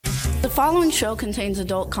following show contains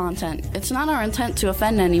adult content. It's not our intent to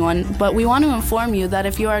offend anyone, but we want to inform you that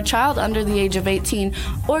if you are a child under the age of 18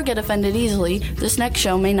 or get offended easily, this next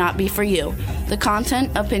show may not be for you. The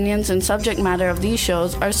content, opinions, and subject matter of these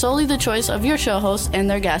shows are solely the choice of your show hosts and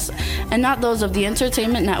their guests, and not those of the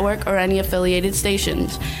Entertainment Network or any affiliated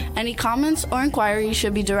stations. Any comments or inquiries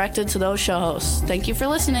should be directed to those show hosts. Thank you for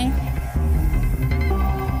listening.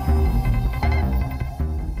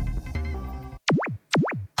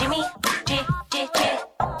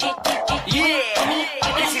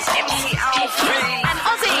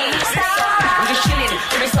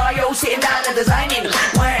 Sitting down and designing,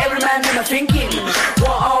 where every man never thinking,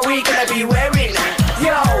 what are we gonna be wearing? Yo,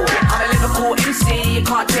 I'm a Liverpool MC, you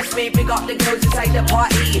can't test me. Big up the girls inside the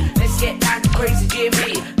party, let's get down to crazy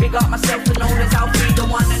Jimmy. Big up myself and known as Alfie, the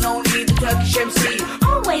one and only, the Turkish MC.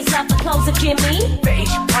 Always love the clothes of Jimmy. Bitch,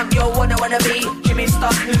 I'm your wanna be Jimmy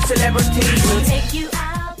Star, new celebrity. We'll take you out.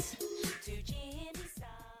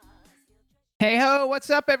 Hey ho,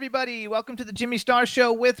 what's up everybody? Welcome to the Jimmy Star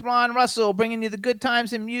Show with Ron Russell, bringing you the good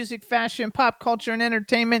times in music, fashion, pop culture, and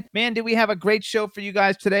entertainment. Man, do we have a great show for you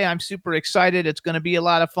guys today. I'm super excited. It's going to be a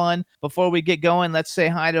lot of fun. Before we get going, let's say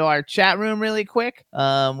hi to our chat room really quick.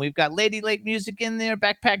 We've got Lady Lake Music in there,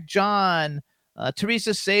 Backpack John.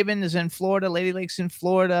 Teresa Sabin is in Florida. Lady Lake's in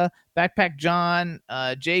Florida. Backpack John.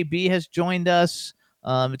 JB has joined us.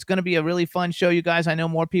 It's going to be a really fun show, you guys. I know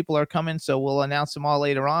more people are coming, so we'll announce them all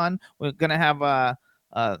later on. We're going to have a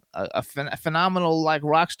phenomenal like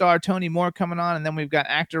rock star Tony Moore coming on, and then we've got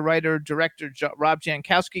actor, writer, director Rob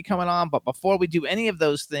Jankowski coming on. But before we do any of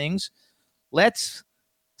those things, let's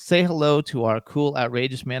say hello to our cool,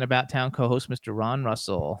 outrageous man about town co-host, Mr. Ron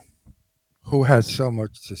Russell, who has so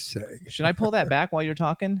much to say. Should I pull that back while you're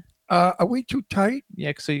talking? Are we too tight?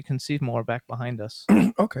 Yeah, so you can see more back behind us.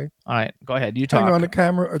 Okay. All right, go ahead. You talk. Hang on, the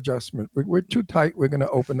camera adjustment. We're too tight. We're going to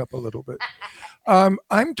open up a little bit. I'm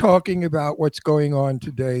talking about what's going on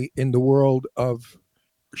today in the world of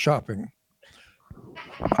shopping.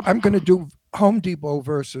 I'm going to do Home Depot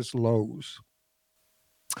versus Lowe's.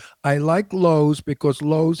 I like Lowe's because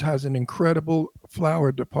Lowe's has an incredible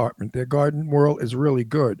flower department. Their garden world is really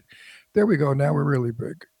good. There we go. Now we're really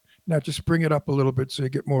big. Now just bring it up a little bit so you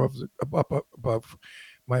get more of the up above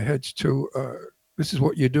my head's too. This is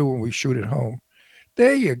what you do when we shoot at home.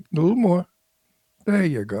 There you a little more. There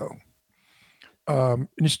you go. In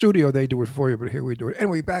the studio they do it for you, but here we do it.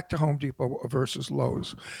 Anyway, back to Home Depot versus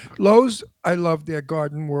Lowe's. Lowe's, I love their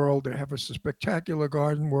garden world. They have a spectacular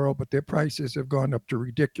garden world, but their prices have gone up to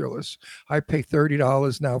ridiculous. I pay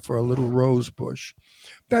 $30 now for a little rose bush.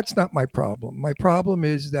 That's not my problem. My problem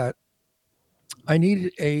is that I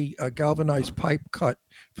needed a galvanized pipe cut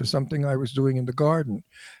for something I was doing in the garden.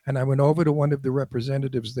 And I went over to one of the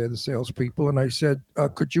representatives there, the salespeople, and I said,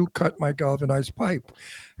 could you cut my galvanized pipe?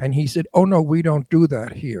 And he said, oh, no, we don't do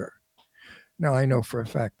that here. Now, I know for a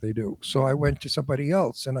fact they do. So I went to somebody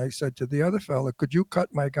else and I said to the other fella, could you cut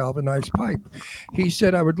my galvanized pipe? He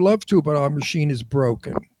said, I would love to, but our machine is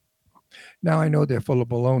broken. Now I know they're full of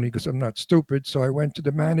baloney because I'm not stupid. So I went to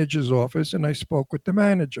the manager's office and I spoke with the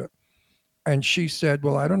manager. And she said,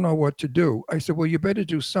 well, I don't know what to do. I said, well, you better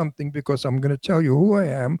do something because I'm going to tell you who I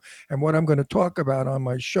am and what I'm going to talk about on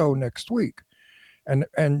my show next week.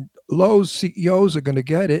 And Lowe's CEOs are going to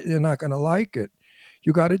get it. They're not going to like it.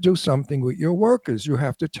 You got to do something with your workers. You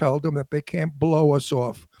have to tell them that they can't blow us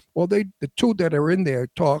off. Well, the two that are in there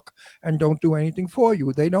talk and don't do anything for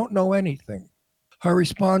you. They don't know anything. Her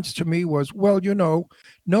response to me was, well, you know,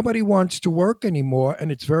 nobody wants to work anymore,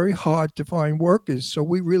 and it's very hard to find workers, so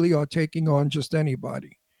we really are taking on just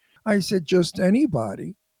anybody. I said, just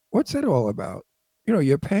anybody? What's that all about? You know,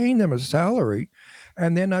 you're paying them a salary,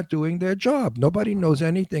 and they're not doing their job. Nobody knows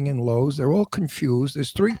anything in Lowe's. They're all confused.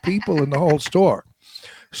 There's 3 people in the whole store.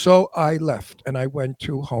 So I left, and I went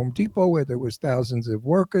to Home Depot, where there was thousands of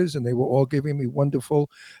workers, and they were all giving me wonderful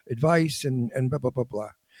advice and blah, blah, blah, blah.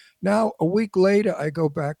 Now, a week later, I go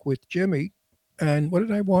back with Jimmy, and what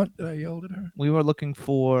did I want? Did I yell at her? We were looking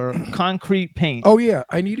for concrete paint. Oh, yeah.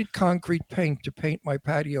 I needed concrete paint to paint my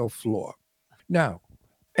patio floor. Now,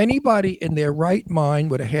 anybody in their right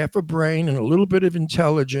mind with a half a brain and a little bit of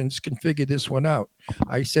intelligence can figure this one out.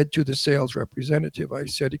 I said to the sales representative, I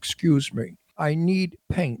said, excuse me, I need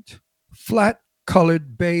paint, flat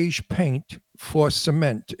colored beige paint for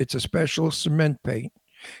cement. It's a special cement paint.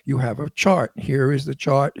 You have a chart. Here is the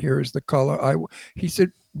chart. Here is the color. He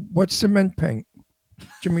said, what's cement paint?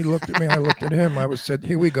 Jimmy looked at me. I looked at him. Said,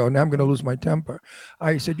 here we go. Now I'm going to lose my temper.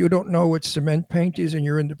 I said, you don't know what cement paint is and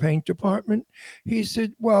you're in the paint department? He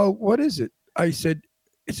said, well, what is it? I said,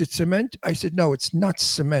 is it cement? I said, no, it's not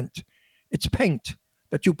cement. It's paint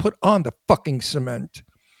that you put on the fucking cement.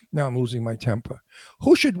 Now I'm losing my temper.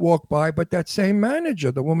 Who should walk by but that same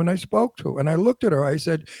manager, the woman I spoke to? And I looked at her. I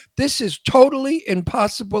said, this is totally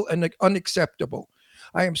impossible and unacceptable.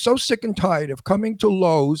 I am so sick and tired of coming to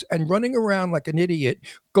Lowe's and running around like an idiot,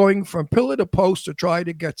 going from pillar to post to try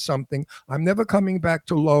to get something. I'm never coming back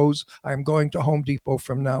to Lowe's. I'm going to Home Depot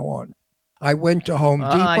from now on. I went to Home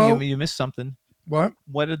Depot. You missed something. What?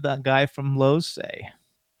 What did that guy from Lowe's say?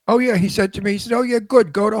 Oh, yeah. He said to me, he said, oh, yeah,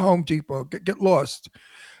 good. Go to Home Depot. Get lost.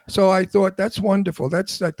 So I thought, that's wonderful.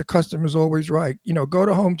 That's like the customer's always right. You know, go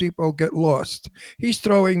to Home Depot, get lost. He's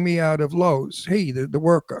throwing me out of Lowe's. He, the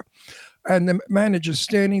worker. And the manager's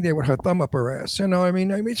standing there with her thumb up her ass. You know, I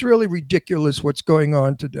mean, it's really ridiculous what's going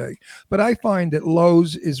on today. But I find that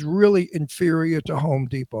Lowe's is really inferior to Home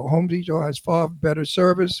Depot. Home Depot has far better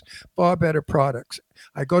service, far better products.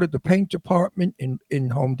 I go to the paint department in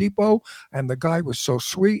Home Depot, and the guy was so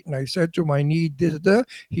sweet. And I said to him, I need this.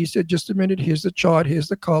 He said, just a minute. Here's the chart. Here's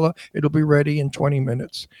the color. It'll be ready in 20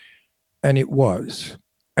 minutes. And it was.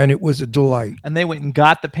 And it was a delight. And they went and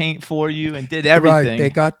got the paint for you and did everything. Right. They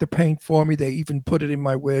got the paint for me. They even put it in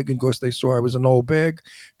my wig. And of course, they saw I was an old bag.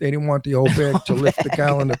 They didn't want the old bag to lift the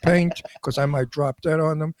gallon of paint because I might drop that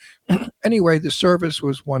on them. Anyway, the service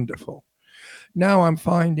was wonderful. Now I'm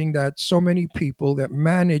finding that so many people that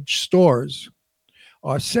manage stores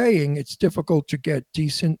are saying it's difficult to get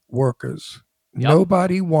decent workers. Yep.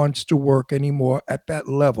 Nobody wants to work anymore at that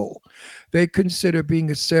level. They consider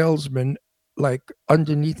being a salesman like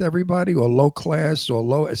underneath everybody or low class or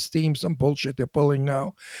low esteem, some bullshit they're pulling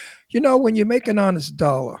now. You know, when you make an honest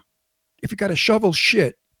dollar, if you got to shovel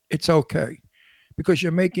shit, it's okay because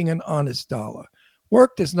you're making an honest dollar.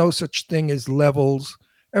 Work, there's no such thing as levels.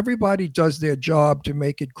 Everybody does their job to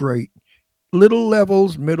make it great. Little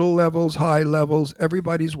levels, middle levels, high levels,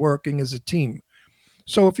 everybody's working as a team.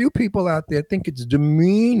 So if you people out there think it's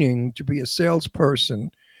demeaning to be a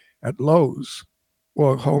salesperson at Lowe's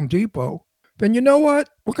or Home Depot, then you know what?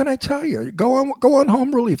 What can I tell you? Go on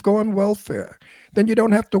home relief, go on welfare. Then you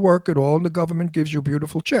don't have to work at all, and the government gives you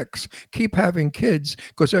beautiful checks. Keep having kids,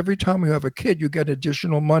 because every time you have a kid, you get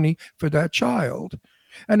additional money for that child.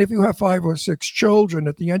 And if you have 5 or 6 children,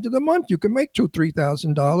 at the end of the month, you can make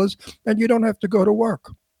 $2,000-$3,000, and you don't have to go to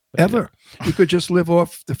work ever. You could just live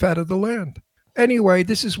off the fat of the land. Anyway,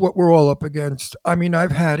 this is what we're all up against. I mean,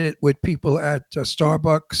 I've had it with people at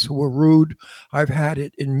Starbucks who were rude. I've had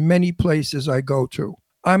it in many places I go to.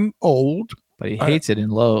 I'm old. But he hates it in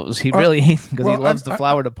Lowe's. He really hates it because he loves the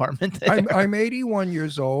flower department there. I'm 81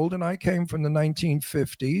 years old, and I came from the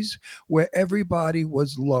 1950s where everybody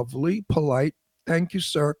was lovely, polite. Thank you,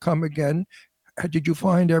 sir. Come again. Did you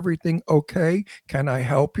find everything okay? Can I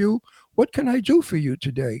help you? What can I do for you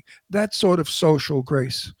today? That sort of social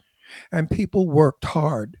grace. And people worked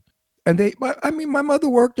hard. And my mother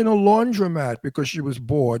worked in a laundromat because she was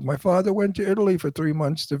bored. My father went to Italy for 3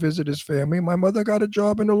 months to visit his family. My mother got a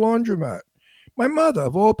job in a laundromat. My mother,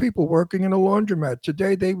 of all people, working in a laundromat.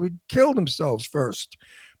 Today, they would kill themselves first.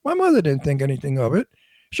 My mother didn't think anything of it.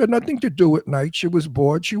 She had nothing to do at night. She was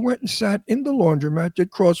bored. She went and sat in the laundromat,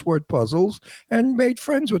 did crossword puzzles, and made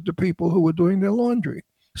friends with the people who were doing their laundry.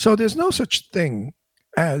 So there's no such thing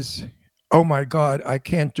as, oh my God, I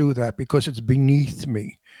can't do that because it's beneath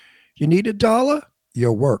me. You need $1?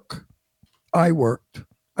 You work. I worked.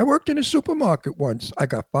 I worked in a supermarket once. I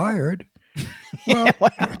got fired. Well,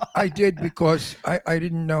 I did because I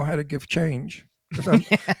didn't know how to give change.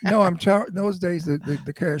 Those days,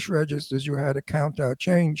 the cash registers, you had to count out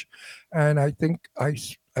change. And I think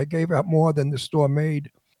I gave out more than the store made.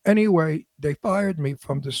 Anyway, they fired me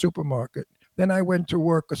from the supermarket. Then I went to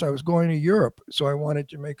work because I was going to Europe. So I wanted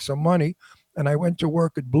to make some money. And I went to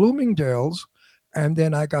work at Bloomingdale's. And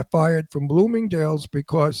then I got fired from Bloomingdale's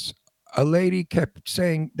because a lady kept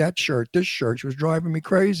saying that shirt, this shirt. She was driving me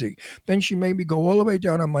crazy. Then she made me go all the way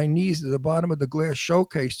down on my knees to the bottom of the glass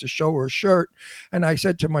showcase to show her a shirt. And I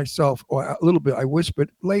said to myself, or a little bit, I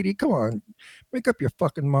whispered, lady, come on, make up your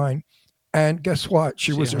fucking mind. And guess what?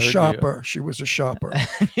 She was a shopper. You. She was a shopper.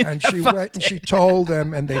 And she went and she told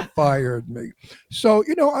them and they fired me. So,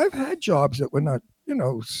 I've had jobs that were not,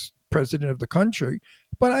 president of the country,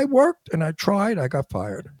 but I worked and I tried. I got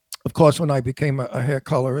fired. Of course, when I became a hair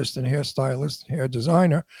colorist and hairstylist, hair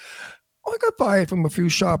designer, I got fired from a few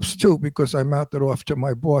shops too because I mouthed it off to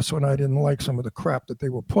my boss when I didn't like some of the crap that they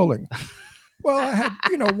were pulling. Well, I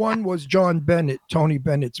had, one was John Bennett, Tony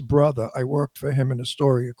Bennett's brother. I worked for him in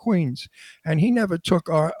Astoria, Queens, and he never took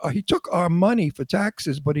he took our money for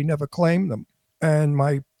taxes, but he never claimed them. And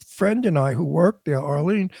my friend and I who worked there,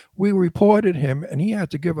 Arlene, we reported him and he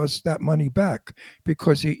had to give us that money back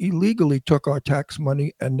because he illegally took our tax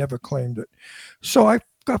money and never claimed it. So I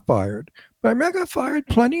got fired. But I mean, I got fired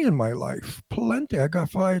plenty in my life. Plenty. I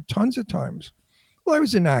got fired tons of times. Well, I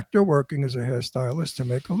was an actor working as a hairstylist to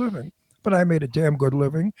make a living. But I made a damn good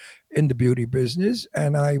living in the beauty business,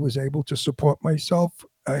 and I was able to support myself.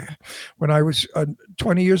 When I was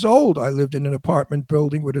 20 years old, I lived in an apartment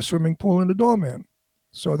building with a swimming pool and a doorman.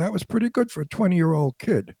 So that was pretty good for a 20-year-old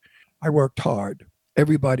kid. I worked hard.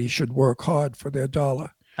 Everybody should work hard for their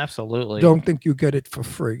dollar. Absolutely. Don't think you get it for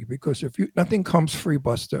free, because nothing comes free,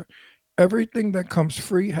 Buster. Everything that comes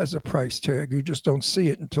free has a price tag. You just don't see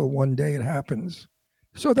it until one day it happens.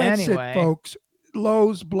 So that's Anyway. it, folks.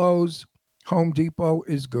 Lowe's blows. Home Depot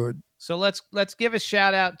is good. So let's give a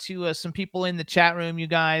shout out to some people in the chat room, you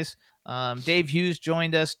guys. Dave Hughes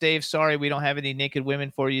joined us. Dave, sorry we don't have any naked women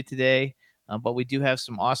for you today, but we do have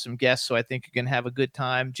some awesome guests, so I think you're going to have a good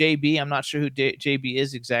time. JB, I'm not sure who JB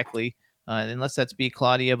is exactly, unless that's B.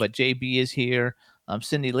 Claudia, but JB is here.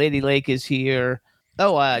 Cindy Lady Lake is here.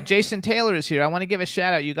 Oh, Jason Taylor is here. I want to give a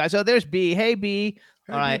shout out, you guys. Oh, there's B. Hey, B.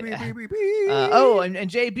 All right. And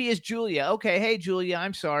JB is Julia. Okay. Hey, Julia.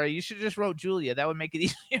 I'm sorry. You should have just wrote Julia. That would make it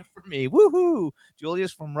easier for me. Woohoo.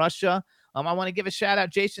 Julia's from Russia. I want to give a shout out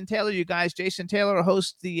Jason Taylor, you guys. Jason Taylor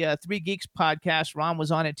hosts the Three Geeks podcast. Ron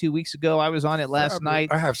was on it 2 weeks ago. I was on it last night.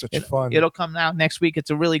 I have such fun. It'll come out next week. It's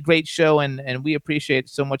a really great show, and we appreciate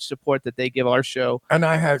so much support that they give our show. And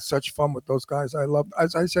I had such fun with those guys. I love,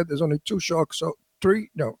 as I said, there's only two shows. So three.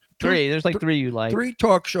 There's like three you like. Three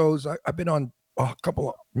talk shows. I've been on a couple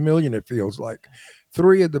of million, it feels like.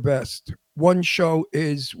 Three of the best. One show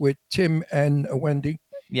is with Tim and Wendy.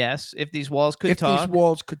 Yes, If These Walls Could Talk. If These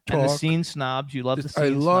Walls Could Talk. And the Scene Snobs. You love the Scene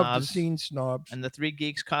Snobs. I love the Scene Snobs. And the Three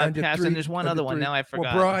Geeks podcast. And there's one other one. Now I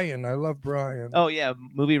forgot. Well, Brian. I love Brian. Oh, yeah.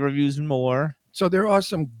 Movie Reviews and More. So there are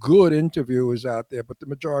some good interviewers out there, but the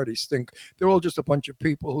majority stink. They're all just a bunch of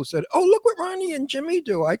people who said, oh, look what Ronnie and Jimmy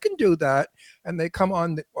do. I can do that. And they come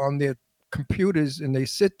on their computers and they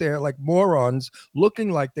sit there like morons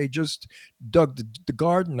looking like they just dug the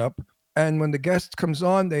garden up. And when the guest comes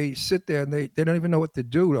on, they sit there and they don't even know what to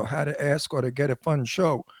do or how to ask or to get a fun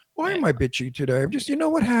show. Why am I bitchy today? I'm just, you know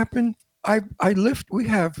what happened? We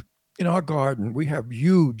have in our garden, we have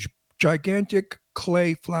huge, gigantic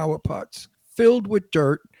clay flower pots filled with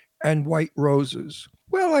dirt and white roses.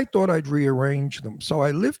 Well, I thought I'd rearrange them. So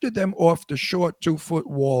I lifted them off the short 2-foot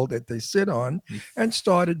wall that they sit on and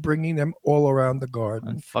started bringing them all around the garden.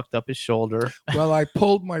 And fucked up his shoulder. Well, I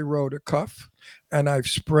pulled my rotor cuff and I've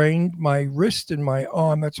sprained my wrist and my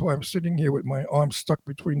arm. That's why I'm sitting here with my arm stuck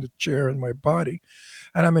between the chair and my body.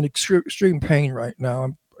 And I'm in extreme pain right now.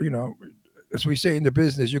 I'm, as we say in the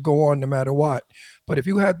business, you go on no matter what. But if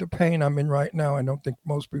you had the pain I'm in right now, I don't think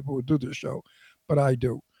most people would do the show, but I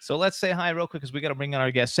do. So let's say hi real quick because we got to bring on our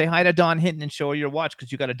guest. Say hi to Don Hinton and show her your watch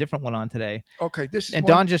because you got a different one on today. Okay,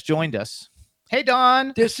 Don just joined us. Hey,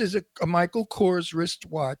 Don. This is a Michael Kors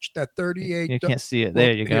wristwatch that 38. You can't see it.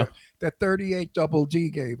 There you go. Yeah, that 38 Double D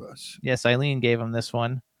gave us. Yes, Eileen gave him this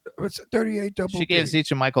one. It's 38 Double D. She gave us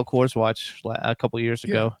each a Michael Kors watch a couple years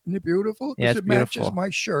ago. Isn't it beautiful? Yeah, it beautiful. Matches my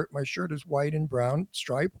shirt. My shirt is white and brown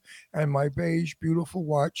stripe, and my beige beautiful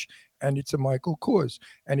watch, and it's a Michael Kors,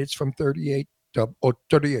 and it's from 38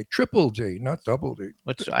 Triple D, not Double D.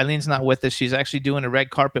 Which Eileen's not with us. She's actually doing a red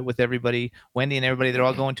carpet with everybody. Wendy and everybody, they're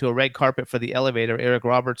all going to a red carpet for The Elevator, Eric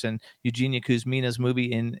Roberts and Eugenia Kuzmina's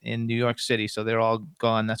movie in New York City. So they're all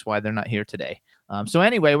gone. That's why they're not here today. So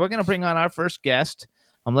anyway, we're going to bring on our first guest.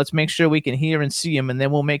 Let's make sure we can hear and see him, and then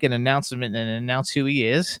we'll make an announcement and announce who he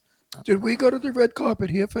is. Did we go to the red carpet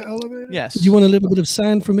here for Elevator? Yes. Do you want a little bit of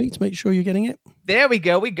sound from me to make sure you're getting it? There we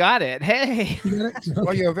go. We got it. Hey. You got it?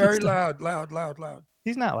 Oh, you're very loud.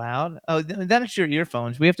 He's not loud. Oh, that's your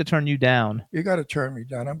earphones. We have to turn you down. You got to turn me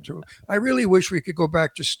down. I really wish we could go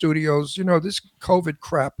back to studios. This COVID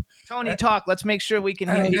crap. Tony, talk. Let's make sure we can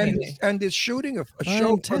hear you. And this shooting a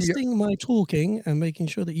show. I'm testing my talking and making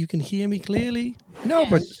sure that you can hear me clearly. No,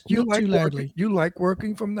 but you Not too loudly. you like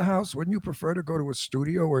working from the house. Wouldn't you prefer to go to a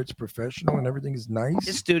studio where it's professional and everything is nice?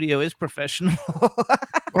 His studio is professional.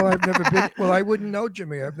 Well, I've never been. Well, I wouldn't know,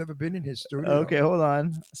 Jimmy. I've never been in his studio. Okay, hold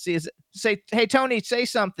on. Hey, Tony, say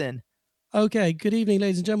something. Okay, good evening,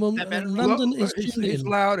 ladies and gentlemen. London is tuned He's in.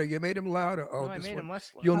 louder. You made him louder. Oh, I made him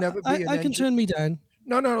less loud. You'll never be. I can turn me down.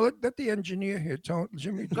 No. Let the engineer here,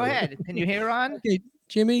 Jimmy. Go ahead. Can you hear on? Okay,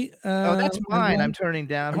 Jimmy. Oh, that's mine. I'm turning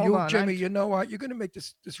down. Hold on. Jimmy, you know what? You're going to make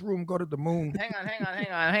this room go to the moon.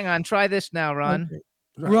 Hang on. Try this now, Ron. Okay.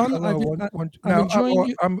 Ron, I'm enjoying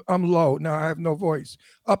you. I'm low now. I have no voice.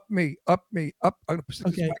 Up me. I'm gonna put this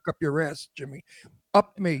Okay. back up your ass, Jimmy.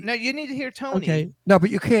 up me. No, you need to hear Tony. Okay. No, but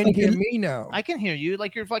you can't Okay. hear me now. I can hear you.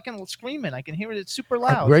 Like you're fucking screaming. I can hear it. It's super I'm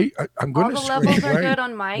loud. great. I'm All going the to scream. levels are Wait, good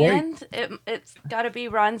on my wait. end. It's got to be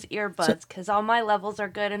Ron's earbuds because all my levels are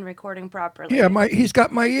good and recording properly. Yeah, he's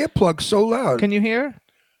got my earplugs so loud. Can you hear?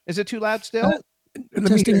 Is it too loud still? Let me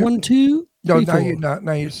Testing hear. 1, 2, No, 3, now 4. you're not.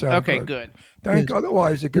 Now you sound Okay, good. good. Thank. Good.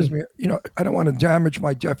 Otherwise, it gives me. I don't want to damage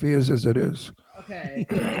my deaf ears as it is. Okay.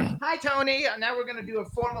 Hi, Tony. Now we're gonna do a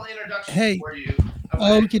formal introduction Hey. for you.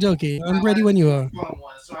 Okie dokie. I'm ready when you are.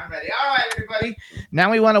 So I'm ready. All right, everybody. Now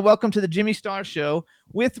we want to welcome to the Jimmy Star Show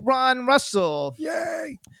with Ron Russell,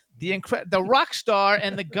 Yay! the rock star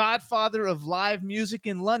and the godfather of live music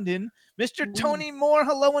in London, Mr. Tony Moore.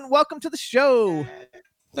 Hello and welcome to the show.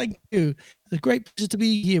 Thank you. It's a great pleasure to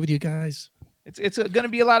be here with you guys. It's going to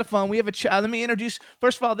be a lot of fun. We have let me introduce.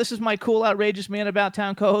 First of all, this is my cool, outrageous man about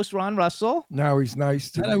town co-host, Ron Russell. Now he's nice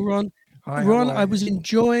to Hello, me. Ron. Hi, Ron, how are I you? was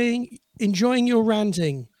enjoying your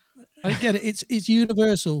ranting. I get it. It's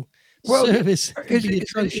universal. Well, Service can Is be it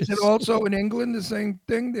atrocious. also in England the same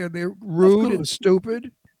thing? They're rude and course.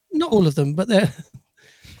 stupid. Not all of them, but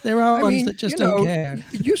there are ones that just don't care.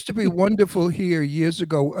 It used to be wonderful here years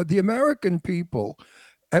ago. The American people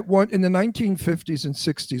in the 1950s and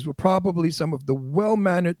 60s were probably some of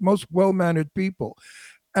the most well-mannered people.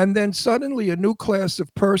 And then suddenly a new class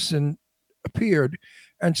of person appeared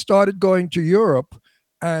and started going to Europe.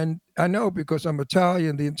 And I know because I'm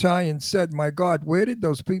Italian, the Italians said, my God, where did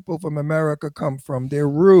those people from America come from? They're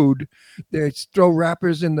rude. They throw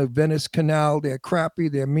wrappers in the Venice Canal. They're crappy.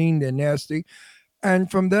 They're mean. They're nasty. And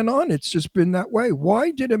from then on, it's just been that way.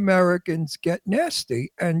 Why did Americans get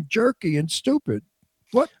nasty and jerky and stupid?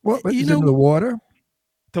 What is it in the water?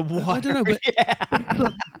 The water. I don't know, but yeah.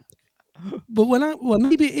 but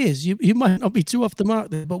maybe it is. You might not be too off the mark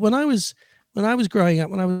there. But when I was growing up,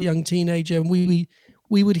 when I was a young teenager, and we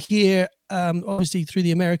would hear obviously through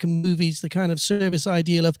the American movies the kind of service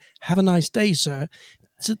ideal of "Have a nice day, sir."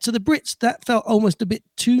 To the Brits, that felt almost a bit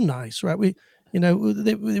too nice, right? We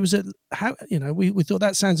thought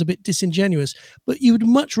that sounds a bit disingenuous, but you would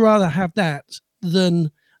much rather have that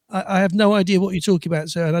than I have no idea what you're talking about,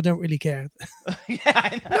 sir, and I don't really care. Yeah,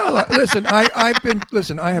 I know. No, listen,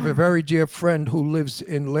 I have a very dear friend who lives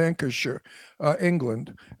in Lancashire,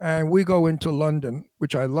 England, and we go into London,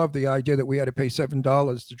 which I love the idea that we had to pay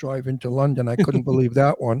 $7 to drive into London. I couldn't believe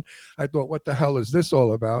that one. I thought, what the hell is this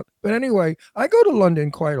all about? But anyway, I go to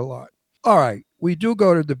London quite a lot. All right, we do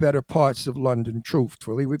go to the better parts of London,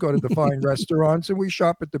 truthfully. We go to the fine restaurants and we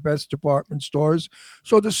shop at the best department stores.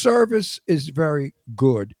 So the service is very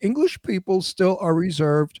good. English people still are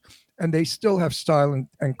reserved and they still have style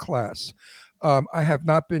and class. I have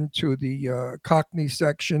not been to the Cockney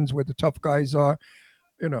sections where the tough guys are.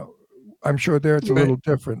 I'm sure there it's a little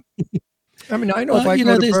different. I mean, I know if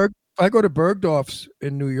I go to Bergdorf's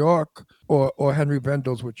in New York or Henry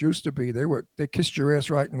Vendel's, which used to be, they kissed your ass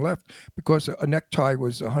right and left because a necktie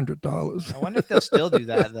was $100. I wonder if they'll still do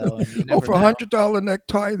that though. For $100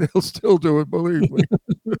 necktie, they'll still do it. Believe me.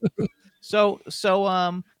 So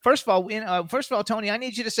first of all, Tony, I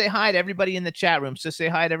need you to say hi to everybody in the chat room. So say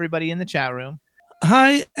hi to everybody in the chat room.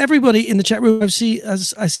 Hi, everybody in the chat room. I see a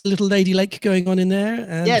little Lady Lake going on in there.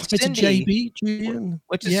 And Yeah, hi to Cindy. JB, Julian.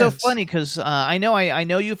 Which is so funny because I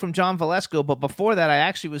know you from John Valesco, but before that, I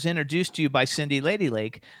actually was introduced to you by Cindy Lady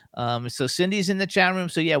Lake. So Cindy's in the chat room.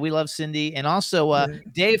 So yeah, we love Cindy, and also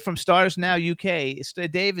Dave from Stars Now UK.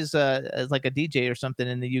 Dave is like a DJ or something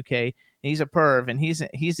in the UK. He's a perv, and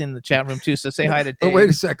he's in the chat room too. So say hi to Dave. But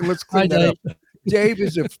wait a second, let's clean Hi, that up. Dave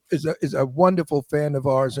is a wonderful fan of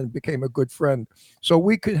ours and became a good friend. So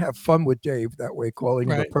we could have fun with Dave that way, calling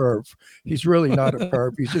him a perv. He's really not a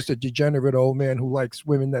perv. He's just a degenerate old man who likes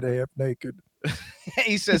women that are half naked.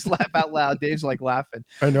 He says laugh out loud. Dave's like laughing.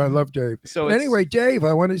 I know, I love Dave. So anyway, Dave,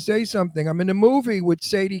 I want to say something. I'm in a movie with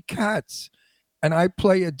Sadie Katz, and I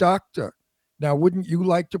play a doctor. Now, wouldn't you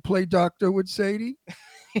like to play doctor with Sadie?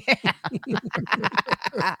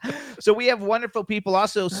 So we have wonderful people.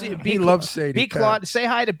 Also, he loves Sadie. Say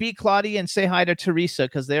hi to B. Claudia and say hi to Teresa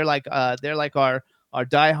because they're like our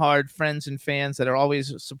diehard friends and fans that are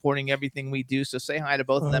always supporting everything we do. So say hi to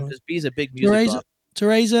both of them because B's a big music buff.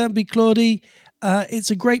 Teresa, B. Claudie,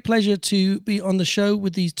 it's a great pleasure to be on the show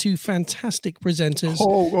with these two fantastic presenters.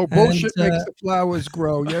 Oh, bullshit makes the flowers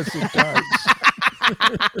grow. Yes, it does.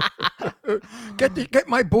 Get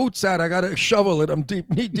my boots out. I got to shovel it. I'm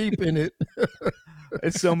knee deep in it.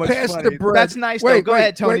 It's so much Pass funny. the bread. That's nice. Go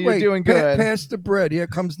ahead, Tony. You're doing good. Pass the bread. Here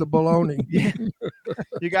comes the bologna.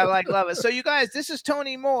 You gotta love it. So you guys, this is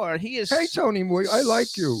Tony Moore. He is Hey, Tony Moore, I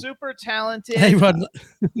like you. super talented. Hey, Ron.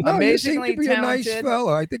 No, you seem amazingly to be a nice talented.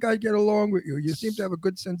 fella. I think I get along with you. You seem to have a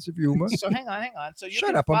good sense of humor. So hang on. So you Shut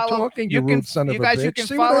can up! I'm follow, talking. You rude son of you a guys, bitch. you can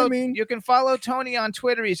See follow. what I mean? You can follow Tony on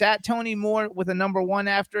Twitter. He's at Tony Moore with a number 1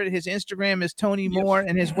 after it. His Instagram is Tony Moore,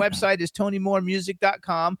 and his website is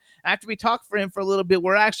TonyMooreMusic.com. After we talk for him for a little bit,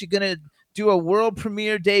 we're actually gonna do a world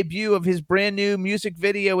premiere debut of his brand new music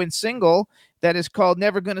video and single that is called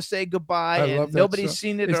 "Never Gonna Say Goodbye." I And love that nobody's song.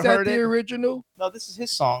 seen it Is or that heard the it. original? No, this is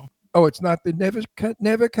his song. Oh, it's not the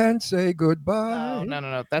never can say goodbye.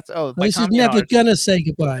 No. That's by This is Tommy never Hart. gonna say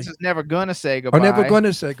goodbye. This is Never Gonna Say Or Goodbye. never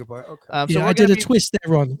gonna say goodbye. Okay. So Yeah, we're I did gonna a be- twist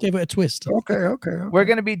there, Ron. Gave it a twist. Okay. We're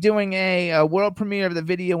going to be doing a world premiere of the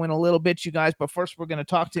video in a little bit, you guys. But first, we're going to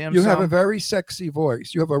talk to him. You have a very sexy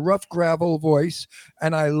voice. You have a rough gravel voice,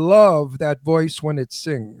 and I love that voice when it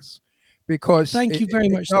sings. Because Thank you very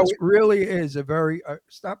much. No, That's- it really is a very.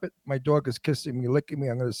 Stop it! My dog is kissing me, licking me.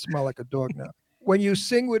 I'm going to smell like a dog now. When you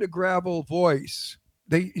sing with a gravel voice,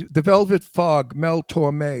 the Velvet Fog, Mel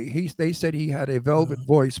Torme, they said he had a velvet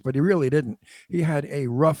voice, but he really didn't. He had a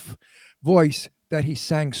rough voice that he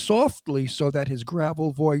sang softly so that his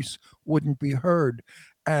gravel voice wouldn't be heard.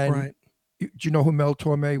 And Right. do you know who Mel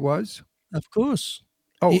Torme was? Of course.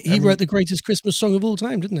 Oh, He wrote the greatest Christmas song of all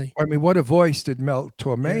time, didn't he? I mean, what a voice did Mel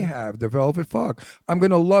Torme have? The Velvet Fog. I'm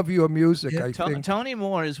going to love your music. I think. Tony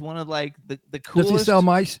Moore is one of the Does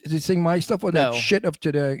coolest. he sing my stuff or that No. shit of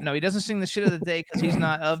today? No, he doesn't sing the shit of the day because he's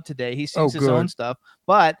not of today. He Oh, sings his own good. stuff.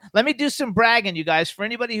 But let me do some bragging, you guys. For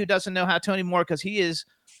anybody who doesn't know how Tony Moore, because he's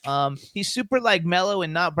super mellow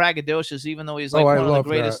and not braggadocious, even though he's I one of the love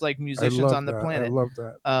greatest that. musicians I love on the that. planet. I love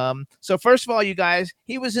that. So first of all, you guys,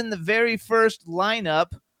 he was in the very first lineup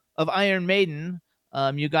of Iron Maiden.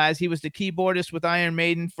 You guys, he was the keyboardist with Iron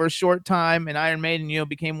Maiden for a short time, and Iron Maiden,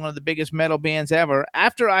 became one of the biggest metal bands ever.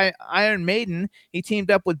 After Iron Maiden, he teamed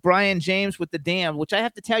up with Brian James with The Damned, which I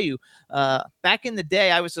have to tell you, back in the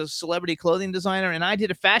day, I was a celebrity clothing designer, and I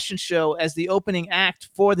did a fashion show as the opening act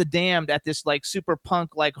for The Damned at this super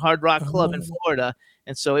punk hard rock club in Florida.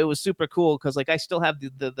 And so it was super cool because I still have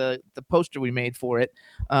the poster we made for it.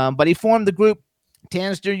 But he formed the group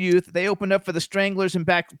Tanster Youth. They opened up for the Stranglers and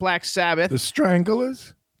Black Sabbath. The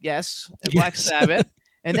Stranglers? Yes, and Black Sabbath.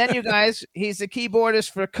 And then, you guys, he's the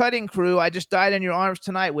keyboardist for Cutting Crew, I Just Died in Your Arms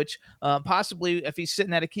Tonight, which possibly, if he's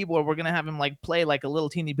sitting at a keyboard, we're going to have him play a little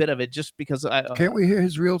teeny bit of it just because. Can't we hear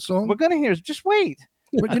his real song? We're going to hear it. Just wait.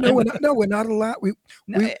 But we're not allowed.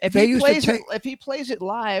 If he plays it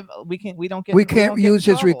live, we don't get. We can't don't get use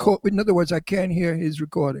in his trouble. record. In other words, I can't hear his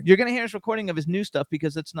recording. You're going to hear his recording of his new stuff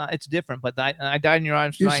because it's different. But I Died in Your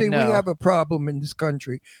Arms You Tonight. see, no. we have a problem in this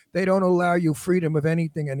country. They don't allow you freedom of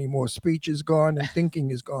anything anymore. Speech is gone and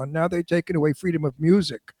thinking is gone. Now they're taking away freedom of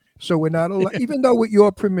music. So we're not allowed, even though with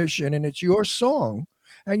your permission and it's your song,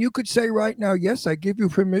 and you could say right now, yes, I give you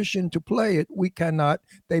permission to play it. We cannot.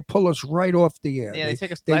 They pull us right off the air. Yeah, they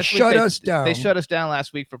take us. They last week shut us down. They shut us down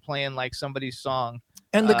last week for playing somebody's song.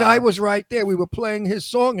 And the guy was right there. We were playing his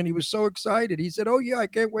song, and he was so excited. He said, "Oh yeah, I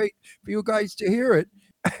can't wait for you guys to hear it."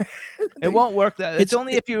 It won't work. It's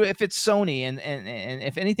only if it's Sony, and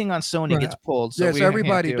if anything on Sony gets pulled. So yes, we can't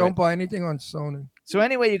everybody, do don't it. buy anything on Sony. So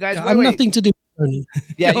anyway, you guys, I have nothing to do with Tony.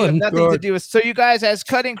 Yeah, Go you have on. nothing to do with. So you guys, as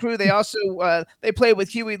Cutting Crew, they also they played with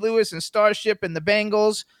Huey Lewis and Starship and the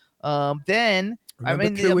Bangles. Then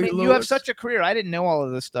Remember you have Lewis? such a career. I didn't know all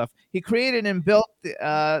of this stuff. He created and built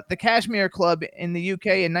the Kashmir Club in the UK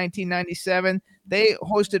in 1997. They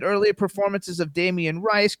hosted earlier performances of Damien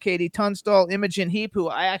Rice, Katie Tunstall, Imogen Heap, who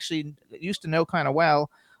I actually used to know kind of well.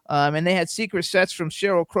 And they had secret sets from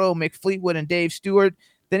Sheryl Crow, Mick Fleetwood, and Dave Stewart.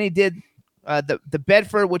 Then he did the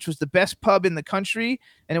Bedford, which was the best pub in the country,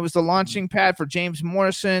 and it was the launching pad for James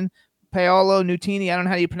Morrison, Paolo Nutini. I don't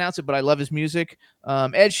know how you pronounce it, but I love his music.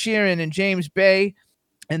 Ed Sheeran and James Bay.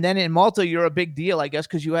 And then in Malta, you're a big deal, I guess,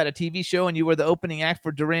 because you had a TV show and you were the opening act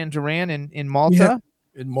for Duran Duran in Malta.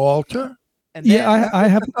 Yeah. In Malta? And then, I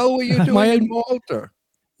have. What the hell were you doing my in own- Malta?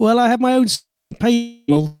 Well, I have my own pay.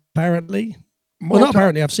 Apparently, well, not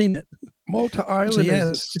apparently. I've seen it. Malta Island. So, yeah,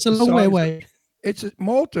 is it's a the long way size away.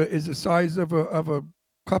 Malta is the size of a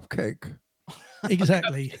cupcake.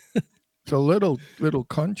 Exactly. It's a little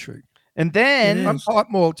country. and then Yeah. I'm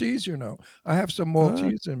part Maltese, you know. I have some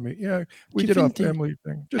Maltese in me. Yeah, we did our Chifinti. family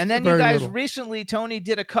thing. Just And then very you guys, little. recently, Tony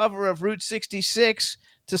did a cover of Route 66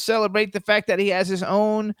 to celebrate the fact that he has his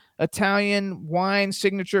own Italian wine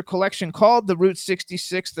signature collection called the Route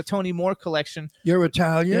 66, the Tony Moore collection. You're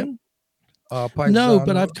Italian? No, Paisano.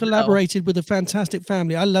 but I've collaborated with a fantastic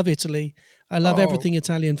family. I love Italy. I love Oh. everything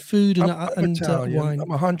Italian, food and I'm Italian. wine.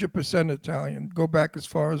 I'm 100% Italian. Go back as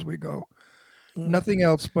far as we go. Nothing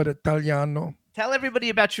else but Italiano. Tell everybody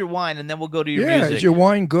about your wine, and then we'll go to your Yeah, music. is your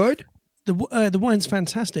wine good? The wine's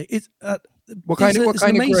fantastic. It's What kind of it's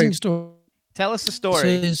an amazing grape? story. Tell us the So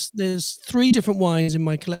story. there's 3 different wines in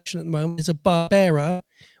my collection at the moment. There's a Barbera,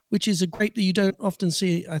 which is a grape that you don't often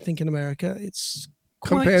see, I think, in America. It's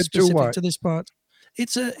quite Compared to specific what? to this part.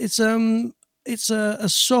 It's a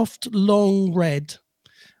soft, long red.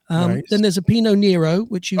 Nice. Then there's a Pinot Nero,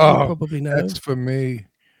 which you will Oh, probably know. that's for me.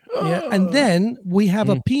 Yeah, and then we have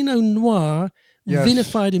a Pinot Noir Yes.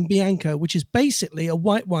 vinified in Bianco, which is basically a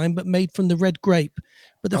white wine but made from the red grape.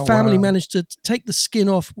 But the Oh, family wow. managed to take the skin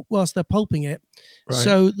off whilst they're pulping it, Right.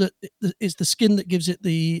 so that it's the skin that gives it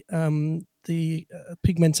the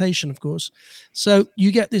pigmentation, of course. So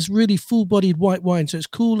you get this really full-bodied white wine. So it's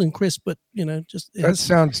cool and crisp, but just That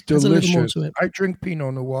sounds has a little more delicious. to it. I drink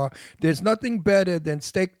Pinot Noir. There's nothing better than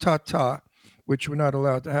steak tartare, which we're not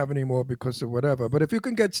allowed to have anymore because of whatever. But if you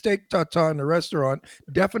can get steak tartare in the restaurant,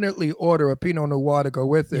 definitely order a Pinot Noir to go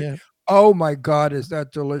with it. Yeah. Oh my God, is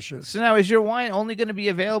that delicious? So now, is your wine only going to be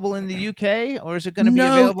available in the UK, or is it going to be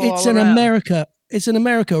No, available it's all in around? America. It's in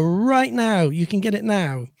America right now. You can get it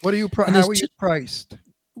now. What are you? And How there's are you priced?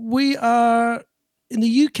 We are in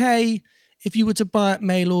the UK. If you were to buy it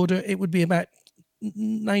mail order, it would be about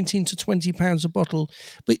 19 to 20 pounds a bottle.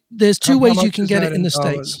 But there's 2 ways you much can is get that it in the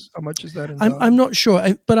dollars? States. How much is that in I'm dollars? not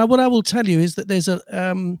sure, but what I will tell you is that there's a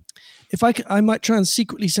if I might try and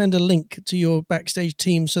secretly send a link to your backstage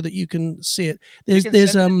team so that you can see it. You There's can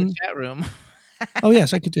send it in the chat room. oh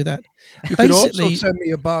yes, I could do that. You could also Basically, send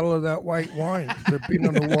me a bottle of that white wine, the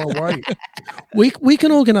Pinot Noir white. we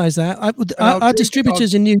can organize that. Our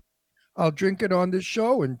distributors in New. I'll drink it on this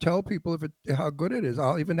show and tell people how good it is.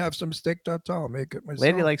 I'll even have some steak tartare. I'll make it myself.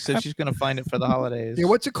 Ladylike says she's going to find it for the holidays. Yeah,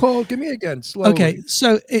 what's it called? Give me again, slowly. Okay,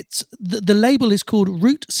 so it's the label is called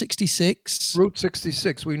Route 66. Route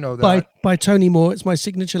 66, we know that. By Tony Moore. It's my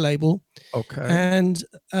signature label. Okay. And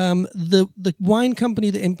the wine company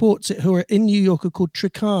that imports it, who are in New York, are called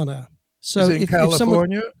Tricana. So is it in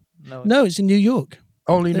California? No, it's in New York.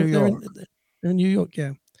 Only New York. They're in New York,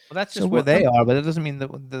 yeah. Well, that's just where they are, but that doesn't mean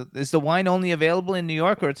that is the wine only available in New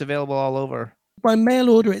York, or it's available all over? By mail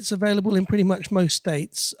order, it's available in pretty much most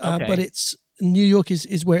states, but it's New York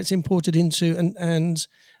is where it's imported into, and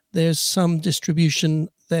there's some distribution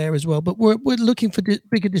there as well. But we're looking for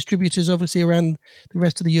bigger distributors, obviously, around the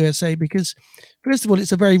rest of the USA, because first of all,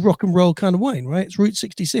 it's a very rock and roll kind of wine, right? It's Route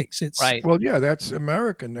 66. It's right. Well, yeah, that's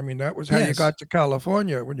American. I mean, that was how you got to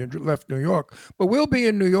California when you left New York. But we'll be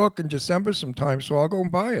in New York in December sometime, so I'll go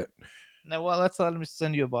and buy it. No, well, let's let him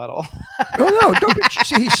send you a bottle. No, don't be,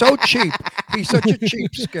 see, he's so cheap. He's such a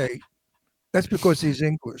cheapskate. That's because he's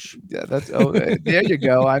English. Yeah, that's there you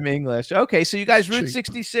go. I'm English. Okay, so you guys, Route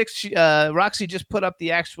 66. Roxy just put up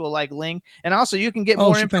the actual link, and also you can get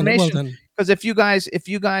more information because if you guys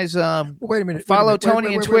wait a minute, follow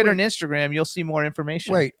Tony on Twitter and Instagram, you'll see more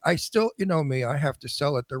information. Wait, I still, you know me, I have to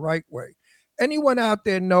sell it the right way. Anyone out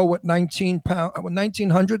there know what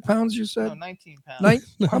 1,900 pounds you said? No, 19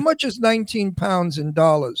 pounds. How much is 19 pounds in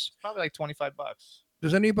dollars? Probably like $25.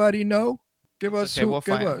 Does anybody know? Give us. Okay, we'll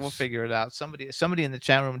figure it out. Somebody in the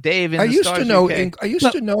chat room. Dave. I used to know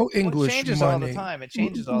English it changes money. all the time. It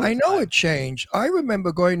changes all the time. I know it changed. I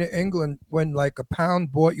remember going to England when like a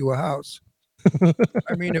pound bought you a house. I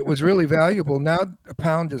mean, it was really valuable. Now a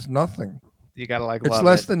pound is nothing. You gotta it's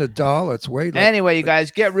less than $1. It's way. Anyway, you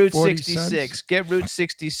guys get Route 66. Cents. Get Route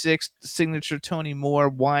 66, the signature Tony Moore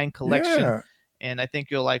wine collection, and I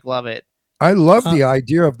think you'll love it. I love the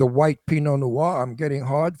idea of the white Pinot Noir. I'm getting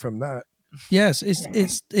hard from that. Yes,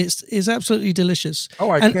 it's absolutely delicious.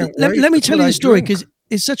 Oh, I can't wait. Let me tell you the story because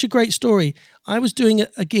It's such a great story. I was doing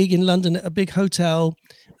a gig in London at a big hotel,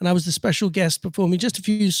 and I was the special guest performing just a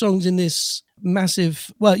few songs in this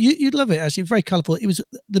massive, well, you'd love it, actually, very colorful. It was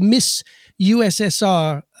the Miss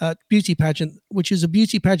USSR beauty pageant, which is a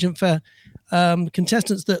beauty pageant for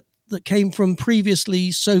contestants that came from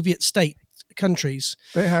previously Soviet state countries.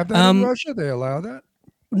 They have that in Russia? They allow that?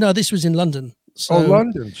 No, this was in London. So,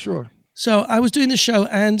 London, sure. So I was doing the show,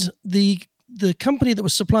 and the company that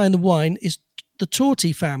was supplying the wine is the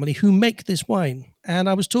Torti family, who make this wine. And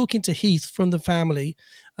I was talking to Heath from the family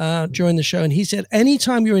during the show, and he said,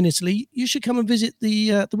 anytime you're in Italy, you should come and visit the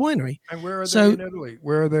winery. And where are they in Italy?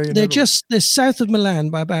 Where are they in Italy? They're south of Milan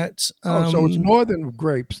by about... so it's more than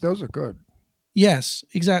grapes. Those are good. Yes,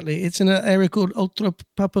 exactly. It's in an area called Oltre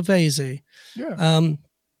Papavese. Yeah,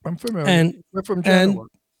 I'm familiar. We're from Genoa.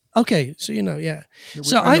 Okay, so yeah.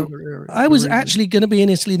 So I was actually going to be in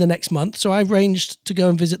Italy the next month, so I arranged to go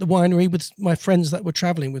and visit the winery with my friends that were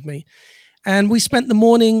traveling with me, and we spent the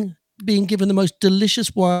morning being given the most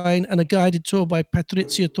delicious wine and a guided tour by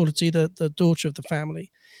Patrizia Torti, the daughter of the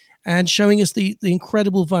family, and showing us the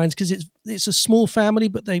incredible vines, because it's a small family,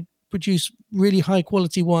 but they produce really high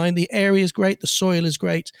quality wine. The area is great, the soil is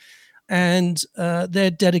great, and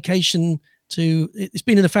their dedication to it's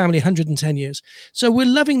been in the family 110 years. So we're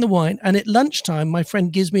loving the wine. And at lunchtime, my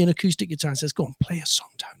friend gives me an acoustic guitar and says, "Go on, play a song,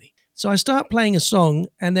 Tony." So I start playing a song,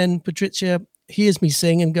 and then Patrizia hears me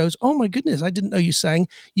sing and goes, "Oh my goodness, I didn't know you sang.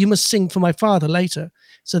 You must sing for my father later."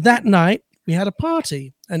 So that night we had a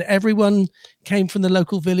party, and everyone came from the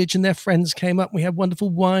local village and their friends came up. We had wonderful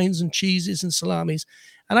wines and cheeses and salamis.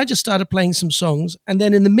 And I just started playing some songs. And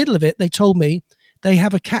then in the middle of it, they told me they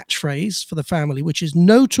have a catchphrase for the family, which is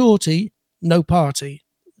 "no torty, no party."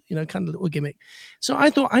 Kind of little gimmick. So I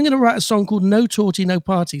thought, I'm going to write a song called "No Torty, No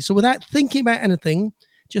Party." So without thinking about anything,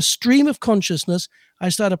 just stream of consciousness, I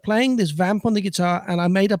started playing this vamp on the guitar, and I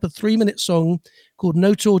made up a 3-minute song called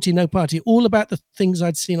 "No Torty, No Party," all about the things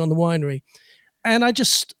I'd seen on the winery. And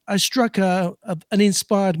I struck an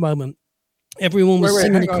inspired moment. Everyone was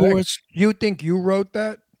singing the chorus. You think you wrote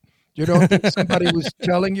that? You don't think somebody was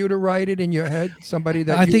telling you to write it in your head? Somebody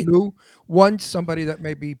that knew once, somebody that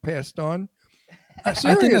maybe passed on? I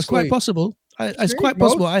think that's quite possible. It's quite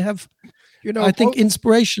possible. I think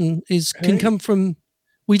inspiration can come from,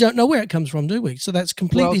 we don't know where it comes from, do we? So that's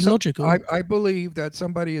completely logical. I believe that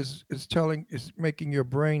somebody is making your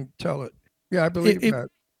brain tell it. Yeah, I believe that.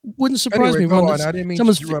 Wouldn't surprise me, Ron. Go on. I didn't mean to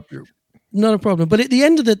interrupt you. Not a problem. But at the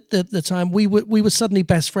end of the time, we were suddenly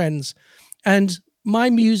best friends, and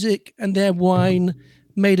my music and their wine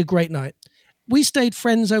made a great night. We stayed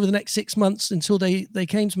friends over the next 6 months until they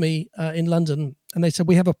came to me in London, and they said,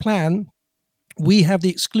 "We have a plan. We have the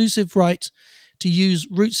exclusive right to use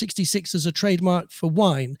Route 66 as a trademark for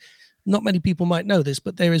wine." Not many people might know this,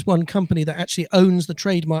 but there is one company that actually owns the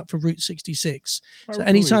trademark for Route 66. So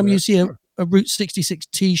anytime you see a Route 66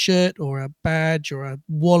 T-shirt or a badge or a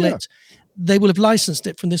wallet, they will have licensed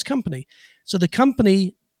it from this company. So the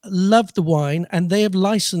company loved the wine, and they have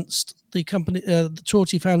licensed the company, the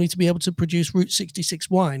Torti family, to be able to produce Route 66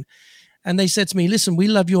 wine. And they said to me, "Listen, we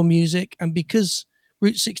love your music, and because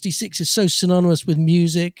Route 66 is so synonymous with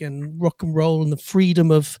music and rock and roll and the freedom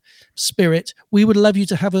of spirit, we would love you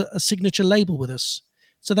to have a signature label with us."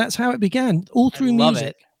 So that's how it began, all through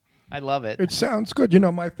music. I love it. It sounds good.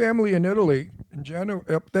 My family in Italy, in Genoa,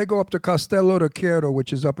 they go up to Castello de Chiero,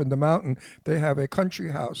 which is up in the mountain. They have a country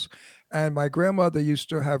house. And my grandmother used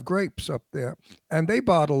to have grapes up there. And they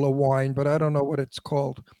bottle a wine, but I don't know what it's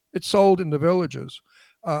called. It's sold in the villages.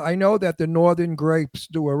 I know that the northern grapes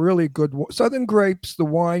do a really good. Southern grapes, the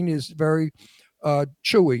wine is very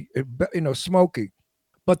chewy, smoky.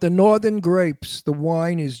 But the northern grapes, the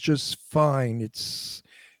wine is just fine.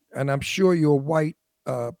 And I'm sure your white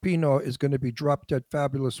Pinot is going to be drop dead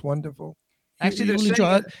fabulous, wonderful. Actually,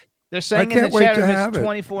 they're saying in the chat room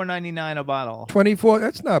it's $24.99 a bottle. 24.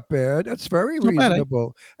 That's not bad. That's very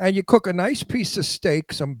reasonable. And you cook a nice piece of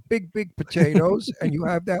steak, some big potatoes, and you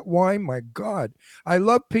have that wine. My God, I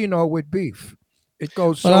love Pinot with beef. It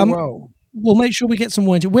goes so well. We'll make sure we get some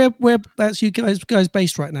wine. Whereabouts you guys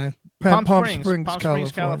based right now? Palm Springs,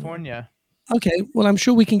 California. Okay. Well, I'm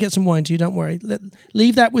sure we can get some wine to you. Don't worry.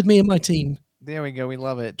 Leave that with me and my team. There we go. We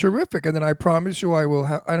love it. Terrific. And then I promise you I will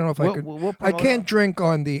have, I don't know if I could, I can't drink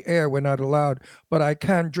on the air. We're not allowed, but I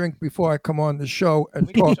can drink before I come on the show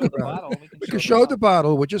and talk about it. We can show the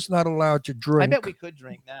bottle. We're just not allowed to drink. I bet we could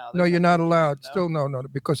drink now. No, you're not allowed. Still, no,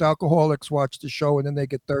 because alcoholics watch the show and then they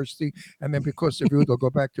get thirsty. And then because of you, they'll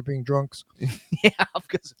go back to being drunks. Yeah.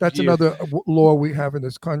 Because that's another law we have in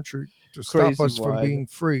this country to stop us from being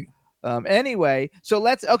free. Anyway, so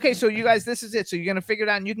you guys, this is it. So you're going to figure it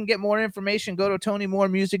out, and you can get more information. Go to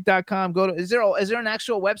TonyMooreMusic.com. Is there an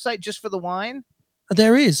actual website just for the wine?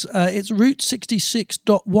 There is. It's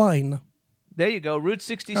Route66.wine. There you go.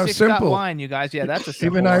 Route66.wine, you guys. Yeah, that's a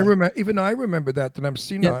simple Even I remember that I'm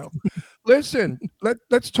senile. Yeah. Listen,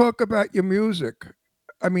 let's talk about your music.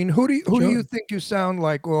 I mean, who do you think you sound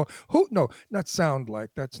like? Or who? No, not sound like.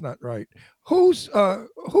 That's not right. Who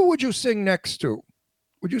would you sing next to?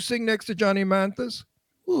 Would you sing next to Johnny Mathis?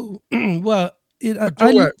 Well,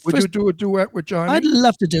 Would you do a duet with Johnny? I'd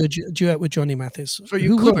love to do a duet with Johnny Mathis. So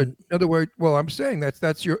you could. In other words, well, I'm saying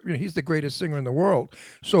that's your. He's the greatest singer in the world.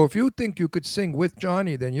 So if you think you could sing with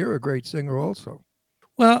Johnny, then you're a great singer also.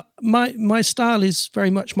 Well, my style is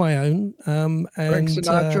very much my own. Frank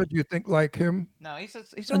Sinatra, do you think like him? No, he's a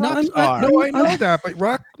rock star. No, I know that, but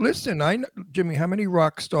rock. Listen, I know, Jimmy. How many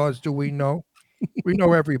rock stars do we know? We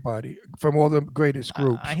know everybody from all the greatest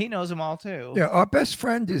groups. He knows them all too. Yeah, our best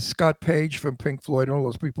friend is Scott Page from Pink Floyd and all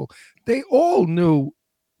those people. They all knew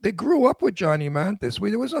they grew up with Johnny Mathis.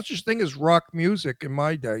 There was no such thing as rock music in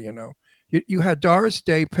my day, you know. You had Doris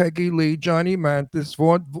Day, Peggy Lee, Johnny Mathis,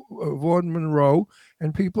 Vaughn Monroe,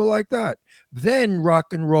 and people like that. Then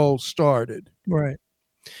rock and roll started. Right.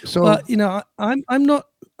 So Well, you know, I'm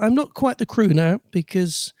not quite the crooner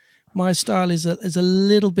because my style is a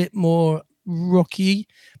little bit more rocky,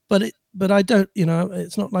 but I don't, you know,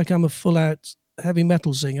 it's not like I'm a full out heavy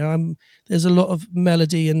metal singer. There's a lot of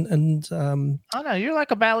melody and Oh no, you're like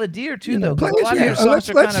a balladeer too, You know, though. 'cause play a lot it, of your yeah, songs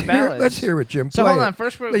are kind of ballads. let's hear it, Jim. So Play hold it. on.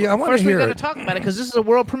 First, we're Yeah, I wanna first we're hear going to it. talk about it because this is a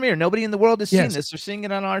world premiere. Nobody in the world has seen Yes. this. They're seeing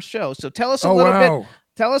it on our show. So tell us a Oh little bit. wow!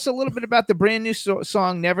 Tell us a little bit about the brand new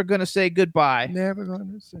song "Never Gonna Say Goodbye." Never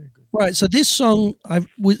gonna say good. right. So this song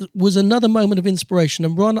was another moment of inspiration.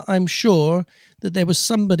 And Ron, I'm sure that there was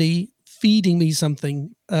somebody feeding me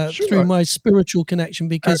something Sure. through my spiritual connection,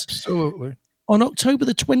 because Absolutely. on October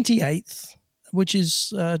the 28th, which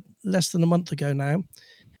is less than a month ago now,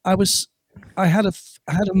 I had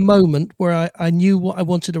a moment where I knew what I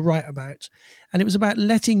wanted to write about, and it was about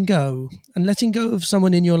letting go of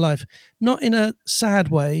someone in your life, not in a sad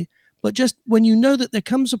way, but just when you know that there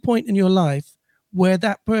comes a point in your life where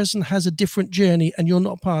that person has a different journey and you're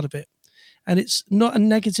not part of it, and it's not a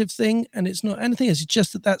negative thing and it's not anything else. It's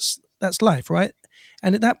just that's life, right?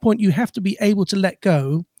 And at that point, you have to be able to let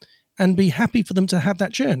go and be happy for them to have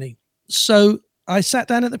that journey. So I sat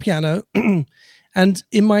down at the piano and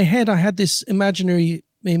in my head, I had this imaginary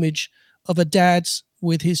image of a dad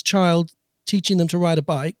with his child teaching them to ride a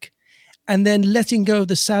bike and then letting go of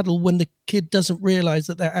the saddle when the kid doesn't realize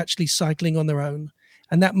that they're actually cycling on their own.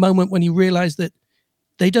 And that moment when you realize that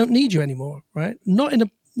they don't need you anymore, right? Not in a,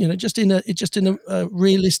 you know, just in a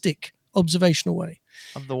realistic observational way.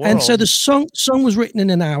 Of the world. And so the song was written in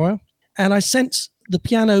an hour, and I sent the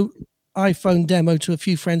piano iPhone demo to a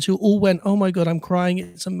few friends who all went, "Oh my God, I'm crying.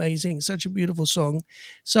 It's amazing. Such a beautiful song."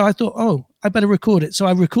 So I thought, oh, I better record it. So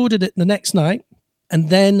I recorded it the next night, and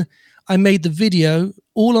then I made the video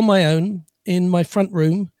all on my own in my front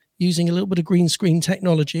room using a little bit of green screen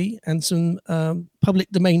technology and some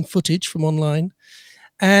public domain footage from online.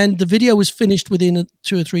 And the video was finished within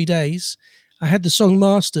 2 or 3 days. I had the song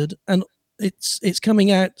mastered, and it's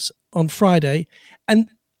coming out on Friday. And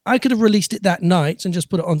I could have released it that night and just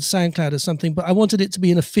put it on SoundCloud or something, but I wanted it to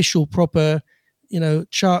be an official, proper, you know,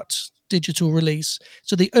 chart digital release.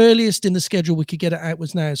 So the earliest in the schedule we could get it out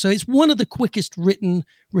was now. So it's one of the quickest written,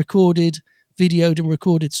 recorded, videoed and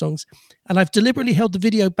recorded songs. And I've deliberately held the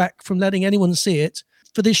video back from letting anyone see it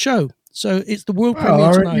for this show. So it's the world premiere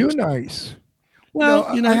Aren't tonight. you nice?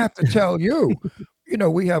 Well, No, I have to tell you, you know,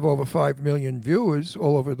 we have over 5 million viewers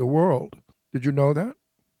all over the world. Did you know that?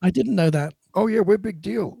 I didn't know that. Oh yeah, we're a big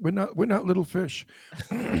deal. We're not little fish.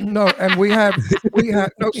 No, and we have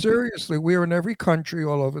no, seriously, we are in every country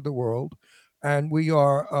all over the world, and we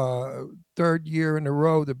are third year in a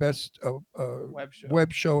row the best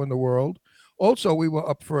web show in the world. Also, we were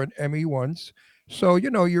up for an Emmy once. So,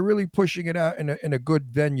 you know, you're really pushing it out in a good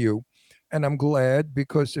venue. And I'm glad,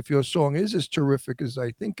 because if your song is as terrific as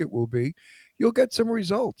I think it will be, you'll get some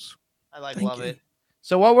results. I Thank love you. it.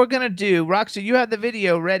 So what we're gonna do, Roxy, you have the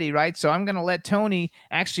video ready, right? So I'm gonna let Tony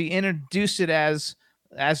actually introduce it as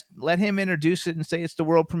let him introduce it and say it's the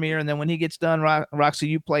world premiere, and then when he gets done, Roxy,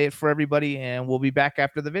 you play it for everybody, and we'll be back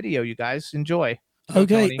after the video. You guys enjoy.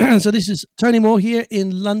 Okay, so this is Tony Moore here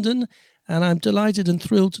in London, and I'm delighted and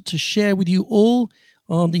thrilled to share with you all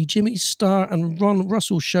on the Jimmy Star and Ron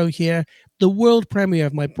Russell show here, the world premiere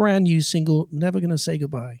of my brand new single, Never Gonna Say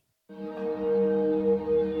Goodbye.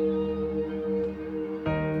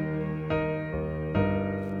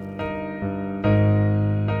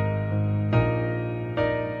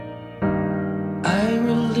 I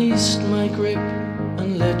released my grip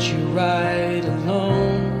and let you ride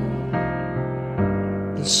alone,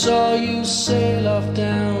 and saw you sail off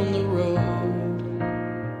down the road.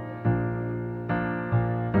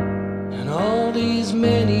 And all these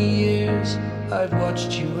many years I've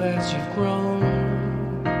watched you as you've grown.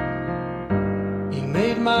 You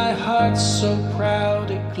made my heart so proud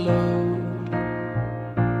it glowed.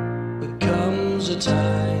 But comes a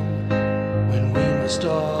time when we must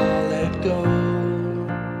all let go.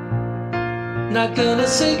 Not gonna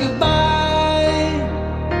say goodbye,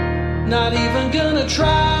 not even gonna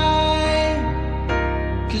try,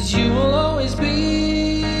 'cause you will always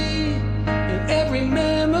be in every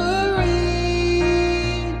memory.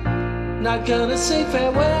 Not gonna say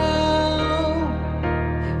farewell,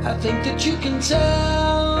 I think that you can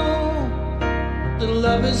tell that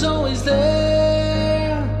love is always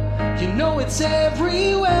there. You know it's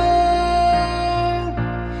everywhere.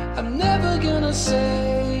 I'm never gonna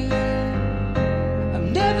say,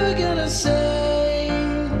 I'm never gonna say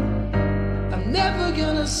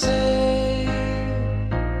never gonna say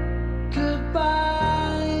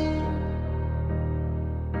goodbye.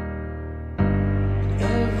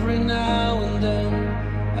 Every now and then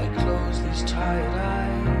I close these tired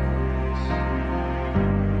eyes.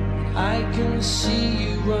 I can see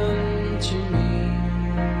you run to me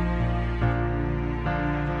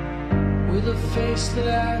with a face that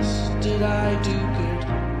asks, did I do good?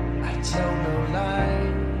 I tell no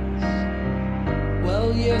lies.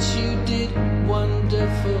 Well, yes, you did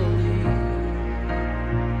wonderfully.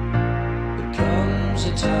 There comes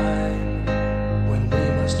a time when we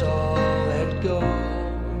must all let go.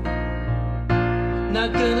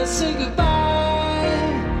 Not gonna say goodbye,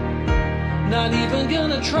 not even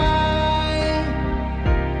gonna try,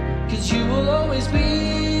 'cause you will always be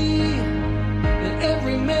in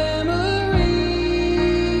every memory.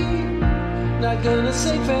 Not gonna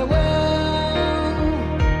say farewell,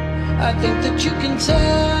 I think that you can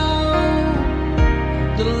tell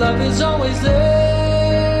that love is always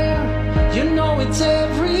there. You know it's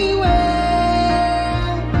everywhere.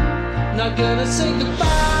 Not gonna say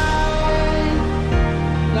goodbye,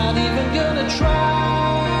 not even gonna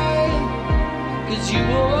try, 'cause you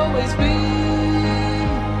will always be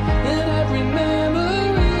in every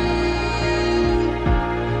memory.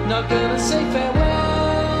 Not gonna say farewell,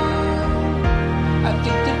 I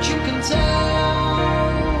think that you can tell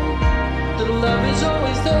that love is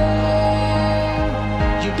always there.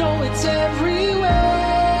 You know it's everywhere.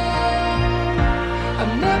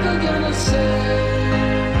 I'm never gonna say,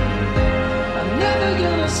 I'm never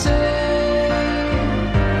gonna say,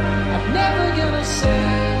 I'm never gonna say,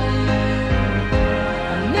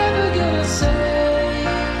 I'm never gonna say,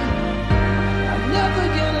 I'm never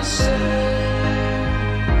gonna say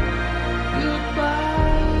goodbye.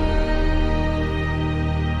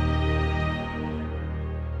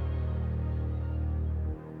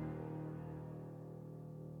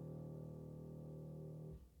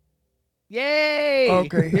 Yay!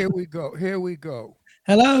 Okay, here we go. Here we go.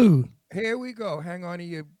 Hello. Here we go. Hang on to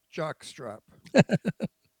your jockstrap.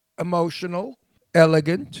 Emotional,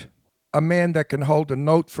 elegant, a man that can hold a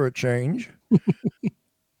note for a change.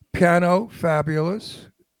 Piano, fabulous.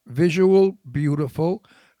 Visual, beautiful.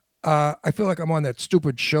 I feel like I'm on that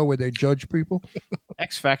stupid show where they judge people.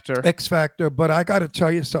 X Factor. X Factor. But I got to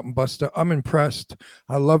tell you something, Buster. I'm impressed.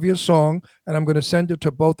 I love your song, and I'm going to send it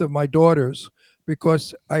to both of my daughters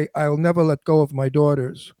because I'll never let go of my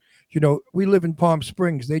daughters. You know, we live in Palm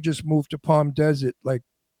Springs. They just moved to Palm Desert, like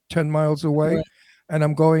 10 miles away, Right. and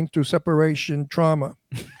I'm going through separation trauma.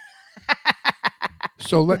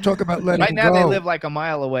 So let's talk about letting Right now go. they live like a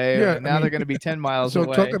mile away. Yeah, Now I they're mean, going to be 10 miles So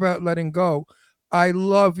away. talk about letting go. I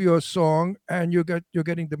love your song, and you're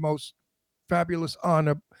getting the most fabulous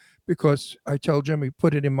honor because I tell Jimmy,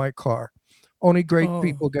 put it in my car. Only great Oh.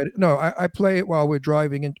 people get it. No, I play it while we're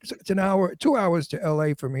driving, and it's an hour, 2 hours to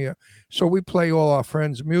LA from here. So we play all our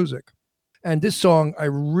friends' music. And this song, I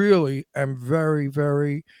really am very,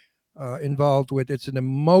 very involved with. It's an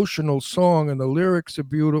emotional song, and the lyrics are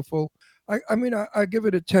beautiful. I mean, I give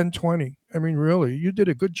it a 10/20. I mean, really, you did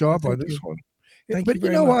a good job on thank this you. one. Thank But you you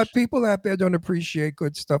very know what? much. People out there don't appreciate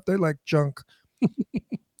good stuff. They like junk.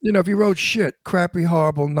 You know, if you wrote shit, crappy,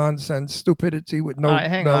 horrible nonsense, stupidity with no All right,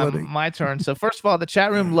 hang melody. on, my turn. So first of all, the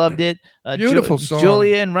chat room loved it. Beautiful song.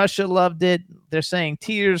 Julia in Russia loved it. They're saying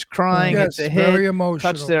tears, crying. Yes, It's a very hit.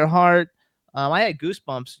 emotional. Touched their heart. I had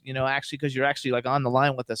goosebumps, you know, actually, because you're actually like on the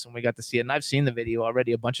line with us and we got to see it. And I've seen the video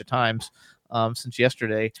already a bunch of times since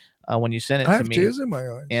yesterday when you sent it I to have me. tears in my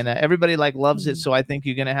eyes. And everybody like loves it. So I think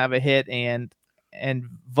you're gonna have a hit. And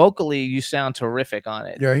vocally, you sound terrific on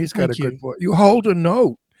it. Yeah, he's got Thank a good you. voice. You hold a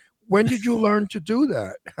note. When did you learn to do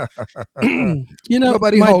that? You know,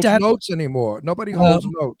 Nobody my holds dad, notes anymore. Nobody holds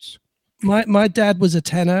notes. my dad was a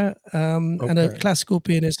tenor and a Okay. classical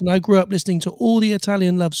pianist, and I grew up listening to all the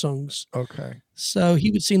Italian love songs. Okay. So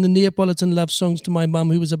he would sing the Neapolitan love songs to my mum,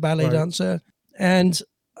 who was a ballet Right. dancer. And,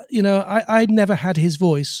 you know, I never had his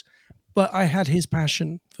voice, but I had his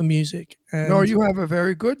passion for music. And No, you have a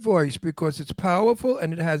very good voice because it's powerful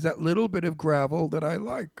and it has that little bit of gravel that I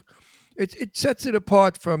like. It sets it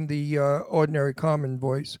apart from the ordinary common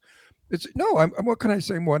voice. It's no, I'm what can I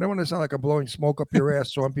say more? I don't want to sound like I'm blowing smoke up your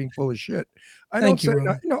ass, so I'm being full of shit. I Thank don't you, say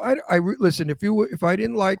Ron. no. Listen. If I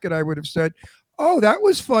didn't like it, I would have said, "Oh, that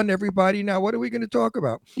was fun, everybody." Now, what are we going to talk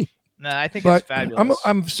about? No, I think But it's fabulous.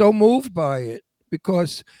 I'm so moved by it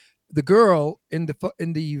because the girl in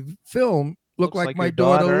the film looked Looks like my your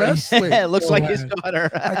daughter Leslie. It looks Oh, like his wow.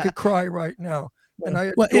 daughter. I could cry right now, and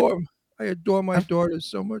I Well, adore my I've- daughters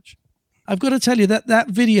so much. I've got to tell you that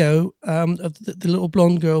video of the little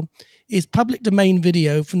blonde girl is public domain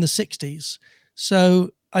video from the 60s.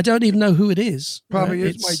 So I don't even know who it is. Probably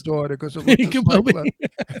is my daughter because it looked just like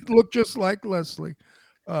it looked just like Leslie.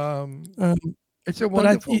 It's a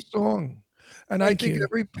wonderful song, and I think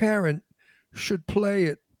every parent should play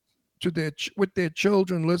it to with their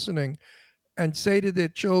children listening, and say to their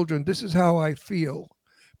children, "This is how I feel,"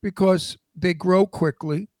 because they grow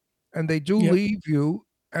quickly, and they do leave you,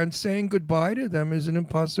 and saying goodbye to them is an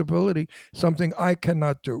impossibility. Something I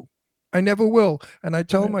cannot do. I never will. And I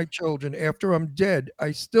tell my children, after I'm dead,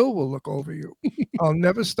 I still will look over you. I'll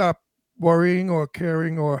never stop worrying or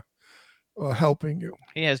caring or helping you.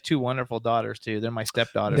 He has 2 wonderful daughters too. They're my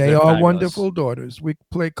stepdaughters. They They're are fabulous. wonderful daughters. We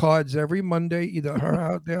play cards every Monday, either her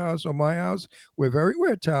house, their house, or my house.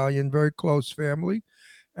 We're Italian, very close family,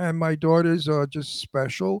 and my daughters are just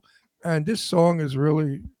special. And this song is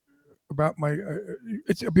really about my.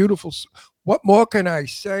 It's a beautiful. What more can I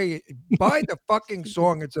say? Buy the fucking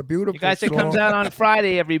song. It's a beautiful. You guys, song. it comes out on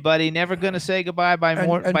Friday. Everybody, Never Gonna Say Goodbye by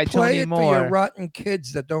play Tony it Moore. for your rotten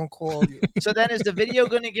kids that don't call you. So then, is the video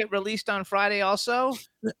going to get released on Friday also?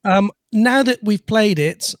 Now that we've played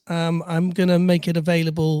it, I'm gonna make it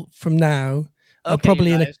available from now. Okay,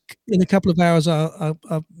 probably in a couple of hours, I'll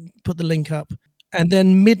put the link up, and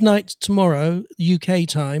then midnight tomorrow UK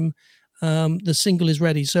time, the single is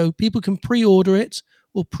ready, so people can pre-order it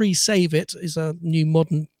or pre-save it. Is a new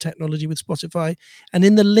modern technology with Spotify, and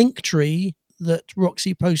in the link tree that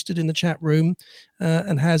Roxy posted in the chat room,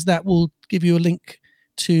 and that will give you a link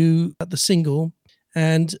to the single,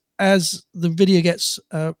 and as the video gets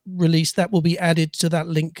released, that will be added to that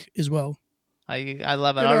link as well. I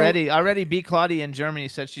love it. Already B. Claudia in Germany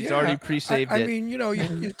said she's already pre-saved it. I mean,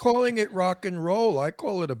 you're calling it rock and roll. I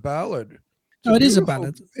call it a ballad. It is a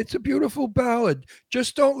ballad. It's a beautiful ballad.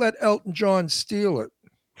 Just don't let Elton John steal it,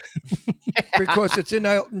 because it's in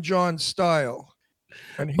Elton John's style.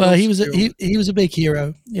 And well, he was a big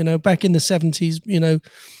hero. Back in the 70s.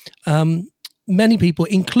 Many people,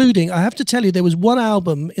 including, I have to tell you, there was one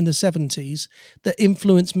album in the 70s that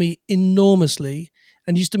influenced me enormously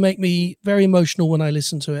and used to make me very emotional when I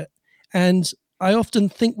listened to it. And I often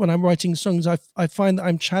think when I'm writing songs, I find that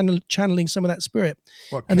I'm channeling some of that spirit.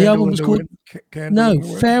 And the album was called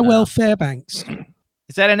Farewell Fairbanks.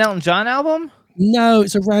 Is that an Elton John album? No,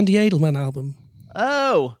 it's a Randy Edelman album.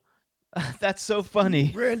 Oh, that's so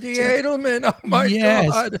funny. Randy Edelman. Oh my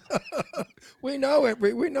God. We know it.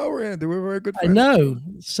 We know Randy. We're very good friends. I know.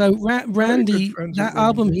 So Randy, that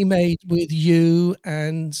album he made with You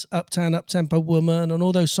and Uptown Uptempo Woman and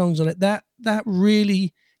all those songs on it, that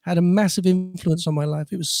really had a massive influence on my life.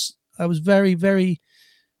 I was very, very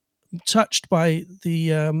touched by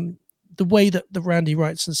the way that the Randy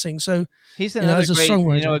writes and sings. So he's another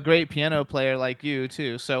great, a great piano player like you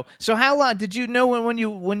too. So how long did you know when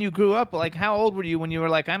you grew up? Like, how old were you when you were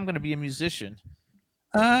like, I'm going to be a musician?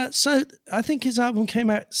 So I think his album came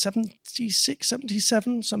out 76,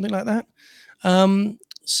 77, something like that.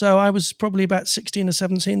 So I was probably about 16 or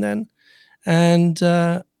 17 then, and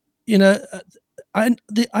I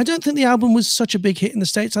don't think the album was such a big hit in the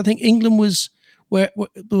States. I think England was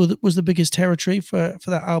was the biggest territory for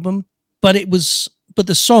that album. But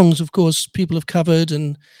the songs, of course, people have covered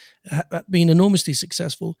and been enormously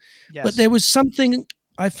successful. Yes. But there was something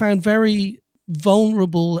I found very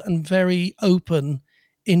vulnerable and very open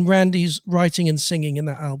in Randy's writing and singing in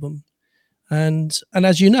that album. And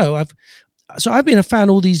as you know, I've been a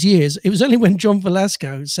fan all these years. It was only when John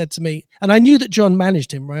Velasco said to me, and I knew that John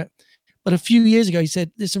managed him, right? But a few years ago, he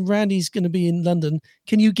said, listen, Randy's going to be in London.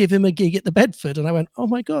 Can you give him a gig at the Bedford? And I went, oh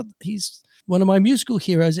my God, he's one of my musical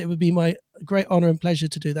heroes. It would be my great honor and pleasure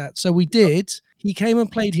to do that. So we did. He came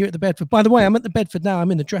and played here at the Bedford. By the way, I'm at the Bedford now.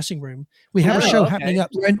 I'm in the dressing room. We have a show happening up.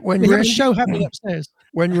 We have a show happening upstairs.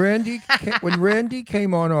 When Randy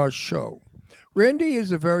came on our show, Randy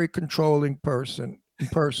is a very controlling person,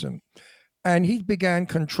 and he began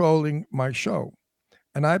controlling my show,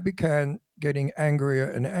 and I began getting angrier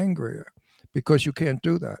and angrier because you can't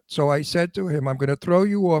do that. So I said to him, I'm going to throw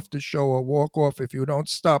you off the show or walk off if you don't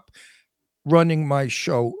stop running my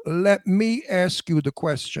show. Let me ask you the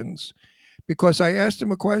questions. Because I asked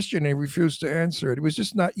him a question and he refused to answer it. It was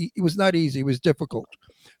just not easy. It was difficult.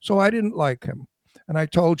 So I didn't like him. And I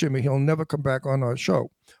told Jimmy he'll never come back on our show.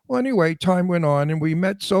 Well, anyway, time went on and we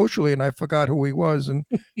met socially and I forgot who he was and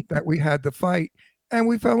that we had the fight. And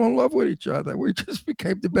we fell in love with each other. We just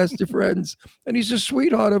became the best of friends. And he's a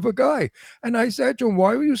sweetheart of a guy. And I said to him,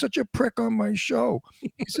 why were you such a prick on my show?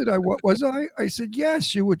 He said, what was I? I said,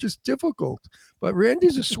 yes, you were just difficult. But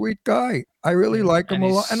Randy's a sweet guy. I really like him a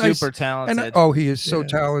lot. And super talented. He is so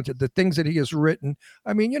talented. The things that he has written.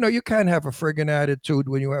 I mean, you can't have a friggin' attitude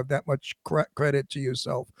when you have that much credit to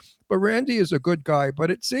yourself. But Randy is a good guy.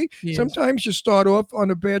 But He is. sometimes you start off on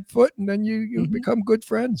a bad foot and then you become good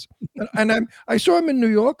friends. And I saw him in New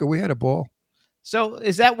York and we had a ball. So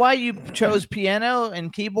is that why you chose piano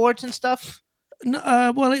and keyboards and stuff?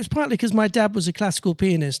 No, well, it's partly because my dad was a classical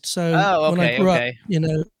pianist. So Oh, when I okay, grew up, okay. you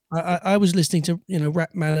know, I was listening to, you know,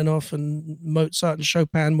 Rachmaninoff and Mozart and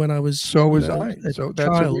Chopin when I was So was you know, I. a So that's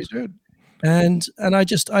what we child. did. And I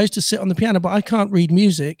used to sit on the piano, but I can't read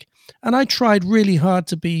music. And I tried really hard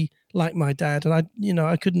to be like my dad, and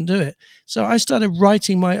I couldn't do it. So I started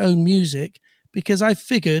writing my own music because I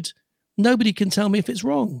figured nobody can tell me if it's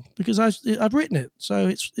wrong because I've written it. So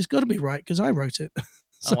it's got to be right because I wrote it.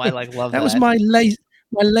 So I love that was my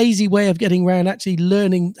lazy way of getting around actually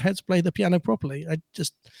learning how to play the piano properly. I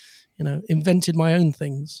just, invented my own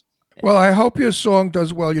things. Well, I hope your song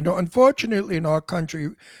does well. Unfortunately, in our country,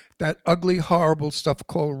 that ugly, horrible stuff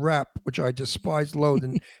called rap, which I despise, loathe,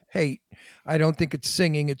 and hate. I don't think it's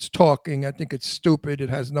singing, it's talking. I think it's stupid. It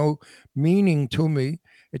has no meaning to me.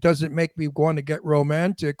 It doesn't make me want to get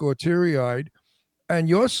romantic or teary-eyed. And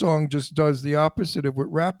your song just does the opposite of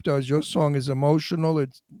what rap does. Your song is emotional.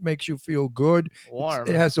 It makes you feel good. Warm.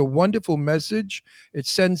 It has a wonderful message. It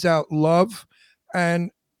sends out love.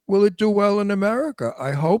 And will it do well in America?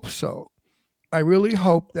 I hope so. I really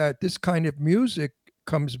hope that this kind of music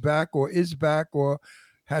comes back or is back or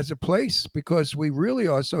has a place because we really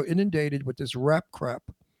are so inundated with this rap crap.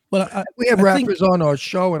 Well, we have I rappers think, on our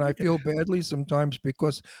show, and I feel badly sometimes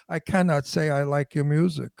because I cannot say I like your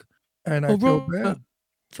music, and I feel bad.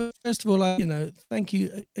 First of all, thank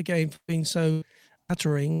you again for being so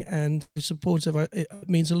flattering and supportive. It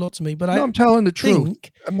means a lot to me. But I'm telling the truth.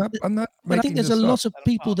 I'm not. I think there's a lot of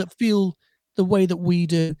people that feel the way that we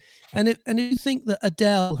do, and if you think that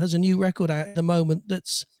Adele has a new record out at the moment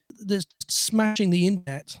that's smashing the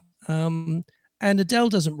internet, and Adele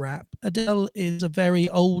doesn't rap. Adele is a very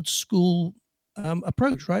old school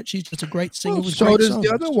approach, right? She's just a great singer. Well, with so great does songs.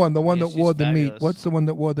 the other one, the one that wore the meat. fabulous. What's the one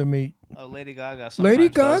that wore the meat? Oh, Lady Gaga. Lady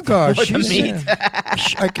Gaga. She She's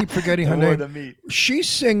I keep forgetting her name. She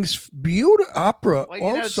sings beautiful opera.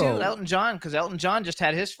 Well, also, too, Elton John, because Elton John just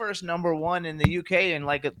had his first #1 in the UK in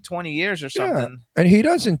like 20 years or something. Yeah, and he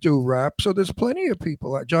doesn't do rap, so there's plenty of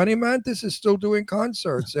people. Johnny Mantis is still doing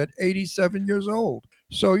concerts at 87 years old.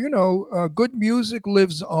 So good music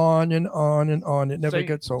lives on and on and on. It never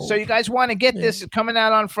gets old. So you guys want to get this coming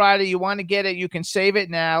out on Friday? You want to get it? You can save it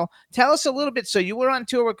now. Tell us a little bit. So you were on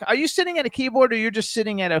tour. Are you sitting at a keyboard or you're just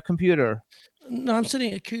sitting at a computer? No, I'm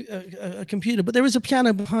sitting at a computer, but there is a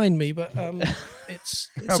piano behind me. But it's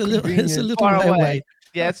a little far way away.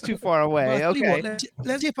 Yeah, it's too far away. Well, okay.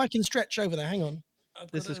 Let's see if I can stretch over there. Hang on.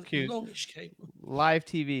 This is cute. Longish cable. Live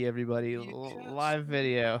TV, everybody. Live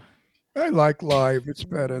video. I like live. It's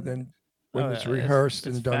better than when it's rehearsed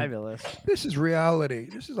and done. Fabulous. This is reality.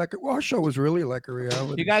 This is like our show was really like a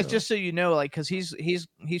reality. You guys, show. just so you know, because he's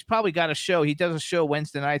probably got a show. He does a show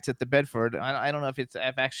Wednesday nights at the Bedford. I don't know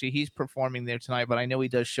if actually he's performing there tonight, but I know he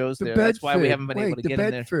does shows there. That's why we haven't been able to get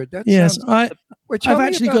in there. That yes, sounds... I've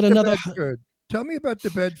actually got another. Bedford. Tell me about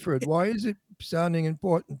the Bedford. Why is it sounding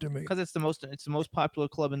important to me? Because it's the most popular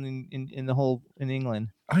club in England.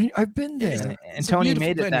 I've been there, and Tony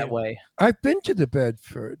made it that way. I've been to the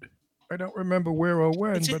Bedford. I don't remember where or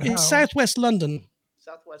when, but in Southwest London.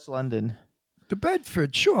 Southwest London. The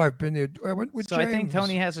Bedford, sure, I've been there. I went with James. I think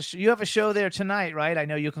Tony has you have a show there tonight, right? I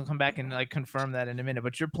know you can come back and confirm that in a minute,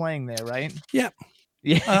 but you're playing there, right? Yeah.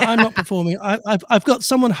 Yeah, I'm not performing. I've got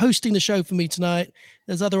someone hosting the show for me tonight.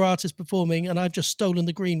 There's other artists performing, and I've just stolen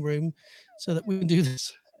the green room so that we can do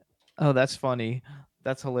this. Oh, that's funny.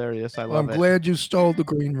 That's hilarious. I love it. I'm glad you stole the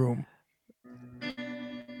green room.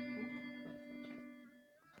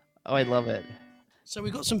 Oh, I love it. So we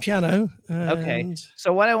got some piano. Okay.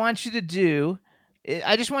 So what I want you to do,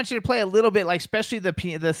 I just want you to play a little bit, especially the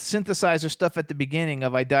synthesizer stuff at the beginning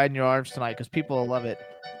of "I Died in Your Arms Tonight," because people will love it.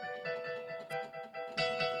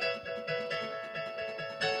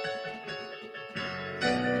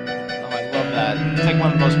 It's like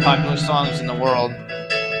one of the most popular songs in the world.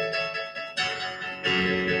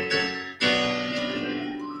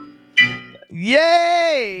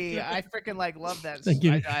 Yay! I freaking love that. Thank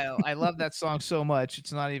you. I love that song so much.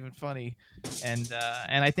 It's not even funny. And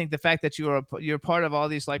I think the fact that you're part of all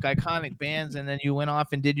these iconic bands, and then you went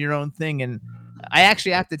off and did your own thing. And I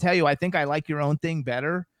actually have to tell you, I think I like your own thing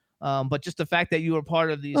better. But just the fact that you were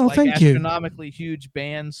part of these astronomically huge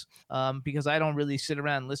bands, because I don't really sit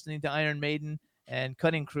around listening to Iron Maiden. And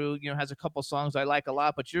Cutting Crew, has a couple songs I like a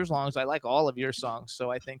lot, but your songs, I like all of your songs.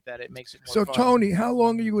 So I think that it makes it more So, fun. Tony, how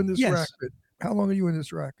long are you in this racket? How long are you in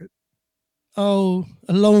this racket? Oh,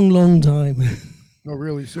 a long, long time. No,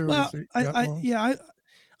 really, seriously. Well,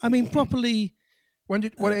 I mean, properly.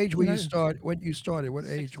 What age were you you know, start? When you started, what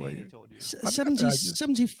age were you? 70,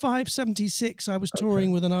 75, 76, I was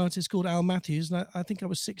touring with an artist called Al Matthews, and I think I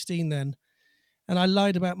was 16 then. And I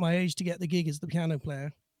lied about my age to get the gig as the piano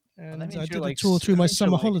player. And means I you're did a like tour through that my means you're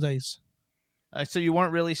summer like- holidays. So you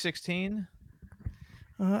weren't really 16?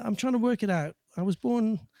 I'm trying to work it out. I was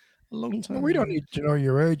born a long time Well, we don't ago. need to know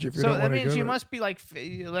your age if you So don't that want to means give you it. must be like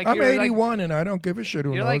I'm you're 81 and I don't give a shit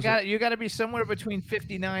who you're knows like it. you got to be somewhere between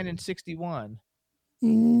 59 and 61.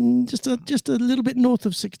 Just a little bit north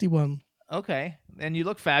of 61. Okay, and you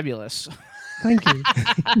look fabulous. Thank you.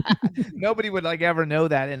 Nobody would like ever know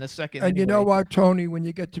that in a second. And you know anyway. what, Tony? When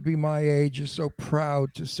you get to be my age, you're so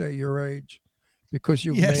proud to say your age because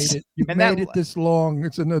you've Yes. made it. You've And made that- it this long.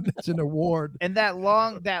 It's an award. And that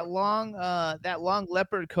long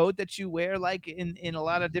leopard coat that you wear, like in a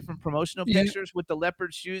lot of different promotional Yeah. pictures with the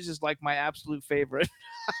leopard shoes, is like my absolute favorite.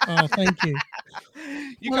 Oh, thank you.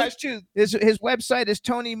 You Well, guys too. His website is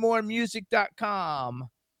TonyMooreMusic.com.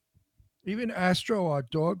 Even Astro, our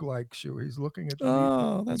dog, likes you. He's looking at me.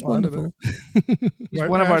 Oh, that's monitor. wonderful. He's Right,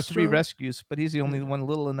 one of our 3 Astro? rescues, but he's the only one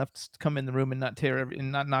little enough to come in the room and not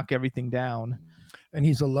not knock everything down. And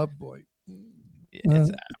he's a love boy. It's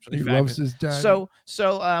Uh, absolutely He fabulous. loves his dad. So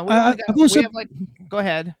I've also- we have like. Go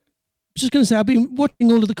ahead. Just going to say, I've been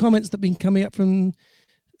watching all of the comments that have been coming up from,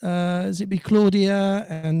 is it be Claudia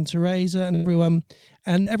and Teresa and everyone,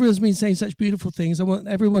 and everyone's been saying such beautiful things. I want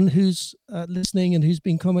everyone who's listening and who's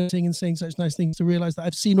been commenting and saying such nice things to realize that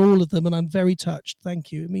I've seen all of them and I'm very touched.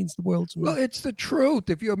 Thank you. It means the world to me. Well, it's the truth.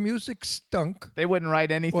 If your music stunk They wouldn't write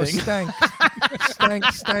or anything. stank,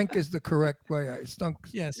 stank is the correct way. I stunk.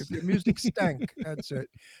 Yes. If your music stank, that's it.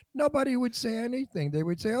 Nobody would say anything. They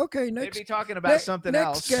would say, "Okay, They'd next." be talking about something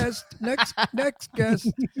next else. guest, next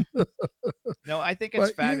guest. No, I think it's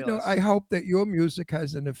But fabulous. I hope that your music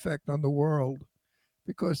has an effect on the world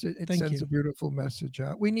because it Thank sends you. a beautiful message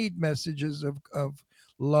out. We need messages of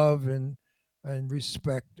love and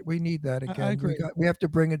respect. We need that I again. agree. We have to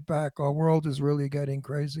bring it back. Our world is really getting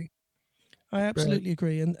crazy. I absolutely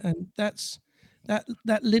agree, and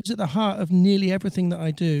that lives at the heart of nearly everything that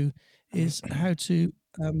I do, is how to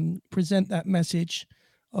present that message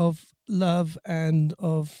of love and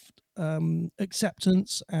of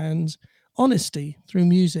acceptance and honesty through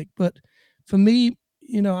music. But for me,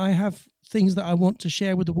 I have things that I want to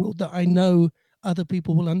share with the world that I know other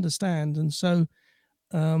people will understand, and so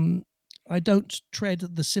I don't tread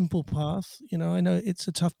the simple path. I know it's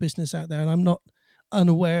a tough business out there, and I'm not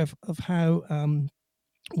unaware of how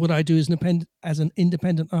what I do as an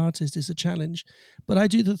independent artist is a challenge, but I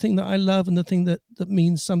do the thing that I love and the thing that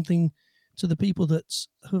means something to the people that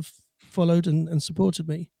have followed and supported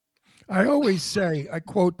me. I always say, I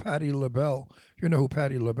quote Patti LaBelle. You know who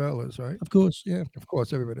Patti LaBelle is, right? Of course, yeah. Of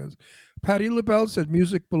course, everybody does. Patti LaBelle said,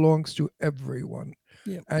 "Music belongs to everyone."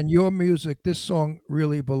 Yeah. And your music, this song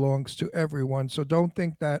really belongs to everyone. So don't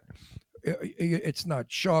think that it's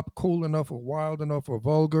not sharp, cool enough, or wild enough, or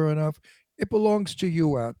vulgar enough. It belongs to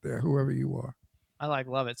you out there, whoever you are. I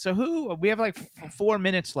love it. So we have like 4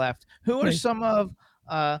 minutes left. Who are some of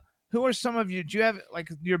you? Do you have like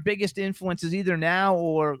your biggest influences either now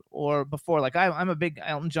or before? Like I'm a big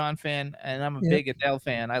Elton John fan and I'm a big Adele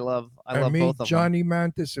fan. I love Me, both of them. Johnny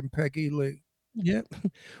Mantis and Peggy Lee. Yeah.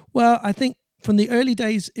 Well, I think from the early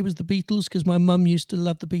days, it was the Beatles because my mum used to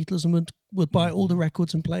love the Beatles and would buy all the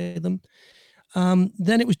records and play them.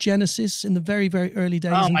 Then it was Genesis in the very, very early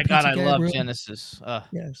days. Oh and my God, Peter I love Gabriel. Genesis.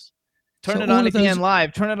 Yes. Turn So It all On of those- Again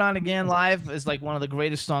Live. Turn It On Again Live is like one of the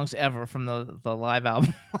greatest songs ever from the live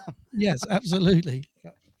album. Yes, absolutely.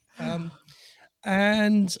 And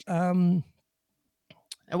And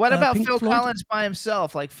what about Pink Phil Floyd? Collins by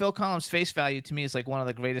himself? Like Phil Collins' Face Value to me is like one of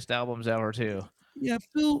the greatest albums ever too. yeah,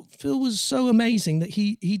 Phil was so amazing that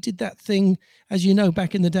he did that thing, as you know,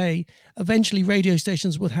 back in the day. Eventually, radio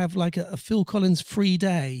stations would have like a Phil Collins free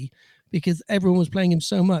day because everyone was playing him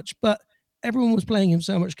so much. But everyone was playing him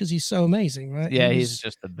so much because he's so amazing, right? Yeah, He he's was-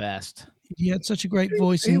 just the best. he had such a great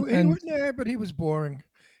voice, He, and yeah, but he was boring.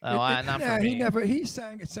 Oh, not for He me. never. He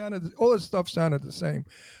sang. It sounded. All his stuff sounded the same.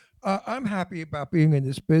 I'm happy about being in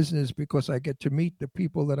this business because I get to meet the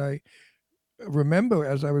people that I remember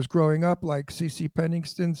as I was growing up, like CeCe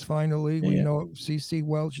Penningston's. Finally, we Yeah. know CeCe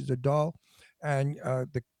well. She's a doll, and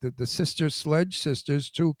the sisters, Sledge sisters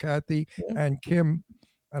too, Kathy and Kim.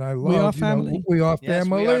 And I love We Are you know, Family. we are Yes,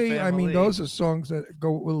 We Are family. I mean, Family. those are songs that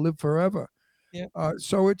will live forever. Yeah.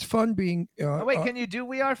 So it's fun being. Oh, wait, can you do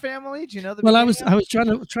We Are Family? Do you know the well, I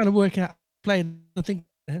beginning was trying to work out playing. I think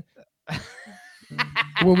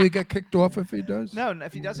will we get kicked off if he does? No,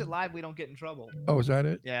 if he does it live, we don't get in trouble. Oh, is that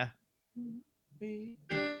it? Yeah.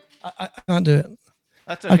 I can't do it.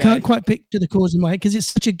 That's okay. I can't quite picture the chords in my head because it's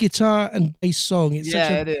such a guitar and bass song. It's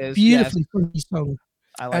such it a is. beautifully funky song.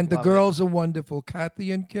 And the love girls are wonderful.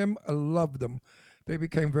 Kathy and Kim, I love them. They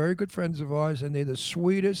became very good friends of ours, and they're the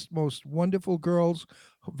sweetest, most wonderful girls.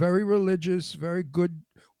 Very religious, very good,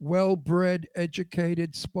 well-bred,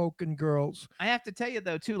 educated, spoken girls. I have to tell you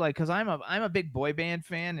though too, like, because I'm a big boy band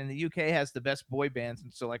fan, and the UK has the best boy bands,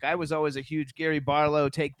 and so like I was always a huge Gary Barlow,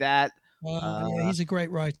 Take That, Yeah, he's a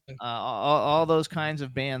great writer. all those kinds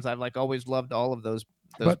of bands. I've like always loved all of those.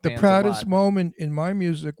 But the bands a proudest lot. moment in my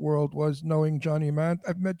music world was knowing Johnny Manth.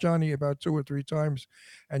 I've met Johnny about 2 or 3 times,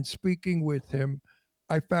 and speaking with him,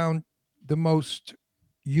 I found the most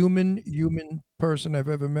human person I've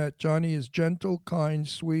ever met. Johnny is gentle, kind,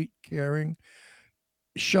 sweet, caring,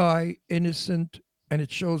 shy, innocent, and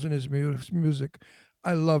it shows in his music.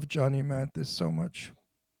 I love Johnny Manthis so much.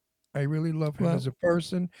 I really love him as a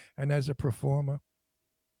person and as a performer.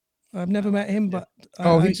 I've never met him, but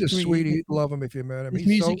he's a sweetie. You'd love him if you met him. His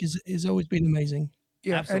music has always been amazing.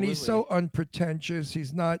 Yeah, Absolutely. and he's so unpretentious.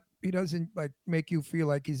 He doesn't like make you feel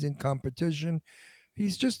like he's in competition.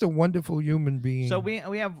 He's just a wonderful human being. So we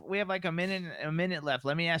have like a minute left.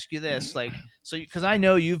 Let me ask you this, like, so because I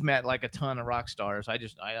know you've met like a ton of rock stars.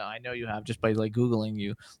 I know you have just by like Googling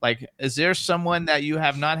you. Like, is there someone that you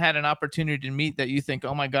have not had an opportunity to meet that you think,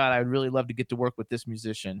 oh my God, I'd really love to get to work with this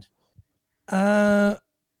musician? I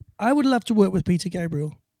would love to work with Peter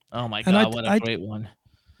Gabriel. Oh my God, what a great one.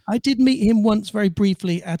 I did meet him once very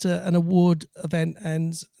briefly at an award event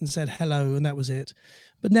and said hello, and that was it.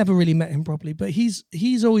 But never really met him properly. But he's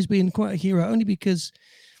always been quite a hero, only because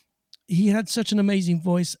he had such an amazing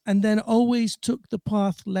voice and then always took the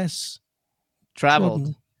path less traveled.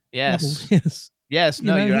 trodden. Yes. Yes.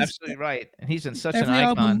 No, you're absolutely right. And he's in such an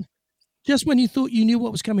icon. Album, just when you thought you knew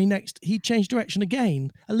what was coming next, he changed direction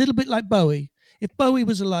again, a little bit like Bowie. If Bowie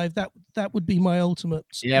was alive, that would be my ultimate.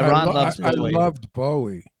 Yeah, Ron loves I loved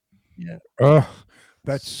Bowie. Yeah.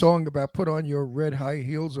 That song about put on your red high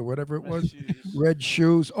heels or whatever it was. Red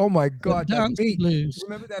shoes. Oh my God, that beat. Blues.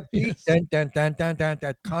 Remember that beat? Yes.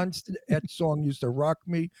 That constant, that song used to rock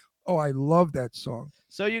me. Oh, I love that song.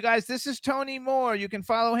 So you guys, this is Tony Moore. You can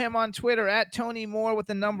follow him on Twitter at Tony Moore with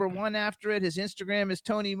the number 1 after it. His Instagram is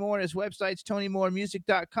Tony Moore. His website's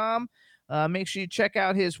TonyMooreMusic.com. Make sure you check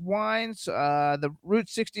out his wines, the Route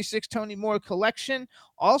 66 Tony Moore collection.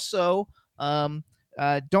 Also,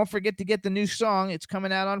 don't forget to get the new song. It's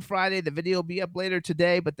coming out on Friday. The video will be up later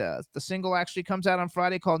today, but the single actually comes out on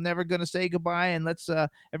Friday called Never Gonna Say Goodbye. And let's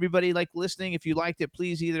everybody like listening, if you liked it,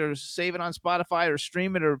 please either save it on Spotify or